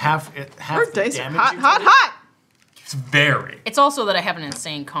 Yeah, it's half Our the dice are damage. hot, you hot, take. hot! It's very. It's also that I have an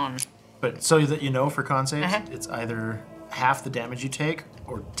insane con. But so that you know, for con saves, Uh-huh. it's either half the damage you take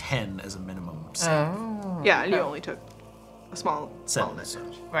or 10 as a minimum save. Oh. Yeah, and you only took a small Seven. bit.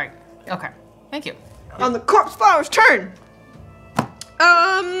 Right. Okay. Thank you. On the corpse flower's turn!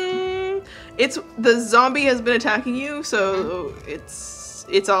 It's, the zombie has been attacking you, so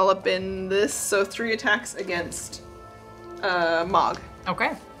it's all up in this, so 3 attacks against Mog.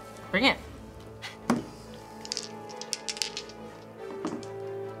 Okay. Bring it.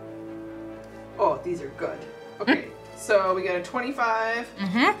 Oh, these are good. Okay, so we got a 25,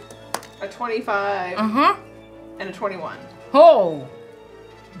 a 25, and a 21. Oh.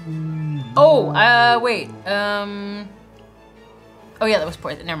 Oh, wait. Oh yeah, that was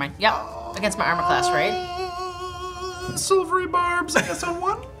poison. Never mind. Yep. Against my armor class, right? Silvery barbs, I guess, on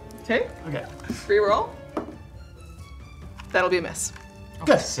one. Okay, Okay. reroll. That'll be a miss.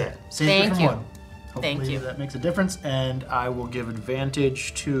 Good. Save Thank from you. one. Hopefully Thank you. that makes a difference, and I will give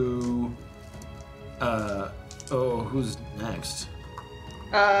advantage to. Who's next?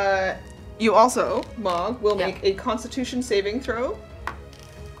 You also, Mog, will Yep. make a Constitution saving throw.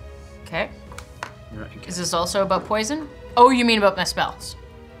 Okay. You're right, okay. Is this also about poison? Oh, you mean about my spells?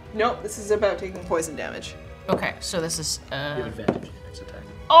 Nope, this is about taking poison damage. Okay, so this is. You have advantage on your next attack.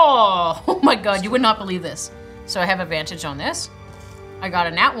 Oh my god, you would not believe this. So I have advantage on this. I got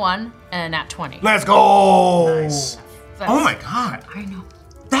a nat 1 and a nat 20. Let's go! Nice. That's- Oh my god. I know.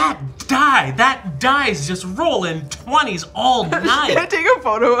 That die is just rolling 20s all Can I night. take a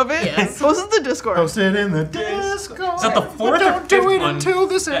photo of it? Yes. Post it in the Discord. Post it in the Discord. Is that the fourth or Don't do fifth it one until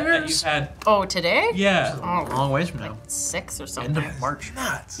this that you airs. had? Oh, today? Yeah. Oh, Long ways from now. 6 or End something. of March.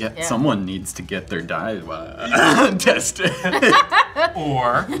 Yeah, Yeah. someone needs to get their die tested.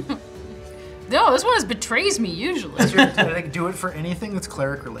 Or No, this one betrays me usually. I think do it for anything that's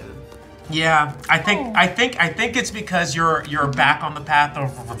cleric related. Yeah, I think it's because you're back on the path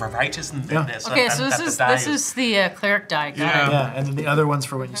of righteousness. Okay, so this is the cleric die. Yeah, and then the other one's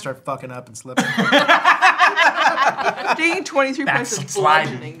for when you start fucking up and slipping. Taking 23 points of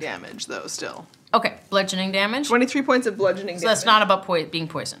bludgeoning damage, though, still. Okay, bludgeoning damage. 23 points of bludgeoning damage. So that's not about being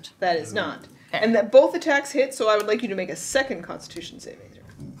poisoned. That is not. Okay. And that both attacks hit, so I would like you to make a second Constitution saving throw.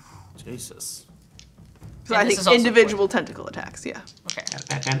 Jesus. So I think individual tentacle attacks, yeah. Okay.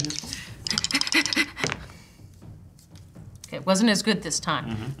 Okay, it wasn't as good this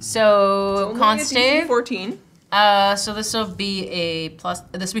time. So con save 14. So this will be a plus.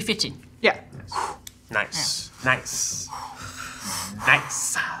 This will be 15. Yeah. Nice.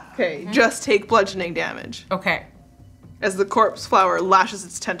 Okay, just take bludgeoning damage. Okay. As the corpse flower lashes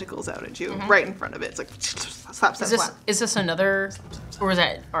its tentacles out at you, right in front of it. It's like slap, slap, slap. Is this another, or is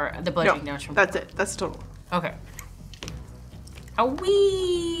that, or the bludgeoning damage from? That's it. That's the total. Okay.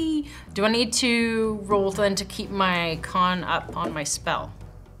 Awee! Do I need to roll then to keep my con up on my spell?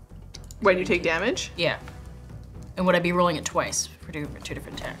 When you take damage? Yeah. And would I be rolling it twice for two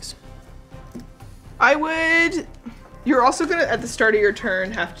different attacks? I would. You're also gonna at the start of your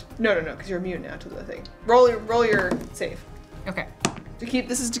turn have to. No, because you're immune now to the thing. Roll your save. Okay.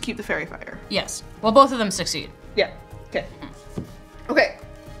 This is to keep the fairy fire. Yes. Well, both of them succeed. Yeah. Okay. Okay.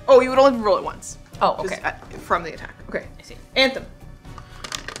 Oh, you would only roll it once. Oh, okay. From the attack. Okay. I see. Anthem.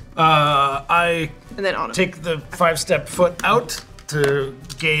 I And then on take the 5-step foot out to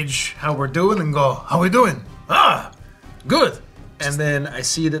gauge how we're doing and go, how we doing? Ah, good. And then I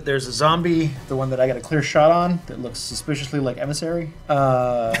see that there's a zombie, the one that I got a clear shot on, that looks suspiciously like Emissary.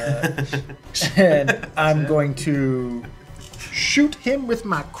 And I'm going to shoot him with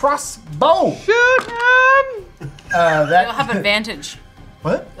my crossbow. Shoot him! You'll have advantage.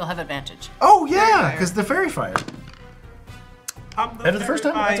 What? You'll have advantage. Oh, yeah, because the fairy fire. Better the first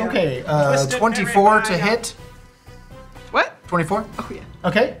time? That's okay. 24 to hit. What? 24? Oh, yeah.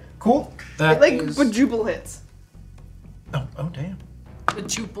 Okay, cool. That like is- quadruple hits. Oh, damn.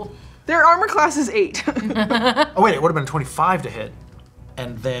 Quadruple. Their armor class is 8. Oh, wait, it would have been 25 to hit.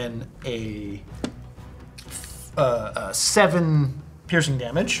 And then a 7 piercing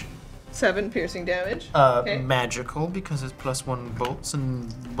damage. 7 piercing damage. Okay. Magical, because it's +1 bolts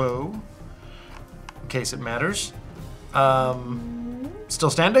and bow. In case it matters. Still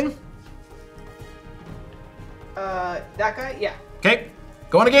standing? That guy? Yeah. Okay,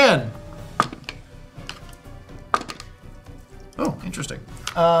 going again. Oh, interesting.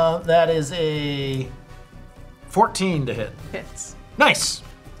 That is a 14 to hit. Hits. Nice.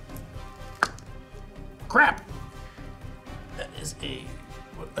 Crap. That is a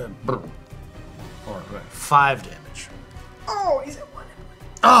 5 damage. Oh, he's at 1.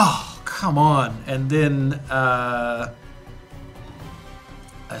 Oh, come on. And then I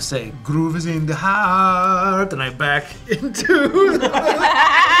say, groove is in the heart, and I back into the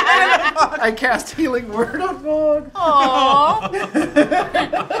I cast Healing Word on Mog. Aww.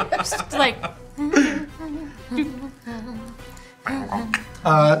 Just like.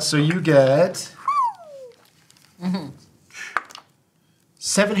 So you get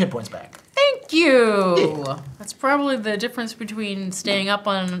 7 hit points back. Thank you. That's probably the difference between staying up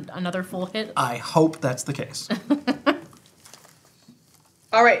on another full hit. I hope that's the case.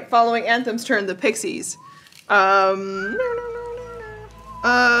 All right, following Anthem's turn, the Pixies.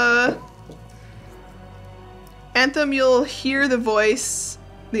 Anthem, you'll hear the voice.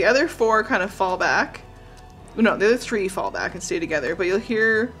 The other 4 kind of fall back. No, the other 3 fall back and stay together, but you'll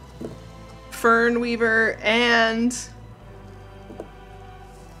hear Fernweaver and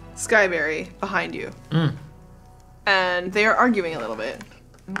Skyberry behind you. And they are arguing a little bit.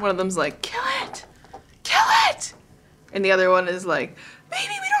 One of them's like, kill it! Kill it! And the other one is like,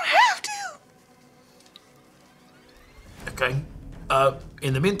 maybe we don't have to! Okay.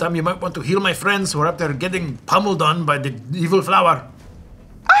 In the meantime, you might want to heal my friends who are up there getting pummeled on by the evil flower.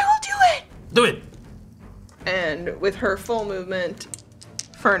 I will do it! Do it. And with her full movement,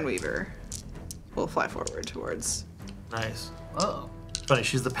 Fernweaver will fly forward towards. Nice. Oh. It's funny,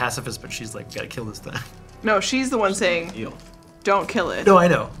 she's the pacifist, but she's like, gotta kill this thing. No, she's the one saying, don't kill it. No, I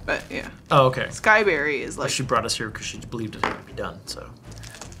know. But yeah. Oh, okay. Skyberry is like. She brought us here because she believed it had to be done, so.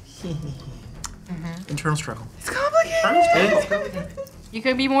 Internal struggle. It's complicated. You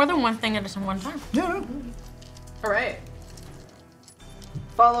could be more than one thing at one time. Yeah. All right.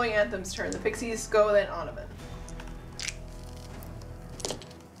 Following Anthem's turn, the Pixies go then Onovan.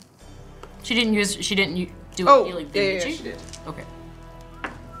 She didn't do a healing thing, did she? She did. Okay.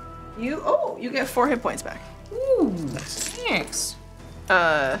 You get 4 hit points back. Ooh, thanks.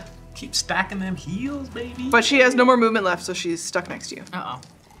 Keep stacking them heals, baby. But she has no more movement left, so she's stuck next to you. Uh-oh.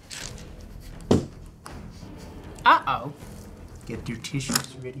 Uh-oh. Get your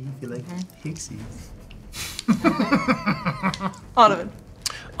tissues ready if you like Pixies. Ottoman.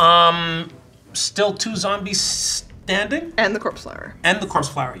 Still 2 zombies standing? And the corpse flower. And the corpse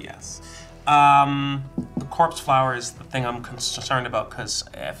flower, yes. The corpse flower is the thing I'm concerned about because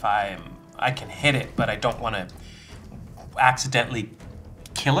if I can hit it, but I don't want to accidentally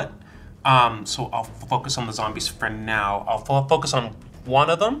kill it. So I'll focus on the zombies for now. I'll focus on one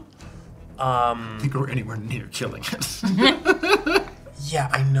of them. I think we're anywhere near killing it. Yeah,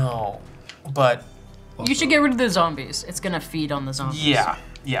 I know, but You should get rid of the zombies. It's gonna feed on the zombies. yeah.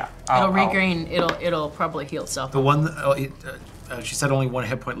 It'll regain. It'll probably heal itself. The one, she said only 1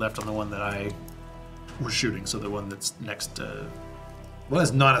 hit point left on the one that I was shooting. So the one that's next, well,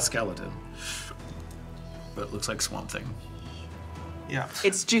 it's not a skeleton, but it looks like Swamp Thing. Yeah.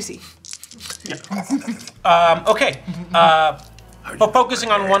 It's juicy. Yeah. Okay.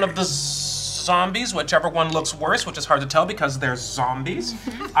 Focusing on one of the zombies, whichever one looks worse, which is hard to tell because they're zombies.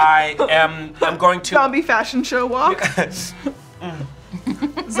 I'm going to Zombie fashion show walk.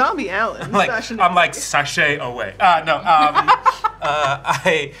 Zombie Alan. I'm like sachet away. No.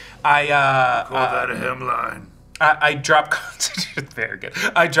 I Call that a hemline. I drop concentration. Very good.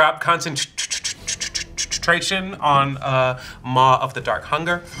 I drop concentration on Maw of the Dark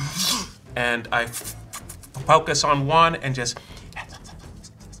Hunger, and I focus on one and just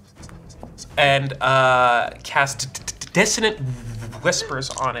cast dissonant whispers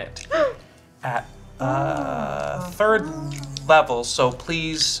on it at 3rd level. So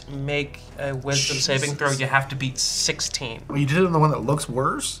please make a wisdom saving throw. You have to beat 16. Well, you did it on the one that looks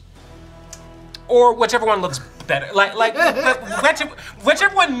worse? Or whichever one looks better.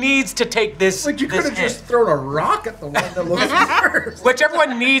 Whichever one needs to take this. Like you could have just thrown a rock at the one that looks worse. Whichever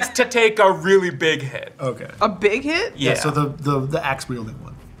one needs to take a really big hit. Okay. A big hit? Yeah. So the axe wielding one.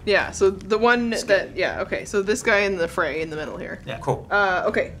 Yeah, so the one that, yeah, okay. So this guy in the fray in the middle here. Yeah. Cool.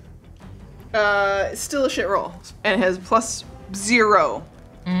 Okay. It's still a shit roll. And it has +0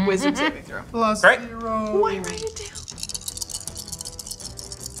 wisdom saving throw. +0. Why write it down?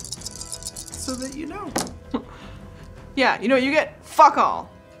 So that you know. Yeah, you know what you get? Fuck all.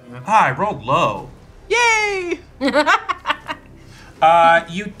 I rolled low. Yay!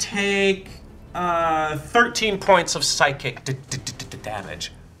 You take 13 points of psychic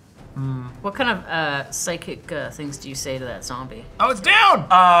damage. What kind of psychic things do you say to that zombie? Oh, it's down!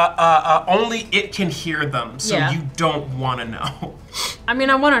 Only it can hear them, so Yeah. you don't want to know. I mean,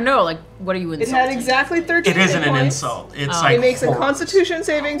 I want to know, like, what are you It insulting? had exactly 13 It isn't hit an points. insult. It's like It makes a horrible. Constitution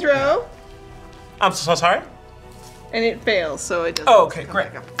saving throw, I'm so sorry. and it fails, so it doesn't. Oh, okay, come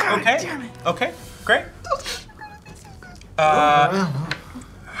great. back up. God Okay, damn it. okay, great.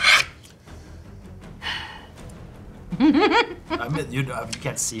 You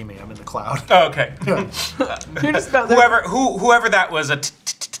can't see me. I'm in the cloud. Oh, okay. You're just about there. Whoever that was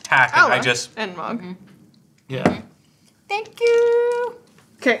attacking, I Ella just and Mog. Yeah. Thank you.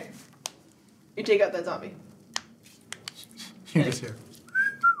 Okay. You take out that zombie. You just hear.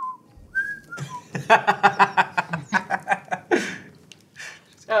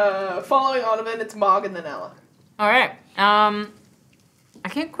 Following Ottoman, it's Mog and then Ella. All right. I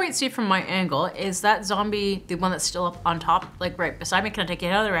can't quite see from my angle. Is that zombie the one that's still up on top, like right beside me? Can I take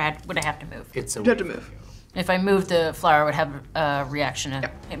it out, or would I have to move? It's a You have to move. If I move, the flower would have a reaction and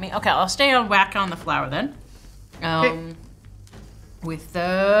hit me. Okay, I'll stay on whack on the flower then. With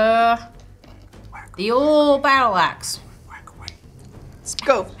the old battle axe.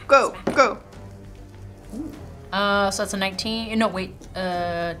 Go, go, go. So that's a 19. No, wait.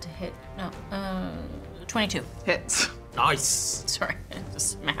 To hit. No. 22. Hits. Nice. Sorry,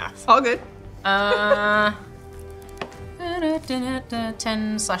 just math. All good.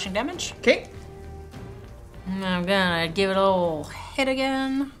 10 slashing damage. Okay. I'm gonna give it a little hit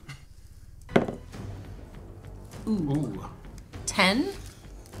again. Ooh. 10.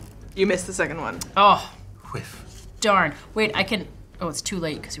 You missed the second one. Oh, Whiff. darn. Wait, I can. Oh, it's too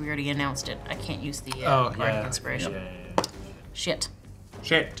late because we already announced it. I can't use the Bardic Inspiration. Shit.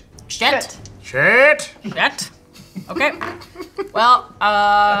 shit. Shit. Shit. Shit. Okay. Well,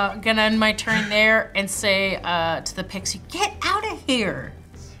 gonna end my turn there and say to the pixie, get out of here.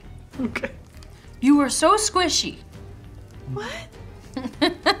 Okay. You were so squishy. What?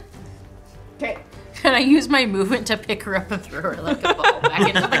 Okay. Can I use my movement to pick her up and throw her like a ball back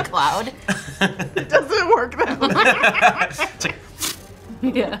into the cloud? It doesn't work that way. It's like,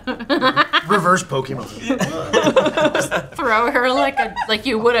 Yeah. Reverse Pokemon. Throw her like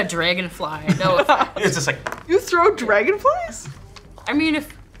you would a dragonfly. No, it's just like. You throw dragonflies? I mean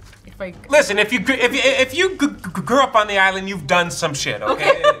if I Listen, if you grew up on the island, you've done some shit.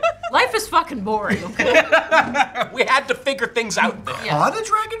 Okay. Life is fucking boring, okay? We had to figure things out there. Caught a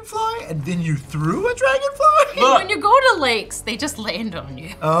dragonfly and then you threw a dragonfly? Hey, when you go to lakes, they just land on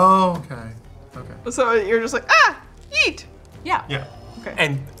you. Oh, okay. Okay. So you're just like, eat. Yeah. Yeah. Okay.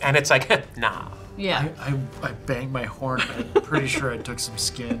 And it's like, nah. Yeah. I banged my horn, but I'm pretty sure I took some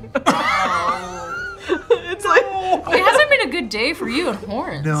skin. It's like, It hasn't been a good day for you and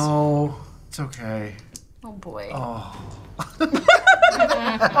horns. No, it's okay. Oh boy. Oh.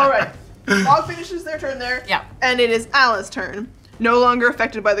 all right. Mog finishes their turn there. Yeah. And it is Alla's turn. No longer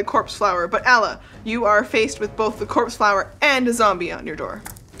affected by the corpse flower, but Alla, you are faced with both the corpse flower and a zombie on your door.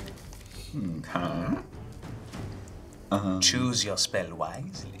 Okay. Choose your spell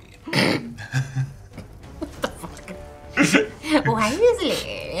wisely. Wisely.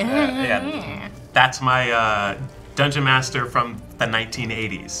 Yeah. That's my dungeon master from the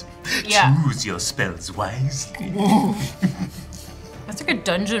 1980s. Yeah. Choose your spells wisely. That's like a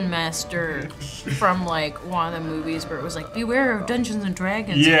dungeon master from like one of the movies where it was like, beware of Dungeons and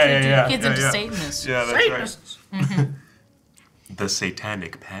Dragons. Yeah. Kids into Satanists. Yeah, that's Satanists. Right. The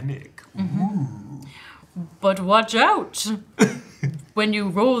Satanic Panic. But watch out! When you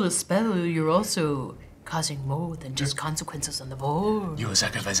roll the spell, you're also causing more than just consequences on the board. You're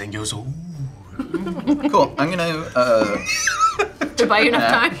sacrificing your soul. Cool. I'm gonna To buy you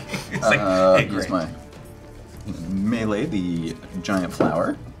enough time. use my melee the giant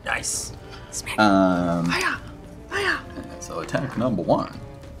flower. Nice. So attack number 1.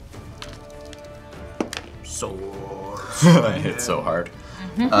 I hit so hard.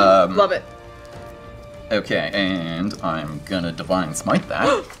 Love it. Okay, and I'm gonna divine smite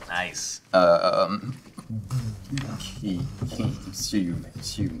that. Nice. Yeah.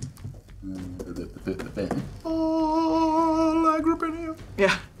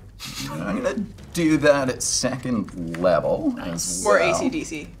 I'm gonna do that at 2nd level. As More well.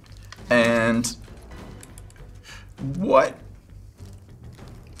 AC/DC. And what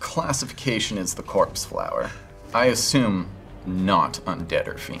classification is the corpse flower? I assume not undead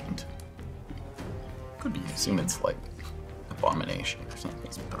or fiend. Could be. I assume it's like abomination or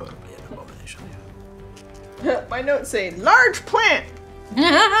something. Probably an abomination. My notes say large plant.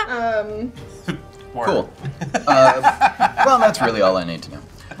 Cool. Well, that's really all I need to know.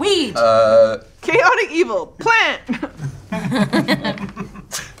 Weed. Chaotic evil plant.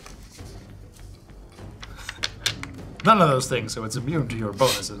 None of those things, so it's immune to your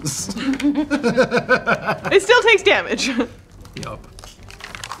bonuses. It still takes damage. Yup.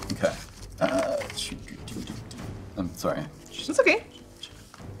 Okay. I'm sorry. It's okay.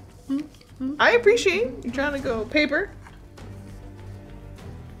 I appreciate you trying to go paper.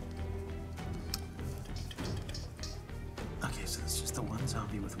 Okay, so it's just the one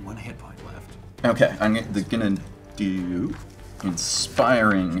zombie with 1 hit point left. Okay, I'm gonna do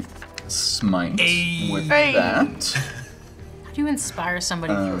inspiring smite with that. How do you inspire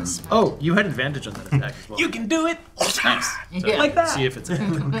somebody through a smite? Oh, you had advantage on that attack as well. You can do it. Nice. Yeah. Like that. See if it's I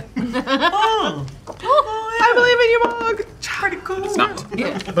believe in you, Mog. Pretty cool. It's not.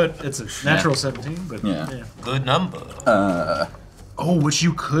 But it's a natural 17, but Yeah. Good number. Oh, which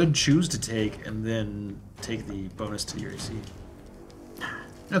you could choose to take and then take the bonus to your AC.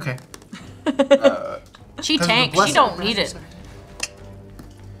 Okay. She tanks. She don't need it.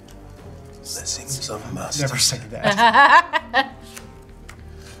 Blessings of master. Never say that.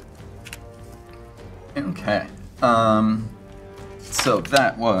 Okay. So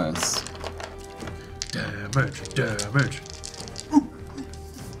that was Damage.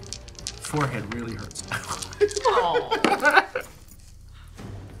 Forehead really hurts.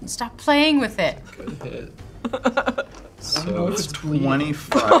 Stop playing with it. so it's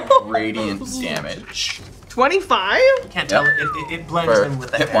 25 radiant damage 25? Can't tell. It blends for in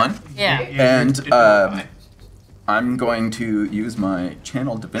with the hit hair. 1. Yeah. And I'm going to use my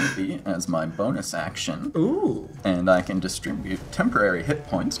Channel Divinity as my bonus action. Ooh. And I can distribute temporary hit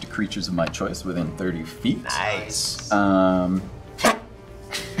points to creatures of my choice within 30 feet. Nice.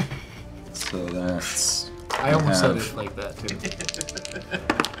 So that's... I almost said it like that too.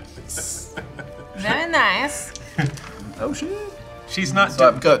 Very nice. Oh shit. She's not. So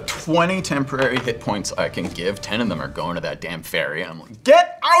I've got 20 temporary hit points I can give. 10 of them are going to that damn fairy. I'm like,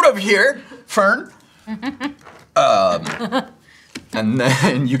 get out of here, Fern! And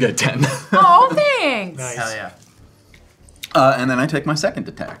then you get 10. Oh, thanks. Nice. Hell yeah. And then I take my second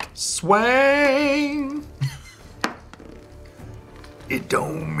attack. Swing! It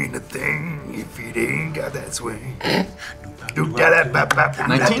don't mean a thing if it ain't got that swing. 19.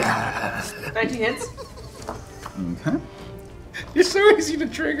 19 hits. Okay. You're so easy to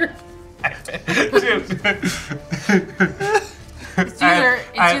trigger. You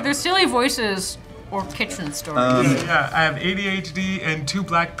either silly voices or kitchen stories. Yeah, I have ADHD and 2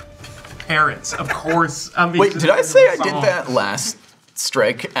 black parrots, of course. Wait, did I say I did that last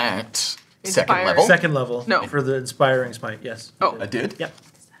strike at second level? Second level. No. For the inspiring smite, yes. Oh. I did? Yep.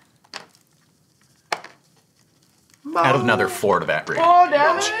 Add another 4 to that rate. More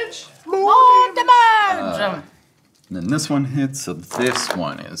damage. More damage! And then this one hits, so this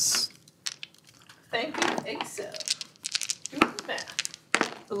one is... Thank you, Excel. Do the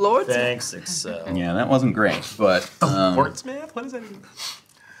math. Lord. Thanks, Excel. Yeah, that wasn't great, but... Quartz math? What does that mean?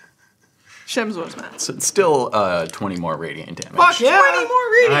 Shem's Lord's math. So it's still 20 more radiant damage. Fuck yeah. 20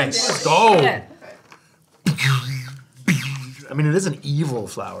 more readings. Nice. Let's go. Yeah. I mean, it is an evil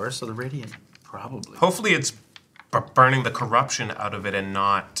flower, so the radiant probably. Hopefully it's burning the corruption out of it and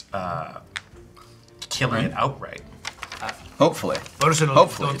not killing it outright. Hopefully. Personally,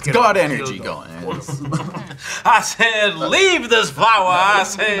 Hopefully. don't It's get got it. energy going. I said, leave this flower. I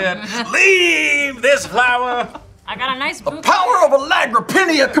said, leave this flower. I got a nice The boot. power of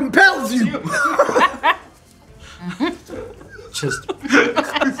Alagrapenia compels you! Just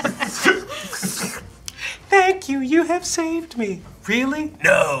Thank you. You have saved me. Really?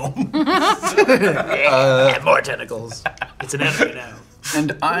 No. add more tentacles. It's an enemy now.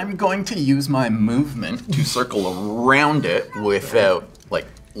 And I'm going to use my movement to circle around it without, like,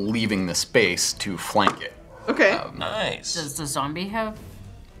 leaving the space to flank it. Okay. Nice. Does the zombie have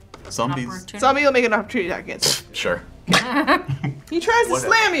Zombies? opportunity? Zombie will make an opportunity attack against you. Sure. He tries to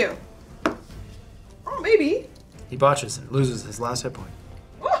slam you. Oh, maybe. He botches and loses his last hit point.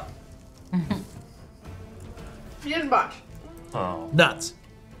 Oh. He didn't botch. Oh. Nuts.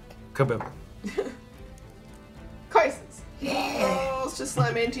 Kaboom. Coises. Oh, let's just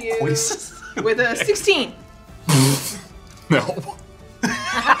slam into you Voices. with a 16. No.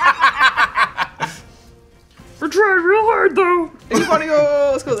 We're trying real hard though. If you want to go,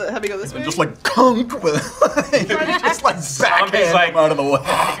 let's go. Have you go this way? Just like conked with just like backhand like- him out of the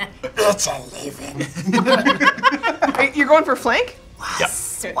way. It's a living. Wait, you're going for flank?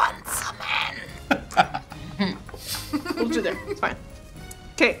 Once a man. We'll do there. It's fine.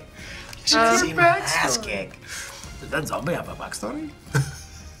 Okay. Should see my ass kick. Did that zombie have a backstory?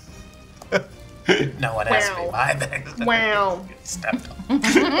 No one asked me Wow. my thing. Wow. Stepped on.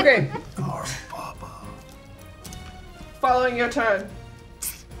 Okay. Following your turn.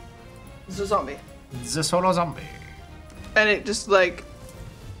 It's a zombie. The solo zombie. And it just like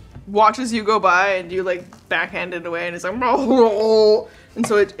watches you go by and you like backhand it away and it's like and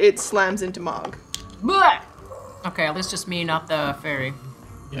so it slams into Mog. Blah! Okay, at least just me, not the fairy.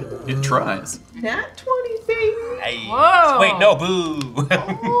 It tries. Nat 20, baby. Hey. Whoa. Wait, no, boo.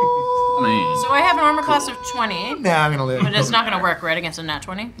 I mean, So I have an armor class of 20, Nah, I'm gonna live. but it's not gonna work, right, against a nat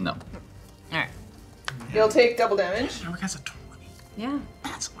 20? no. Alright. You'll take double damage. Yeah.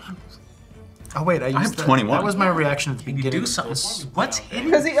 Oh wait, I used have that. 21. That was my reaction at the You beginning. do something. What's hitting?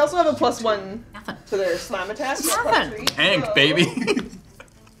 Because they also have a +1 Nothing. to their slam attack. Nothing. Tank, baby.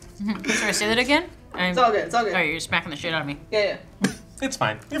 Sorry, say that again? It's all good. It's all good. Oh, you're smacking the shit out of me. Yeah, yeah. It's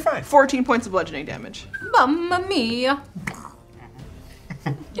fine. You're fine. 14 points of bludgeoning damage. Mamma mia.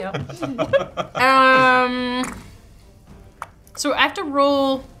 Yep. So I have to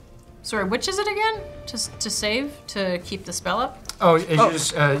roll. Sorry, which is it again? To save to keep the spell up. Oh, it's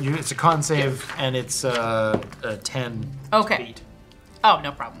just it's a con save and it's 10 Okay. feet. Oh,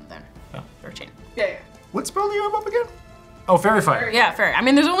 no problem then. 13. Yeah, yeah. What spell do you have up again? Oh, Fairy Fire. Yeah, fair. I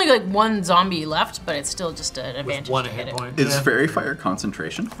mean, there's only like one zombie left, but it's still just an advantage One to hit hit it. point. Is Fairy Fire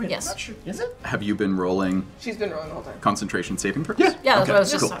concentration? Yes. Is it? Have you been rolling She's been rolling the whole time. concentration saving throws? Yeah, that's Okay, what I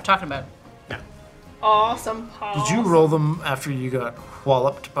was just cool. talking about. Awesome. Did you roll them after you got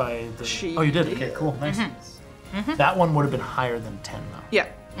walloped by the? She Oh, you did. did. Okay, cool. Nice. That one would have been higher than 10 though. Yeah.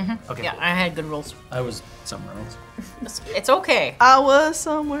 Okay. Yeah, cool. I had good rolls. I was somewhere else. It's okay. I was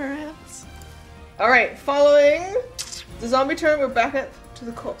somewhere else. All right, following the zombie turn, we're back up to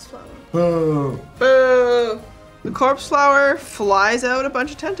the corpse flower. Boo. Boo! The corpse flower flies out a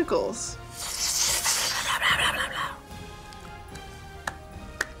bunch of tentacles.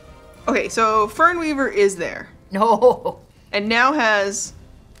 Okay, so Fernweaver is there No. and now has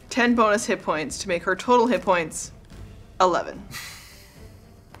 10 bonus hit points to make her total hit points 11.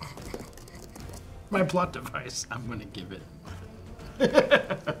 My plot device. I'm gonna give it.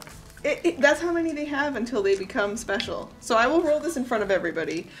 That's how many they have until they become special. So I will roll this in front of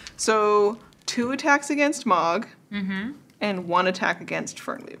everybody. So 2 attacks against Mog and 1 attack against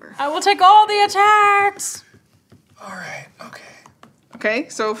Fernweaver. I will take all the attacks. All right. Okay. Okay,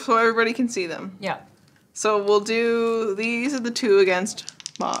 so everybody can see them. Yeah. So we'll do, these are the 2 against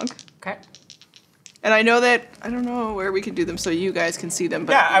Mog. Okay. And I know that, I don't know where we can do them so you guys can see them,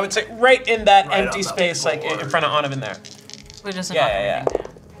 but Yeah, I would say right in that Right empty on the space, like in front of Anna in there. We're just Yeah, knock yeah, everything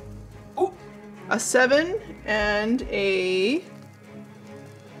down. a 7 and a...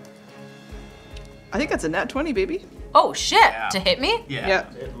 I think that's a nat 20, baby. Oh shit! To hit me? Yeah.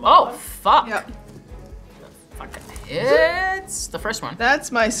 Oh fuck! Yeah. Fucking hits the first one.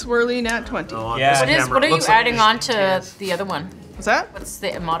 That's my swirly nat 20. Yeah. What are you adding on to the other one? What's that? What's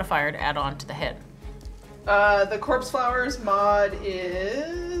the modifier to add on to the hit? The Corpse Flowers mod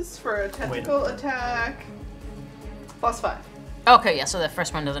is for a tentacle attack +5. Okay, yeah. So the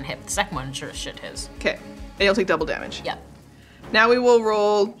first one doesn't hit. The second one sure as shit hits. Okay. And you'll take double damage. Yeah. Now we will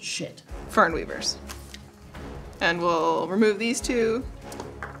roll Shit. Fernweavers. And we'll remove these two.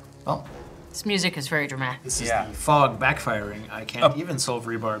 Well, This music is very dramatic. this is the fog backfiring. I can't even solve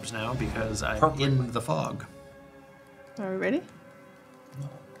rebarbs now because I'm in the fog. Are we ready?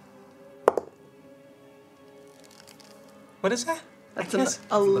 What is that? That's an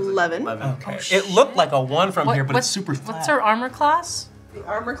 11. Okay. It looked like a 1 from here, but it's super flat. What's her armor class? The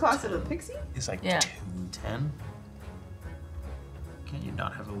armor class of a pixie? It's like Yeah. 10? Can you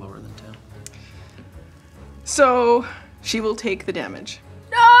not have a lower than 10? So she will take the damage.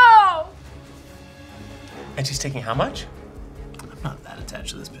 No! And she's taking how much? I'm not that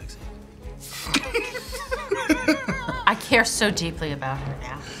attached to this pixie. I care so deeply about her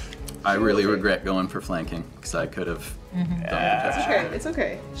now. I really regret going for flanking because I could have done It's it. okay, it's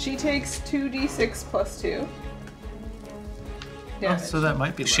okay. She takes 2d6 plus 2. Damage. So that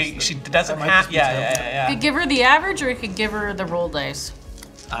might be less She than- she doesn't might have. just be Yeah. You could give her the average, or you could give her the roll dice.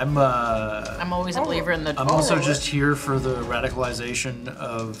 I'm always a believer in the. I'm also just here for the radicalization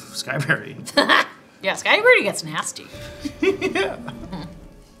of Skyberry. Yeah, Skyberry gets nasty. Yeah.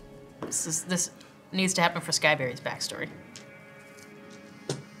 This needs to happen for Skyberry's backstory.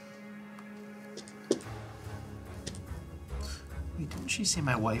 Wait, didn't she say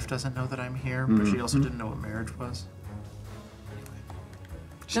my wife doesn't know that I'm here, but she also didn't know what marriage was?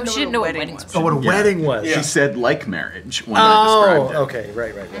 No, she didn't know what weddings were. Oh, what a wedding was. She said like marriage when I described it. Okay,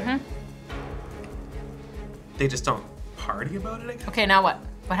 right. They just don't party about it, I guess? Okay, now what?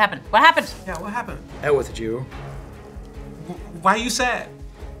 What happened? What happened? Yeah, what happened? Out with you. Why are you sad?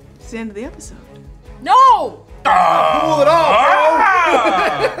 It's the end of the episode. No! Pull it off,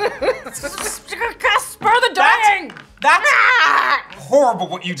 Spur the dying! That's horrible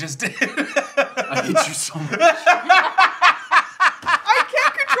what you just did. I hate you so much. I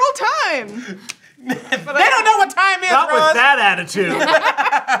can't control time! But they don't know what time is, Not Rose. with that attitude.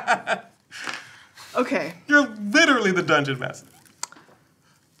 Okay, You're literally the dungeon master.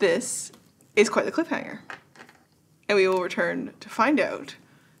 this is quite the cliffhanger. And we will return to find out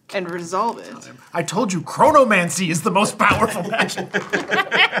and resolve it. I told you, chronomancy is the most powerful magic. We'll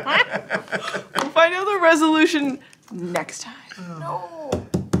find out the resolution next time.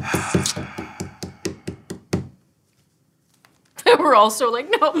 We're also like,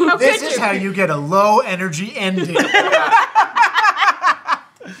 no, how This could is you? how you get a low energy ending.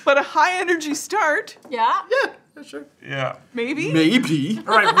 But a high energy start, Yeah? Yeah, sure. Yeah. maybe? Maybe.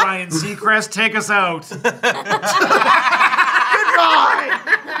 All right, Ryan Seacrest, take us out.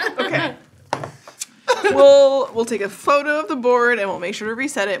 Okay. We'll take a photo of the board and we'll make sure to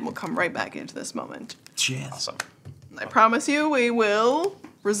reset it and we'll come right back into this moment. Cheers. Awesome. I promise you we will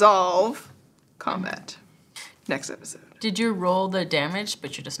resolve combat next episode. Did you roll the damage,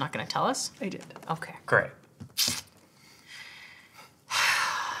 but you're just not going to tell us? I did. Okay. Great.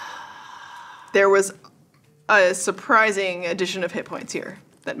 There was a surprising addition of hit points here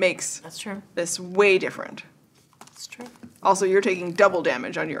that makes That's true. this way different. That's true. Also, you're taking double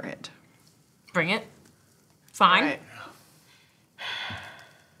damage on your hit. Bring it. Fine. Right.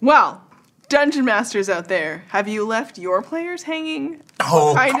 Well, dungeon masters out there, have you left your players hanging?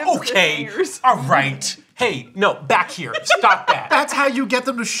 Oh, Kind of okay. cliffhangers. All right. Hey, no, back here. Stop that. That's how you get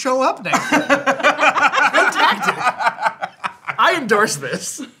them to show up next time. Good tactic. I endorse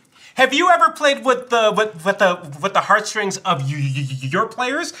this. Have you ever played with the heartstrings of your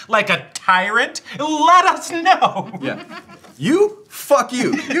players like a tyrant? Let us know. Yeah. You? Fuck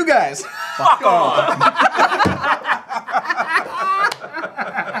you. You guys. Fuck off.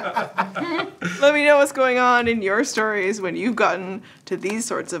 Let me know what's going on in your stories when you've gotten to these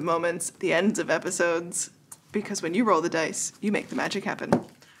sorts of moments, the ends of episodes, because when you roll the dice, you make the magic happen.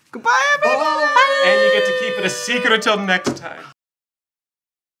 Goodbye, everyone! And you get to keep it a secret until next time.